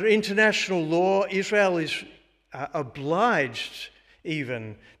 And under international law, Israel is obliged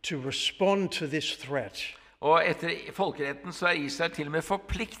even to respond to this threat. Og etter folkeretten så Israel til og med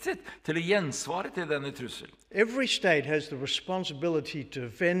forpliktet til å gjensvare til denne trussel. Every state has the responsibility to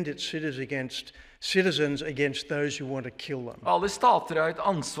defend its citizens against those who want to kill them. Alle stater har et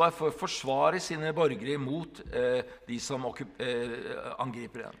ansvar for å forsvare sine borgere mot de som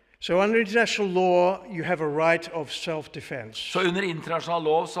angriper dem. So under international law, you have a right of self-defense. Så under internasjonal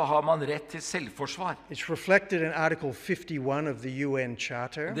lov så har man rett til selvforsvar. It's reflected in Article 51 of the UN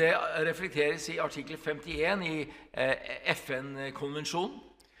Charter. Det reflekteres i artikkel 51 i FN-konvensjonen,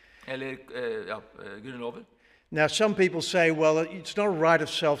 eller grunnloven. Now, some people say, well, it's not a right of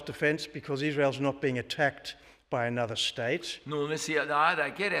self-defense because Israel's not being attacked by another state. Noen vil si, nei, det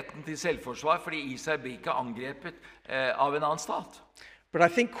ikke retten til selvforsvar, fordi Israel blir ikke angrepet av en annen stat. But I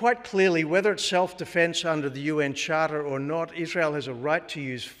think quite clearly, whether it's self-defense under the UN Charter or not, Israel has a right to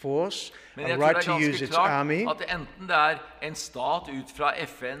use force, Men a jeg tror right det to use ganske its klart army. at enten det en stat ut fra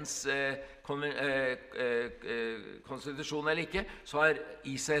FNs konstitusjon eller ikke, så har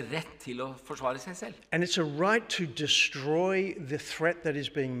Israel rett til å forsvare seg selv. And it's a right to destroy the threat that is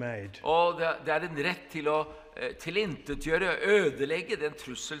being made. Og det en rett til å tilintetgjøre, ødelegge den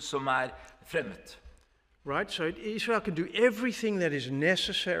trussel som fremmet. Right? So Israel can do everything that is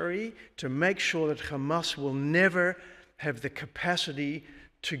necessary to make sure that Hamas will never have the capacity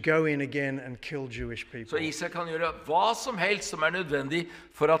to go in again and kill Jewish people. Så Israel kan gjøre hva som helst som nødvendig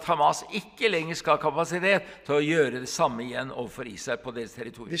for at Hamas ikke lenger skal ha kapasitet til å gjøre det samme igjen overfor Israel på deres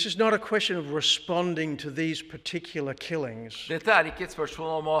territorium. This is not a question of responding to these particular killings. Dette ikke et spørsmål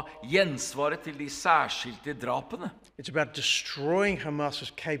om å gjensvare til de særskilte drapene. It's about destroying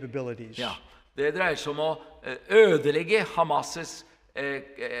Hamas's capabilities. Ja, det dreier seg om å ødelegge Hamas'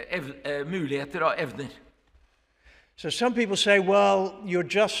 muligheter og evner. So some people say, well, you're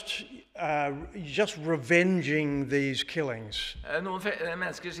just revenging these killings. Noen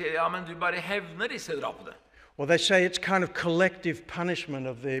mennesker sier, ja, men du bare hevner disse drapene. Or they say it's kind of collective punishment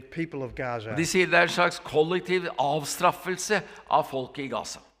of the people of Gaza. De sier det er en slags kollektiv avstraffelse av folket i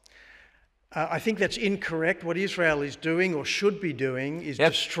Gaza. I think that's incorrect. What Israel is doing or should be doing is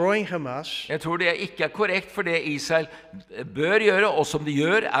destroying Hamas. Jeg tror det ikke er korrekt, for det Israel bør gjøre, og som de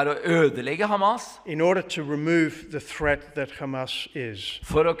gjør, er å ødelegge Hamas. In order to remove the threat that Hamas is.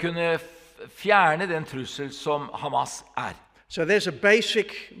 For å kunne fjerne den trussel som Hamas er. So there's a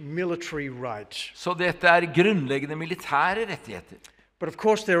basic military right. Så dette er grunnleggende militære rettigheter. But of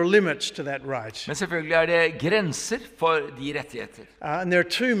course there are limits to that right. Men selvfølgelig er det grenser for de rettigheter. And there are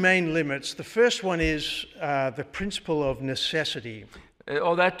two main limits. The first one is the principle of necessity.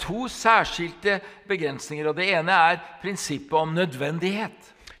 Og det er to særskilte begrensninger, og det ene er prinsippet om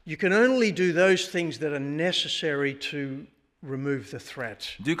nødvendighet. You can only do those things that are necessary to remove the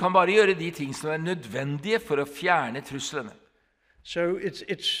threat. Du kan bare gjøre de ting som er nødvendige for å fjerne truslene. So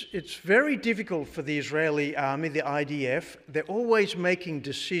it's very difficult for the Israeli army, the IDF. They're always making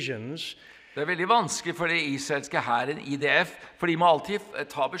decisions. Det er veldig vanskelig for det israelske hæren, IDF, for de må alltid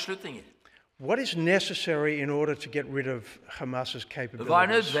ta beslutninger. What is necessary in order to get rid of Hamas's capabilities? Hva er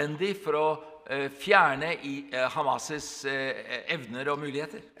nødvendig for å fjerne Hamas' evner og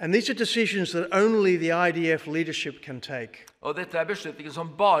muligheter? And these are decisions that only the IDF leadership can take. Og dette er beslutninger som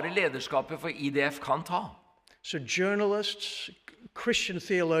bare lederskapet for IDF kan ta. So journalists, Christian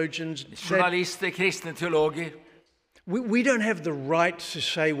theologians, journalister, kristne teologer, we don't have the right to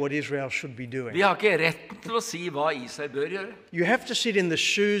say what Israel should be doing. Vi har ikke retten til å si hva Israel bør gjøre. You have to sit in the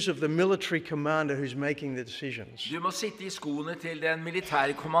shoes of the military commander who's making the decisions. Du må sitte i skoene til den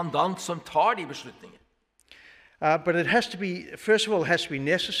militære kommandant som tar de beslutningene. But it has to be, first of all, it has to be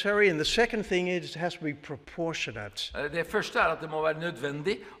necessary, and the second thing is it has to be proportionate. Det første er at det må være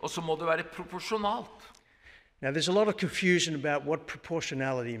nødvendig, og så må det være proporsjonalt. Now, there's a lot of confusion about what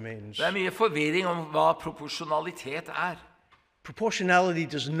proportionality means. Det er mye forvirring om hva proporsjonalitet er.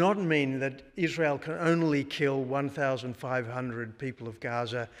 Proportionality does not mean that Israel can only kill 1,500 people of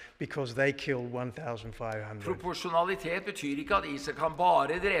Gaza because they killed 1,500. Proporsjonalitet betyr ikke at Israel kan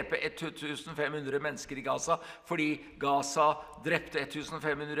bare drepe 1,500 mennesker i Gaza fordi Gaza drepte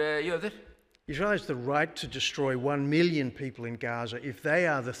 1,500 jøder. Israel has the right to destroy 1 million people in Gaza if they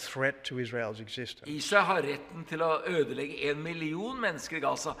are the threat to Israel's existence. Israel har retten til å ødelegge 1 million mennesker i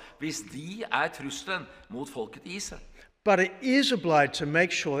Gaza hvis de er trusselen mot folket i Israel. But it is obliged to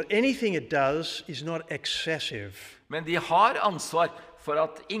make sure that anything it does is not excessive. Men de har ansvar for at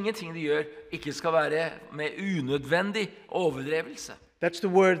ingenting de gjør ikke skal være med unødvendig overdrevelse. That's the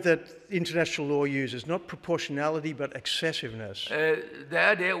word that international law uses, not proportionality but excessiveness. Det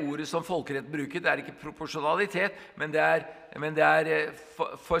er det ordet som folkeretten bruker. Det er ikke proporsjonalitet, men det er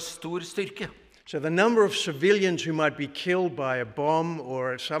for stor styrke. So the number of civilians who might be killed by a bomb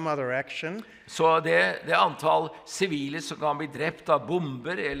or some other action. Så det antall sivile som kan bli drept av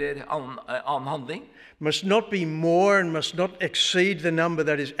bomber eller annen handling must not be more and must not exceed the number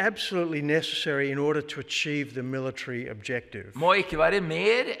that is absolutely necessary in order to achieve the military objective. Må ikke være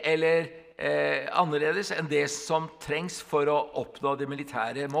mer eller annerledes enn det som trengs for å oppnå det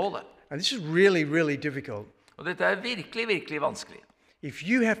militære målet. And this is really, really difficult. Og dette er virkelig, virkelig vanskelig. If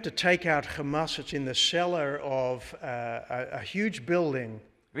you have to take out Hamas, it's in the cellar of a huge building.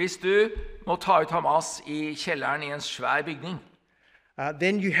 Hvis du må ta ut Hamas i kjelleren i en svær bygning,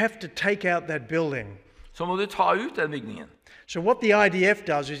 then you have to take out that building. Så må du ta ut den bygningen. So what the IDF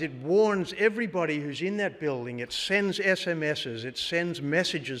does is it warns everybody who's in that building. It sends SMSs. It sends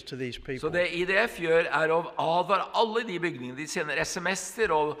messages to these people. Så det IDF gjør å advare alle de bygningene. De sender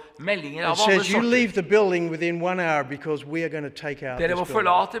SMS-er og meldinger av alle sorter. It says you leave the sorter. building within 1 hour because we are going to take out Dere this må building.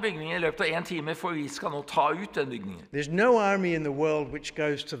 forlate bygningen i løpet av 1 time, for vi skal nå ta ut den bygningen. There's no army in the world which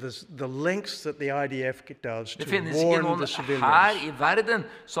goes to the lengths that the IDF does Det to finnes ikke warn noen the civilians. her i verden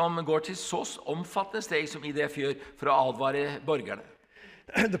som går til så omfattende steg som IDF gjør for å advare borgerne.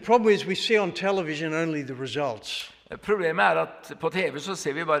 The problem is we see on television only the results. Problemet er at på TV så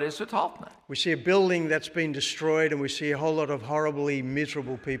ser vi bare resultatene. We see a building that's been destroyed and we see a whole lot of horribly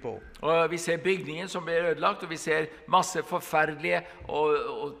miserable people. Og vi ser bygningen som blir ødelagt, og vi ser masse forferdelige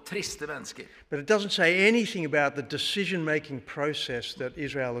og triste mennesker. But it doesn't say anything about the decision-making process that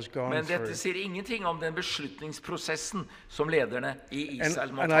Israel has gone Men through. dette sier ingenting om den beslutningsprosessen som lederne i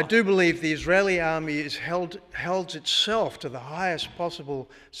Israel må And I ta. do believe the Israeli army is held itself to the highest possible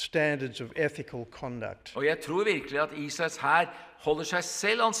standards of ethical conduct. Og jeg tror virkelig at Israels hær holder seg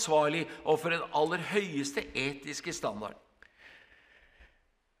selv ansvarlig overfor den aller høyeste etiske standard.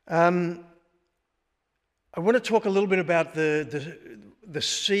 I want to talk a little bit about the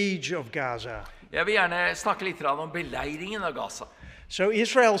siege of Gaza. Jeg vil gjerne snakke litt om beleiringen av Gaza. So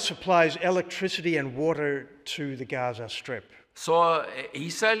Israel supplies electricity and water to the Gaza Strip. Så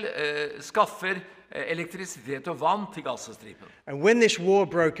Israel skaffer elektrisitet og vann til Gazastripen. And when this war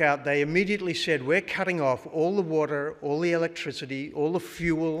broke out, they immediately said, we're cutting off all the water, all the electricity, all the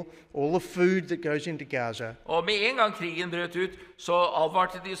fuel, all the food that goes into Gaza. Og med en gang krigen brøt ut, så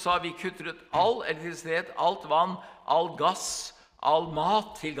advarte de og sa vi kutter ut all elektrisitet, alt vann, all gass, all mat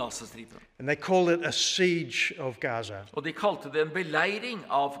til Gazastripen. And they called it a siege of Gaza. Og de kalte det en beleiring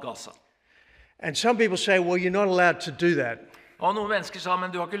av Gaza. And some people say, well, you're not allowed to do that. Og noen mennesker sa,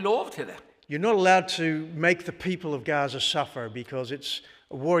 men du har ikke lov til det. You're not allowed to make the people of Gaza suffer because it's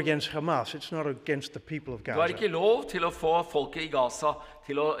a war against Hamas. It's not against the people of Du har Gaza. ikke lov til å få folket i Gaza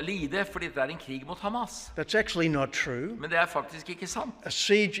til å lide, fordi det er en krig mot Hamas. That's actually not true. Men det er faktisk ikke sant. A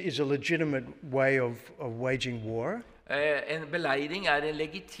siege is a legitimate way of waging war. En beleiring er en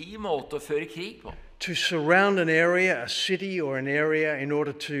legitim måte å føre krig på. To surround an area, a city or an area, in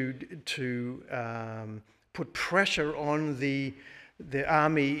order to put pressure on the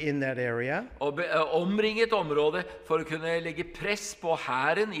army in that area. Og omringe et område for å kunne legge press på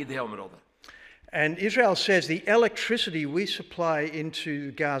hæren i det området. And Israel says the electricity we supply into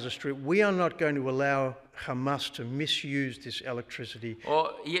the Gaza Strip, we are not going to allow Hamas to misuse this electricity.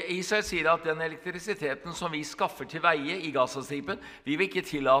 Og Israel sier at den elektrisiteten som vi skaffer til veie i Gazastripen, vi vil ikke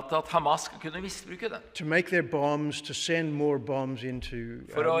tillate at Hamas skal kunne misbruke den. To make their bombs, to send more bombs into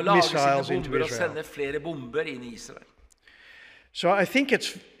For å lage missiles sine into bomber og Israel. sende flere bomber inn i Israel. So I think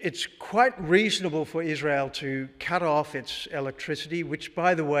it's quite reasonable for Israel to cut off its electricity, which,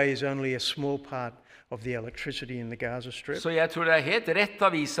 by the way, is only a small part of the electricity in the Gaza Strip. Så jeg tror det er helt rett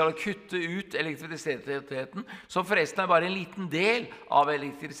av Israel å kutte ut elektrisiteten, som forresten er bare en liten del av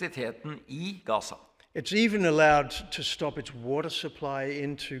elektrisiteten i Gaza. It's even allowed to stop its water supply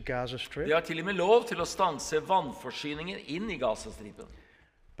into Gaza Strip. De har til og med lov til å stanse vannforsyningen inn i Gazastripen.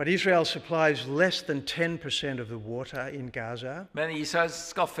 But Israel supplies less than 10% of the water in Gaza. Men Israel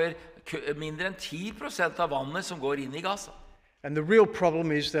skaffer mindre enn 10% av vannet som går inn i Gaza. And the real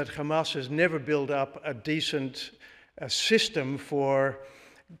problem is that Hamas has never built up a decent system for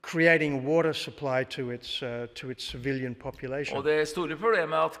creating water supply to its civilian population. Og det store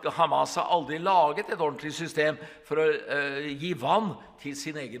problemet er at Hamas har aldri laget et ordentlig system for å gi vann til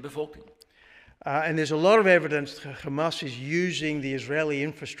sin egen befolkning. And there's a lot of evidence that Hamas is using the Israeli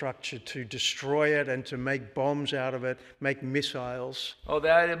infrastructure to destroy it and to make bombs out of it, make missiles. Og det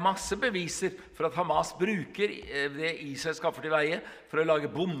er masse beviser for at Hamas bruker det Israel skaffer til veie for å lage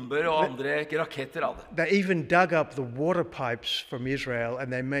bomber og andre raketter av det. They even dug up the water pipes from Israel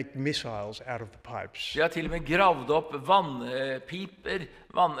and they make missiles out of the pipes. De har til og med gravd opp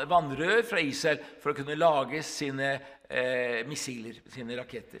vannrør fra Israel for å kunne lage sine missiler, sine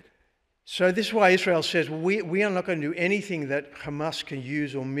raketter. So this is why Israel says, well, we are not going to do anything that Hamas can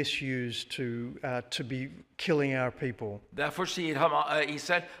use or misuse to be killing our people. Derfor sier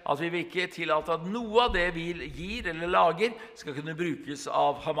Israel at vi vil ikke tillate at noe av det vi gir eller lager skal kunne brukes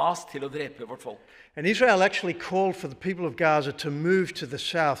av Hamas til å drepe vårt folk. And Israel actually called for the people of Gaza to move to the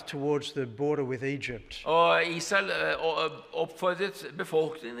south towards the border with Egypt. Og Israel oppfordret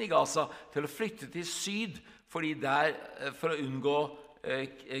befolkningen i Gaza til å flytte til syd for å unngå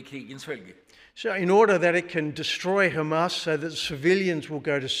krigens følger. So in order that it can destroy Hamas so that civilians will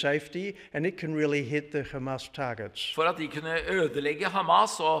go to safety and it can really hit the Hamas targets. For at de kunne ødelegge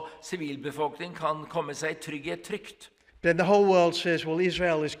Hamas og sivilbefolkningen kan komme seg i trygghet trygt. Then the whole world says, well,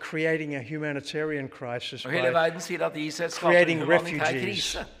 Israel is creating a humanitarian crisis Og hele by verden sier at Israel skaper en creating humanitær refugees.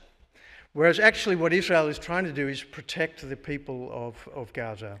 krise. Whereas actually what Israel is trying to do is protect the people of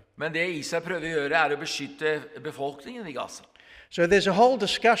Gaza. Men det Israel prøver å gjøre er å beskytte befolkningen i Gaza. So there's a whole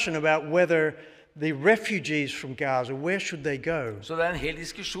discussion about whether the refugees from Gaza, where should they go? Så det er en hel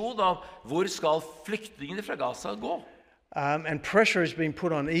diskusjon om hvor skal flyktningene fra Gaza gå. And pressure has been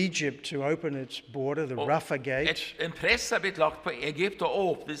put on Egypt to open its border, the Rafah gate. En press er blitt lagt på Egypt å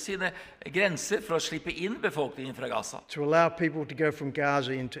åpne sine grenser for å slippe inn befolkningen fra Gaza. To allow people to go from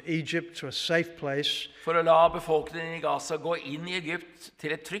Gaza into Egypt to a safe place. For å la befolkningen i Gaza gå inn i Egypt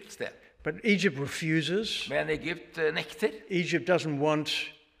til et trygt sted. But Egypt refuses. Men Egypt nekter. Egypt doesn't want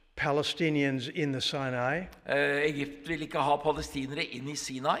Palestinians in the Sinai. Egypt vil ikke ha palestinere inn i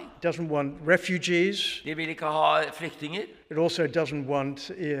Sinai. Doesn't want refugees. De vil ikke ha flyktninger. It also doesn't want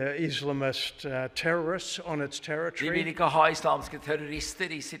Islamist terrorists on its De territory. vil ikke ha islamske terrorister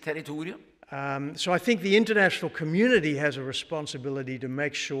i sitt territorium. So I think the international community has a responsibility to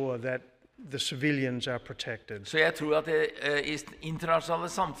make sure that the civilians are protected. Så jeg tror at det internasjonale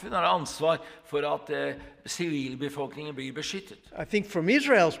samfunn har ansvar for at sivilbefolkningen blir beskyttet. I think from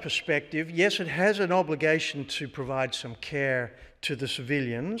Israel's perspective, yes, it has an obligation to provide some care to the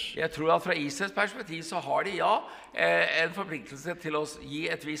civilians. Jeg tror at fra Israels perspektiv så har de en forpliktelse til å gi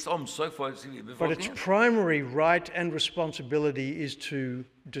et visst omsorg for But its sivilbefolkningen. primary right and responsibility is to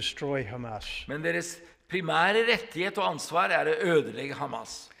destroy Hamas. Men deres primære rettighet og ansvar å ødelegge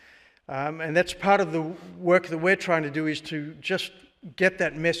Hamas. And that's part of the work that we're trying to do, is to just get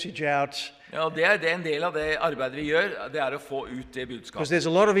that message out. Ja, det en del av det arbeidet vi gjør, det å få ut det Because budskapet. there's a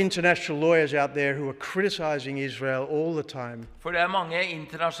lot of international lawyers out there who are criticizing Israel all the time. For det mange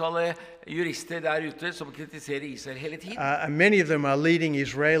internasjonale jurister der ute som kritiserer Israel hele tiden. And many of them are leading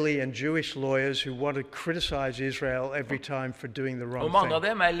Israeli and Jewish lawyers who want to criticize Israel every time for doing the Og wrong mange av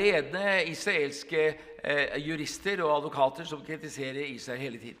thing. dem ledende israelske jurister og advokater som kritiserer Israel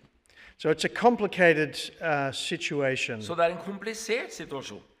hele tiden. So it's a complicated situation. Så det en komplisert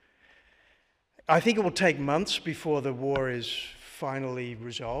situasjon. I think it will take months before the war is finally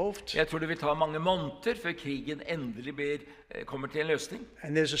resolved. Jeg tror det vil ta mange måneder før krigen endelig kommer til en løsning.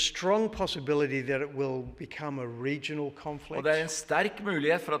 And there's a strong possibility that it will become a regional Og conflict. det en sterk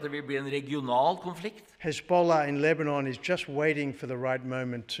mulighet for at det vil bli en regional konflikt. Hezbollah in Lebanon is just waiting for the right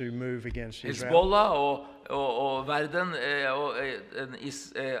moment to move against Israel. Hezbollah og verden og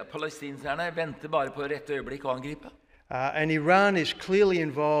palestinerne venter bare på rette øyeblikk å angripe. And Iran is clearly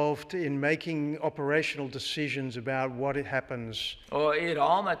involved in making operational decisions about what it happens. Og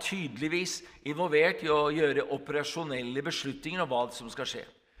Iran tydeligvis involvert i å gjøre operasjonelle beslutninger om hva som skal skje.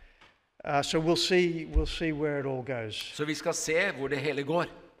 So we'll see where it all goes. Så vi skal se hvor det hele går.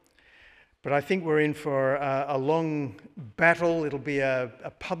 But I think we're in for a long battle. It'll be a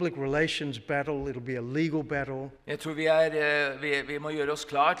public relations battle. It'll be a legal battle. Jeg tror vi må gjøre oss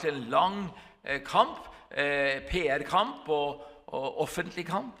klar til en lang kamp, PR-kamp og offentlig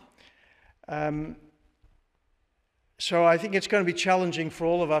kamp. So I think it's going to be challenging for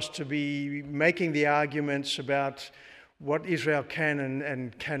all of us to be making the arguments about what Israel can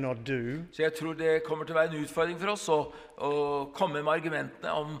and cannot do. Så jeg tror det kommer til å være en utfordring for oss å komme med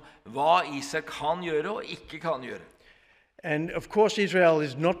argumentene om hva Israel kan gjøre og ikke kan gjøre. And of course, Israel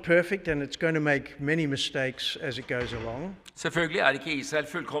is not perfect, and it's going to make many mistakes as it goes along. Selvfølgelig ikke Israel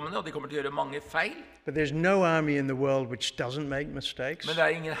fullkomne, og de kommer til å gjøre mange feil. But there's no army in the world which doesn't make mistakes. Men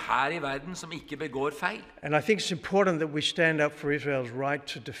det ingen her i verden som ikke begår feil. And I think it's important that we stand up for Israel's right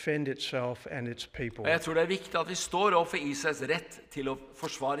to defend itself and its people. Og jeg tror det viktig at vi står opp for Israels rett til å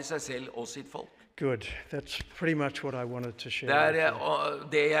forsvare seg selv og sitt folk. Good. That's pretty much what I wanted to share. Det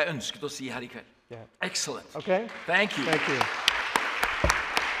det jeg ønsket å si her i kveld. Yeah. Excellent. Okay? Thank you. Thank you.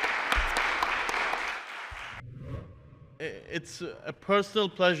 It's a personal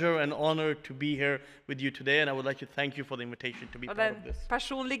pleasure and honor to be here with you today, and I would like to thank you for the invitation to be Og det part of this.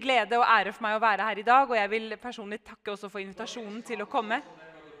 personlig glede og ære for meg å være her i dag, og jeg vil personlig takke også for invitasjonen til å komme.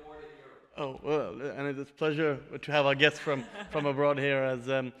 Oh, well, and it's a pleasure to have our guests from abroad here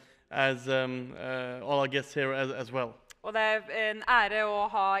as all our guests here as well. Og det en ære å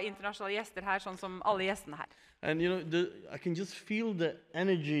ha internasjonale gjester her, sånn som alle gjestene her. And you know, I can just feel the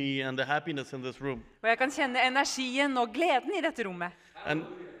energy and the happiness in this room. Og jeg kan kjenne energien og gleden i dette rommet. And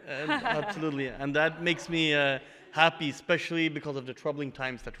absolutely, and that makes me happy, especially because of the troubling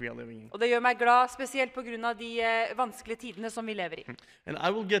times that we are living in. Og det gjør meg glad, spesielt på grunn av de vanskelige tidene som vi lever i. And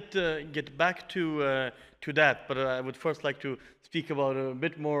I will get back to that, but I would first like to speak about a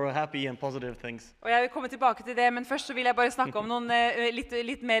bit more happy and positive things. Og jeg vil komme tilbake til det, men først så vil jeg bare snakke om noen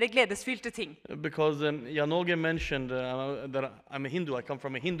litt mer gledesfylte ting. Because Jan Åge mentioned that I'm a Hindu. I come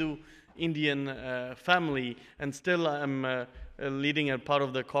from a Hindu-Indian family, and still I'm leading a part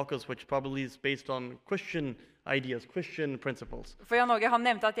of the caucus which probably is based on Christian ideas, Christian principles. For Jan Åge han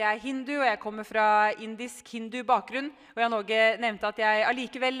nevnte at jeg hindu, og jeg kommer fra indisk hindu bakgrunn. Og Jan Åge nevnte at jeg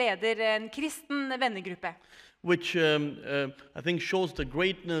allikevel leder en kristen vennegruppe. Which I think shows the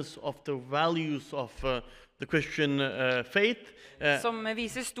greatness of the values of the Christian faith. Som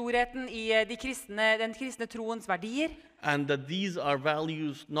viser storheten i den kristne troens verdier. And that these are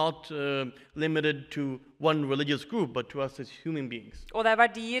values not limited to one religious group, but to us as human beings. Og det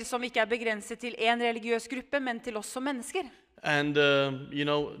verdier som ikke begrenset til en religiøs gruppe, men til oss som mennesker. And you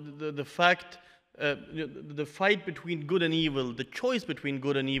know, the fact, the fight between good and evil, the choice between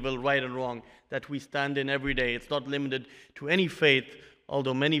good and evil, right and wrong, that we stand in every day. It's not limited to any faith,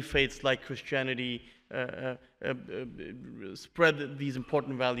 although many faiths like Christianity spread these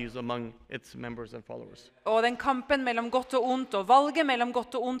important values among its members and followers. Og den kampen mellom godt og ondt, og valget mellom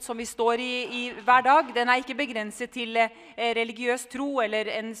godt og ondt som vi står i hver dag, den er ikke begrenset til religiøs tro eller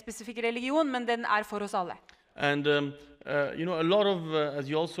en spesifikk religion, men den er for oss alle. And a lot of, as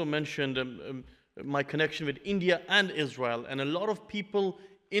you also mentioned, my connection with India and Israel, and a lot of people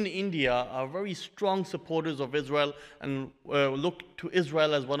in India are very strong supporters of Israel and look to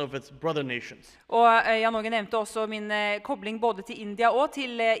Israel as one of its brother nations. Og Jan Åge nevnte også min kobling både til India og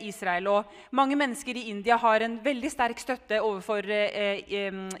til Israel. Og mange mennesker i India har en veldig sterk støtte overfor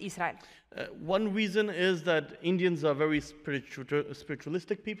Israel. One reason is that Indians are very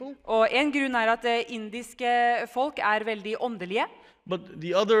spiritualistic people. Og en grunn er at indiske folk er veldig åndelige. But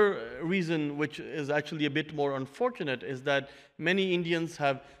the other reason, which is actually a bit more unfortunate, is that many Indians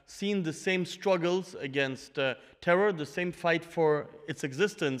have seen the same struggles against terror, the same fight for its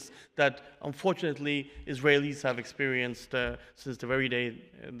existence that unfortunately Israelis have experienced since the very day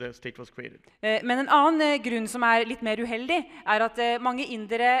the state was created. Men en annen grunn som er litt mer uheldig, er at mange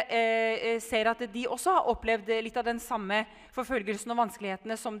indere ser at de også har opplevd litt av den samme forfølgelsen og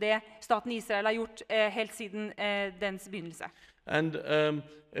vanskelighetene som det staten Israel har gjort helt siden dens begynnelse. And a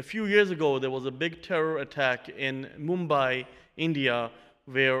few years ago, there was a big terror attack in Mumbai, India,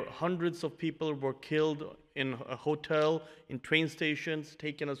 where hundreds of people were killed in a hotel, in train stations,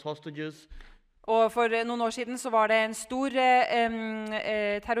 taken as hostages. Og for noen år siden så var det en stor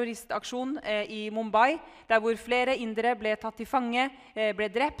terroristaksjon i Mumbai, der hvor flere indere ble tatt til fange, ble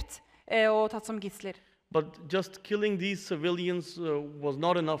drept og tatt som gisler. But just killing these civilians was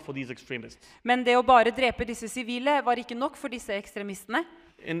not enough for these extremists. Men det å bare drepe disse sivile var ikke nok for disse ekstremistene.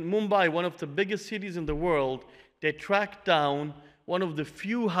 In Mumbai, one of the biggest cities in the world, they tracked down one of the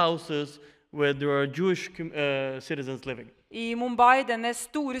few houses where there are Jewish citizens living. I Mumbai, denne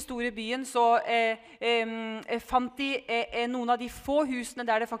store byen, så fant de noen av de få husene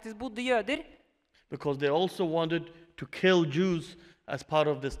der det faktisk bodde jøder. Because they also wanted to kill Jews as part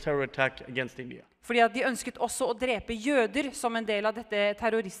of this terror attack against India. Fordi at de ønsket også å drepe jøder som en del av dette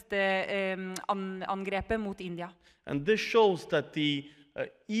terroristangrepet mot India. And this shows that the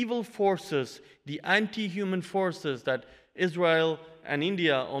evil forces, the anti-human forces that Israel and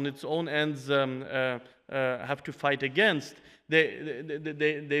India on its own ends have to fight against,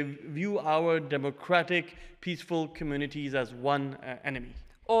 they view our democratic, peaceful communities as one enemy.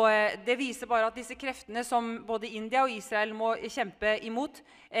 Og det viser bare at disse kreftene som både India og Israel må kjempe imot,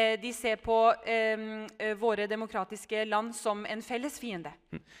 de ser på våre demokratiske land som en felles fiende.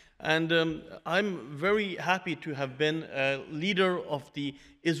 And I'm very happy to have been a leader of the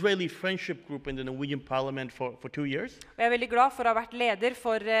Israeli Friendship Group in the Norwegian Parliament for 2 years. Og jeg er veldig glad for å ha vært leder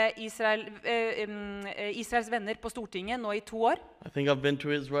for Israels venner på Stortinget nå i 2 år. I think I've been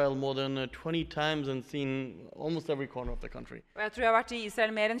to Israel more than 20 times and seen almost every corner of the country. Og jeg tror jeg har vært i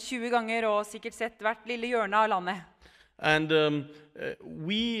Israel mer enn 20 ganger og sikkert sett hvert lille hjørne av landet. And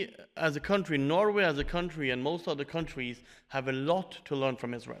we as a country, Norway as a country and most other countries have a lot to learn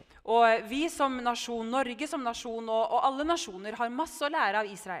from Israel. Og vi som nasjon, Norge som nasjon og alle nasjoner har masse å lære av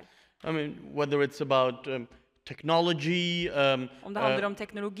Israel. I mean, whether it's about technology, Om det handler om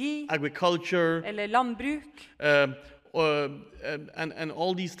teknologi, agriculture, eller landbruk, and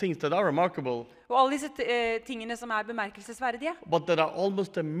all these things that are remarkable, og alle disse tingene som er bemerkelsesverdige. but that are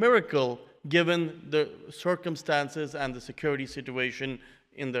almost a miracle given the circumstances and the security situation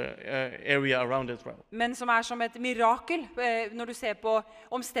in the area around Israel. Men som er som et mirakel når du ser på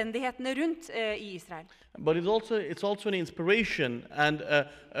omstendighetene rundt i Israel. But it's also an inspiration and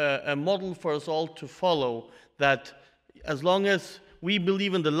a model for us all to follow, that as long as we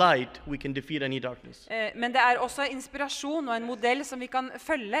believe in the light, we can defeat any darkness. Men det er også inspirasjon og en modell som vi kan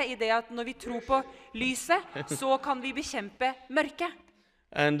følge i det at når vi tror på lyset, så kan vi bekjempe mørket.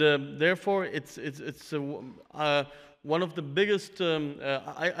 And therefore, it's one of the biggest,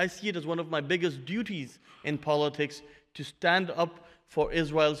 I see it as one of my biggest duties in politics to stand up for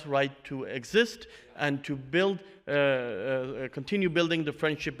Israel's right to exist and to build, continue building the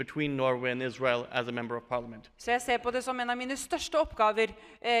friendship between Norway and Israel as a member of parliament. Så jeg ser på det som en av mine største oppgaver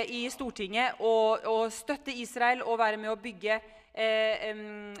i Stortinget å støtte Israel og være med å bygge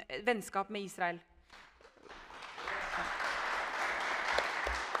vennskap med Israel.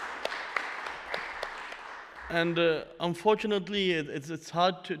 And unfortunately, it's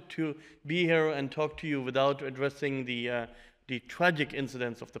hard to be here and talk to you without addressing the tragic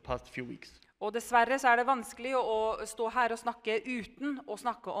incidents of the past few weeks. Og dessverre så er det vanskelig å stå her og snakke uten å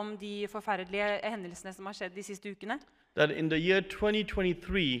snakke om de forferdelige hendelsene som har skjedd de siste ukene. That in the year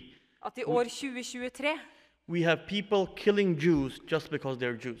 2023, At i år 2023 we have people killing Jews just because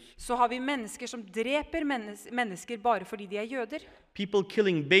they're Jews. Så har vi mennesker som dreper mennesker bare fordi de jøder. People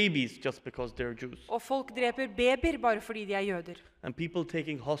killing babies just because they're Jews. Og folk dreper babyer bare fordi de jøder. And people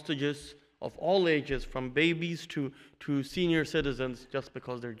taking hostages of all ages, from babies to senior citizens, just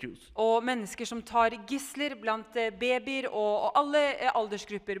because they're Jews. Og mennesker som tar gisler blant babyer og alle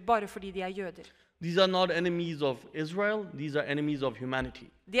aldersgrupper bare fordi de jøder. These are not enemies of Israel, these are enemies of humanity.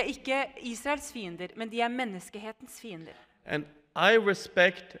 De ikke Israels fiender, men de menneskehetens fiender. And I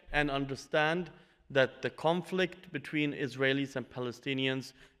respect and understand that the conflict between Israelis and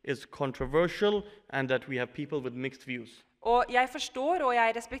Palestinians is controversial and that we have people with mixed views. Og jeg forstår og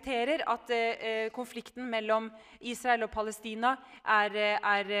jeg respekterer at konflikten mellom Israel og Palestina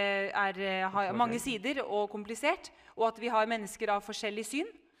har mange sider og komplisert, og at vi har mennesker av forskjellig syn.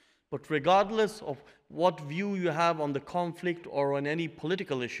 But regardless of what view you have on the conflict or on any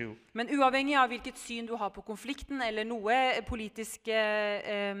political issue, Men uavhengig av hvilket syn du har på konflikten eller noe politisk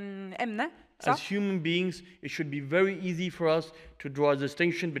emne, as human beings, it should be very easy for us to draw a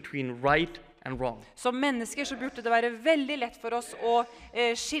distinction between right and wrong. Som mennesker så burde det være veldig lett for oss å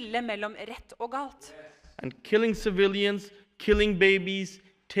skille mellom rett og galt. And killing civilians, killing babies,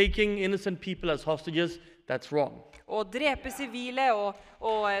 taking innocent people as hostages, that's wrong. Å drepe sivile og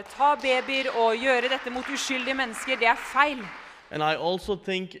ta babyer og gjøre dette mot uskyldige mennesker, det feil. And I also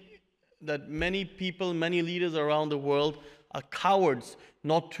think that many people, many leaders around the world are cowards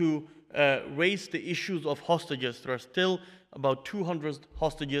not to raise the issues of hostages. There are still about 200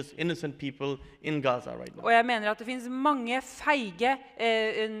 hostages, innocent people in Gaza right now. Og jeg mener at det finnes mange feige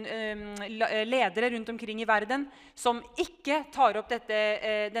ledere rundt omkring i verden som ikke tar opp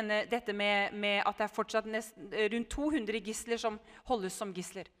dette med at det fortsatt rundt 200 gisler som holdes som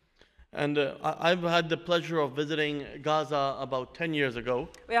gisler. And I've had the pleasure of visiting Gaza about 10 years ago.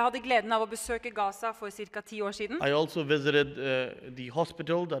 Og jeg hadde gleden av å besøke Gaza for cirka 10 år siden. I also visited the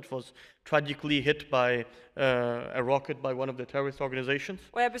hospital that was tragically hit by a rocket by one of the terrorist organizations.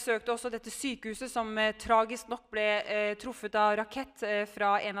 Og jeg besøkte også dette sykehuset som tragisk nok ble truffet av rakett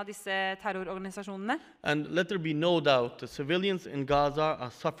fra en av disse terrororganisasjonene. And let there be no doubt, the civilians in Gaza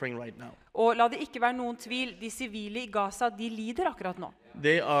are suffering right now. Og la det ikke være noen tvil, de sivile i Gaza, de lider akkurat nå.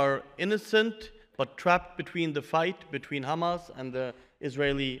 They are innocent, but trapped between the fight between Hamas and the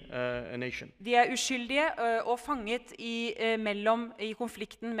Israeli nation. De uskyldige og fanget i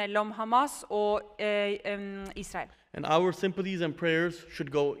konflikten mellom Hamas og Israel. And our sympathies and prayers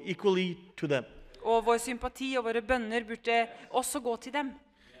should go equally to them. Og vår sympati og våre bønner burde også gå til dem.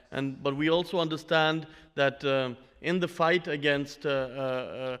 But we also understand that in the fight against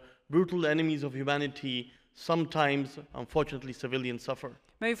brutal enemies of humanity, sometimes, unfortunately, civilians suffer.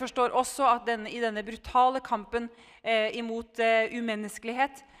 Men vi forstår også at i denne brutale kampen imot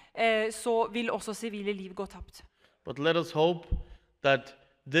umenneskelighet, så vil også sivile liv gå tapt. But let us hope that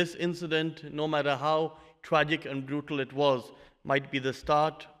this incident, no matter how tragic and brutal it was, might be the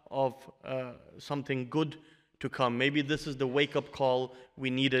start of something good to come. Maybe this is the wake-up call we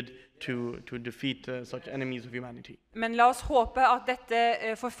needed to defeat such enemies of humanity. Men la oss håpe at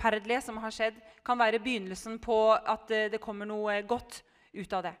dette forferdelige som har skjedd, kan være begynnelsen på at det kommer noe godt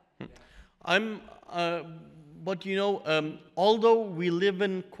ut av det. But you know, although we live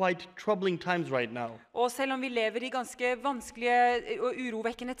in quite troubling times right now, Og selv om vi lever i ganske vanskelige og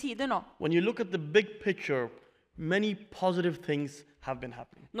urovekkende tider nå, when you look at the big picture, many positive things have been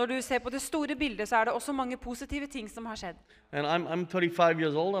happening. når du ser på det store bildet, så det også mange positive ting som har skjedd. And I'm 35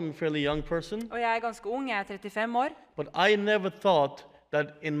 years old, I'm a fairly young person, Og jeg ganske ung, jeg 35 år. but I never thought that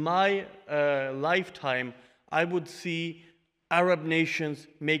in my lifetime I would see Arab nations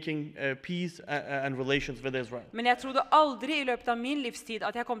making peace and relations with Israel. Men jeg trodde aldri i løpet av min livstid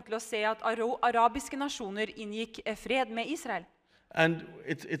at jeg kom til å se at arabiske nasjoner inngikk fred med Israel. And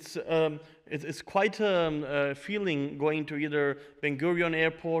it's quite a feeling going to either Ben Gurion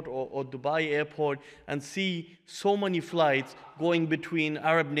Airport or Dubai Airport and see so many flights going between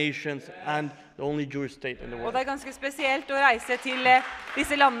Arab nations and the only Jewish state in the Og world. det ganske spesielt å reise til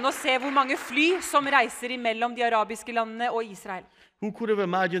disse landene og se hvor mange fly som reiser imellom de arabiske landene og Israel. Who could have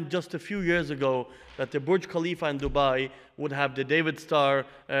imagined just a few years ago that the Burj Khalifa in Dubai would have the David Star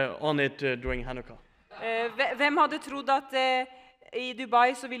on it during Hanukkah? Hvem hadde trodd at i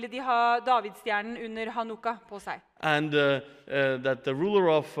Dubai så ville de ha Davidstjernen under Hanukka på seg? And that the ruler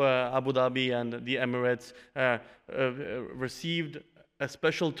of Abu Dhabi and the Emirates received a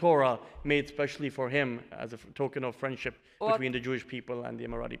special Torah made specially for him as a token of friendship between the Jewish people and the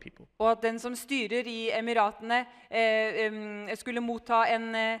Emirati people. Og at den som styrer i Emiratene skulle motta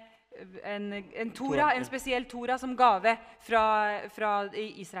en Torah, en spesiell Torah som gave fra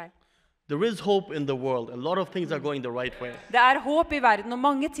Israel. there is hope in the world. A lot of things are going the right way. Det håp I verden, og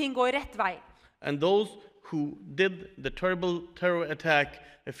mange ting går rett vei. And those who did the terrible terror attack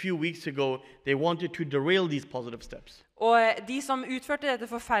a few weeks ago, they wanted to derail these positive steps. Og de som utførte dette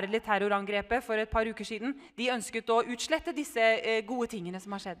forferdelige terrorangrepet for et par uker siden, de ønsket å utslette disse gode tingene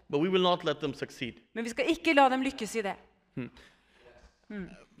som har skjedd. But we will not let them succeed. Men vi skal ikke la dem lykkes I det.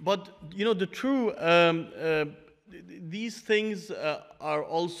 But you know, the true these things are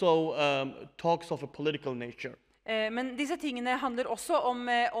also talks of a political nature. Men disse tingene handler også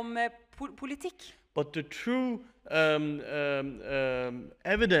om politikk. But the true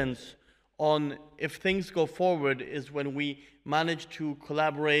evidence on if things go forward is when we manage to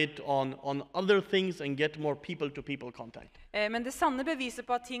collaborate on other things and get more people-to-people contact. Men det sanne beviset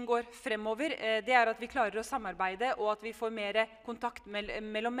på at ting går fremover, det at vi klarer å samarbeide og at vi får mer kontakt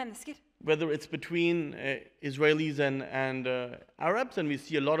mellom mennesker. Whether it's between Israelis and Arabs, and we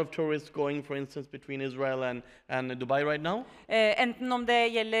see a lot of tourists going, for instance, between Israel and Dubai right now. Enten om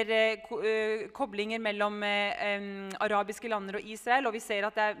det gjelder koblinger mellom arabiske lander og Israel, og vi ser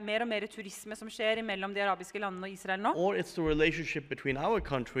at det mer og mer turisme som skjer mellom de arabiske landene og Israel nå. Or it's the relationship between our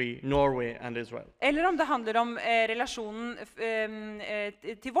country, Norway, and Israel. Eller om det handler om relasjonen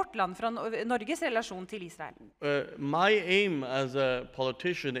til vårt land, fra Norges relasjon til Israel. My aim as a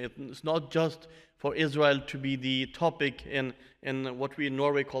politician is not just for Israel to be the topic in what we in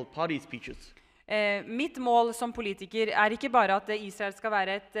Norway call party speeches. Mitt mål som politiker ikke bare at Israel skal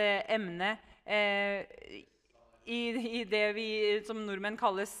være et emne I det vi som nordmenn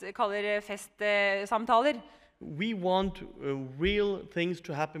kaller festsamtaler. We want real things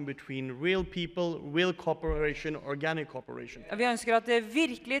to happen between real people, real cooperation, organic cooperation. Vi ønsker at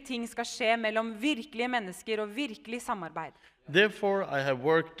virkelige ting skal skje mellom virkelige mennesker og virkelig samarbeid. Therefore, I have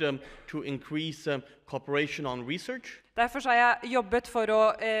worked to increase cooperation on research. Derfor har jeg jobbet for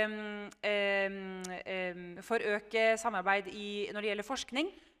å forøke samarbeid når det gjelder forskning.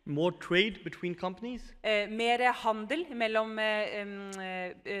 More trade between companies. Mer handel mellom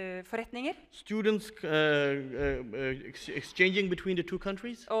forretninger. Students exchanging between the two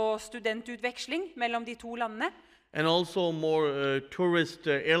countries. Og studentutveksling mellom de to landene. And also more tourist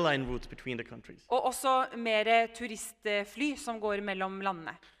airline routes between the countries. Og også mer turistfly som går mellom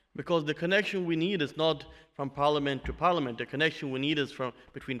landene. Because the connection we need is not from parliament to parliament. The connection we need is from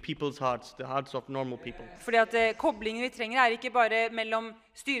between people's hearts, the hearts of normal people. Fordi at koblingen vi trenger ikke bare mellom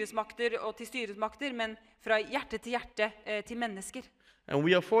styresmakter og til styresmakter, men fra hjerte til hjerte til mennesker. And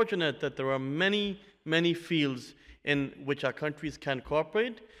we are fortunate that there are many fields in which our countries can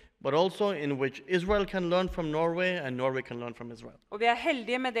cooperate, but also in which Israel can learn from Norway and Norway can learn from Israel. Og vi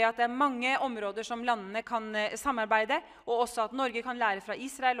heldige med det at det mange områder som landene kan samarbeide, og også at Norge kan lære fra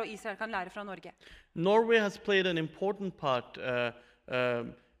Israel og Israel kan lære fra Norge. Norway has played an important part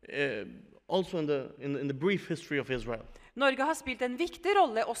also in the brief history of Israel. Norge har spilt en viktig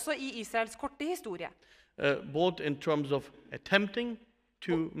rolle også I Israels korte historie. Both in terms of attempting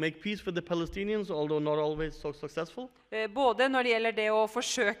to make peace with the Palestinians, although not always so successful. Både når det gjelder det å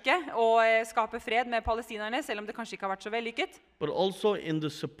forsøke å skape fred med palestinerne, selv om det kanskje ikke har vært så vellykket. But also in the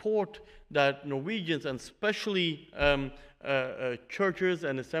support that Norwegians and especially churches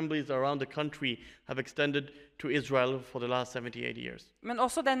and assemblies around the country have extended to Israel for the last 70-80 years. Men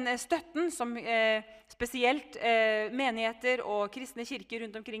også den støtten som spesielt menigheter og kristne kirker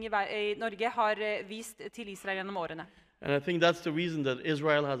rundt omkring I Norge har vist til Israel gjennom årene. And I think that's the reason that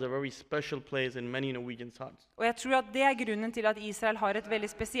Israel has a very special place in many Norwegians' hearts. Og jeg tror at det grunnen til at Israel har et veldig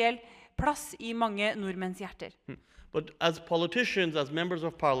spesiell plass I mange nordmenns hjerter. But as politicians, as members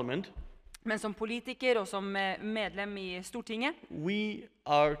of parliament, men som politiker og som medlem I Stortinget, we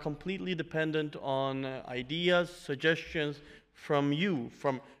are completely dependent on ideas, suggestions from you,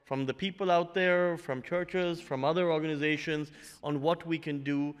 from the people out there, from churches, from other organizations, on what we can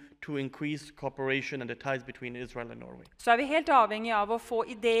do to increase cooperation and the ties between Israel and Norway. Så vi helt avhengig av å få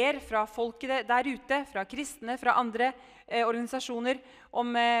ideer fra folket der ute, fra kristne, fra andre organisasjoner,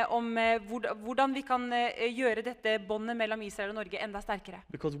 om hvordan vi kan gjøre dette båndet mellom Israel og Norge enda sterkere.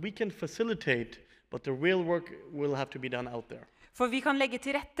 Because we can facilitate, but the real work will have to be done out there. For vi kan legge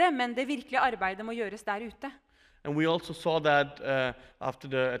til rette, men det virkelige arbeidet må gjøres der ute. And we also saw that after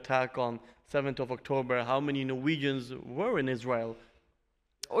the attack on 7th of October, how many Norwegians were in Israel.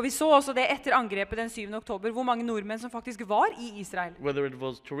 Og vi så også det etter angrepet den 7. oktober, hvor mange nordmenn som faktisk var I Israel. Whether it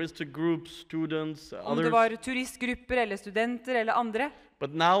was touristic groups, students, om det var turistgrupper eller studenter eller andre.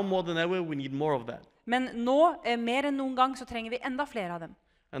 But now more than ever we need more of that. Men nå, mer enn noen gang, så trenger vi enda flere av dem.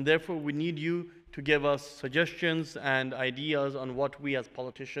 And therefore we need you to give us suggestions and ideas on what we as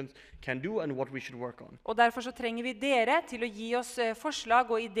politicians can do and what we should work on. Og derfor så trenger vi dere til å gi oss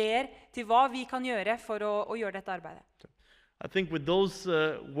forslag og ideer til hva vi kan gjøre for å gjøre dette arbeidet. I think with those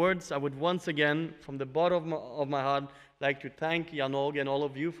words, I would once again, from the bottom of my heart, like to thank Jan Åge and all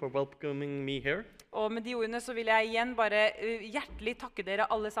of you for welcoming me here. Og med de ordene så vil jeg igjen bare hjertelig takke dere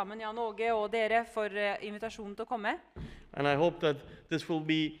alle sammen, Jan Åge og dere, for invitasjonen til å komme. And I hope that this will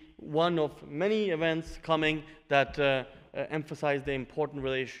be one of many events coming that emphasize the important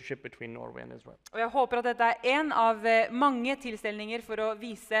relationship between Norway and Israel. Og jeg håper at dette en av mange tilstelninger for å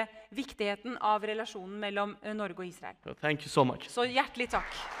vise viktigheten av relasjonen mellom Norge og Israel. So thank you so much. Så hjertelig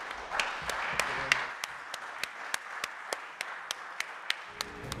takk.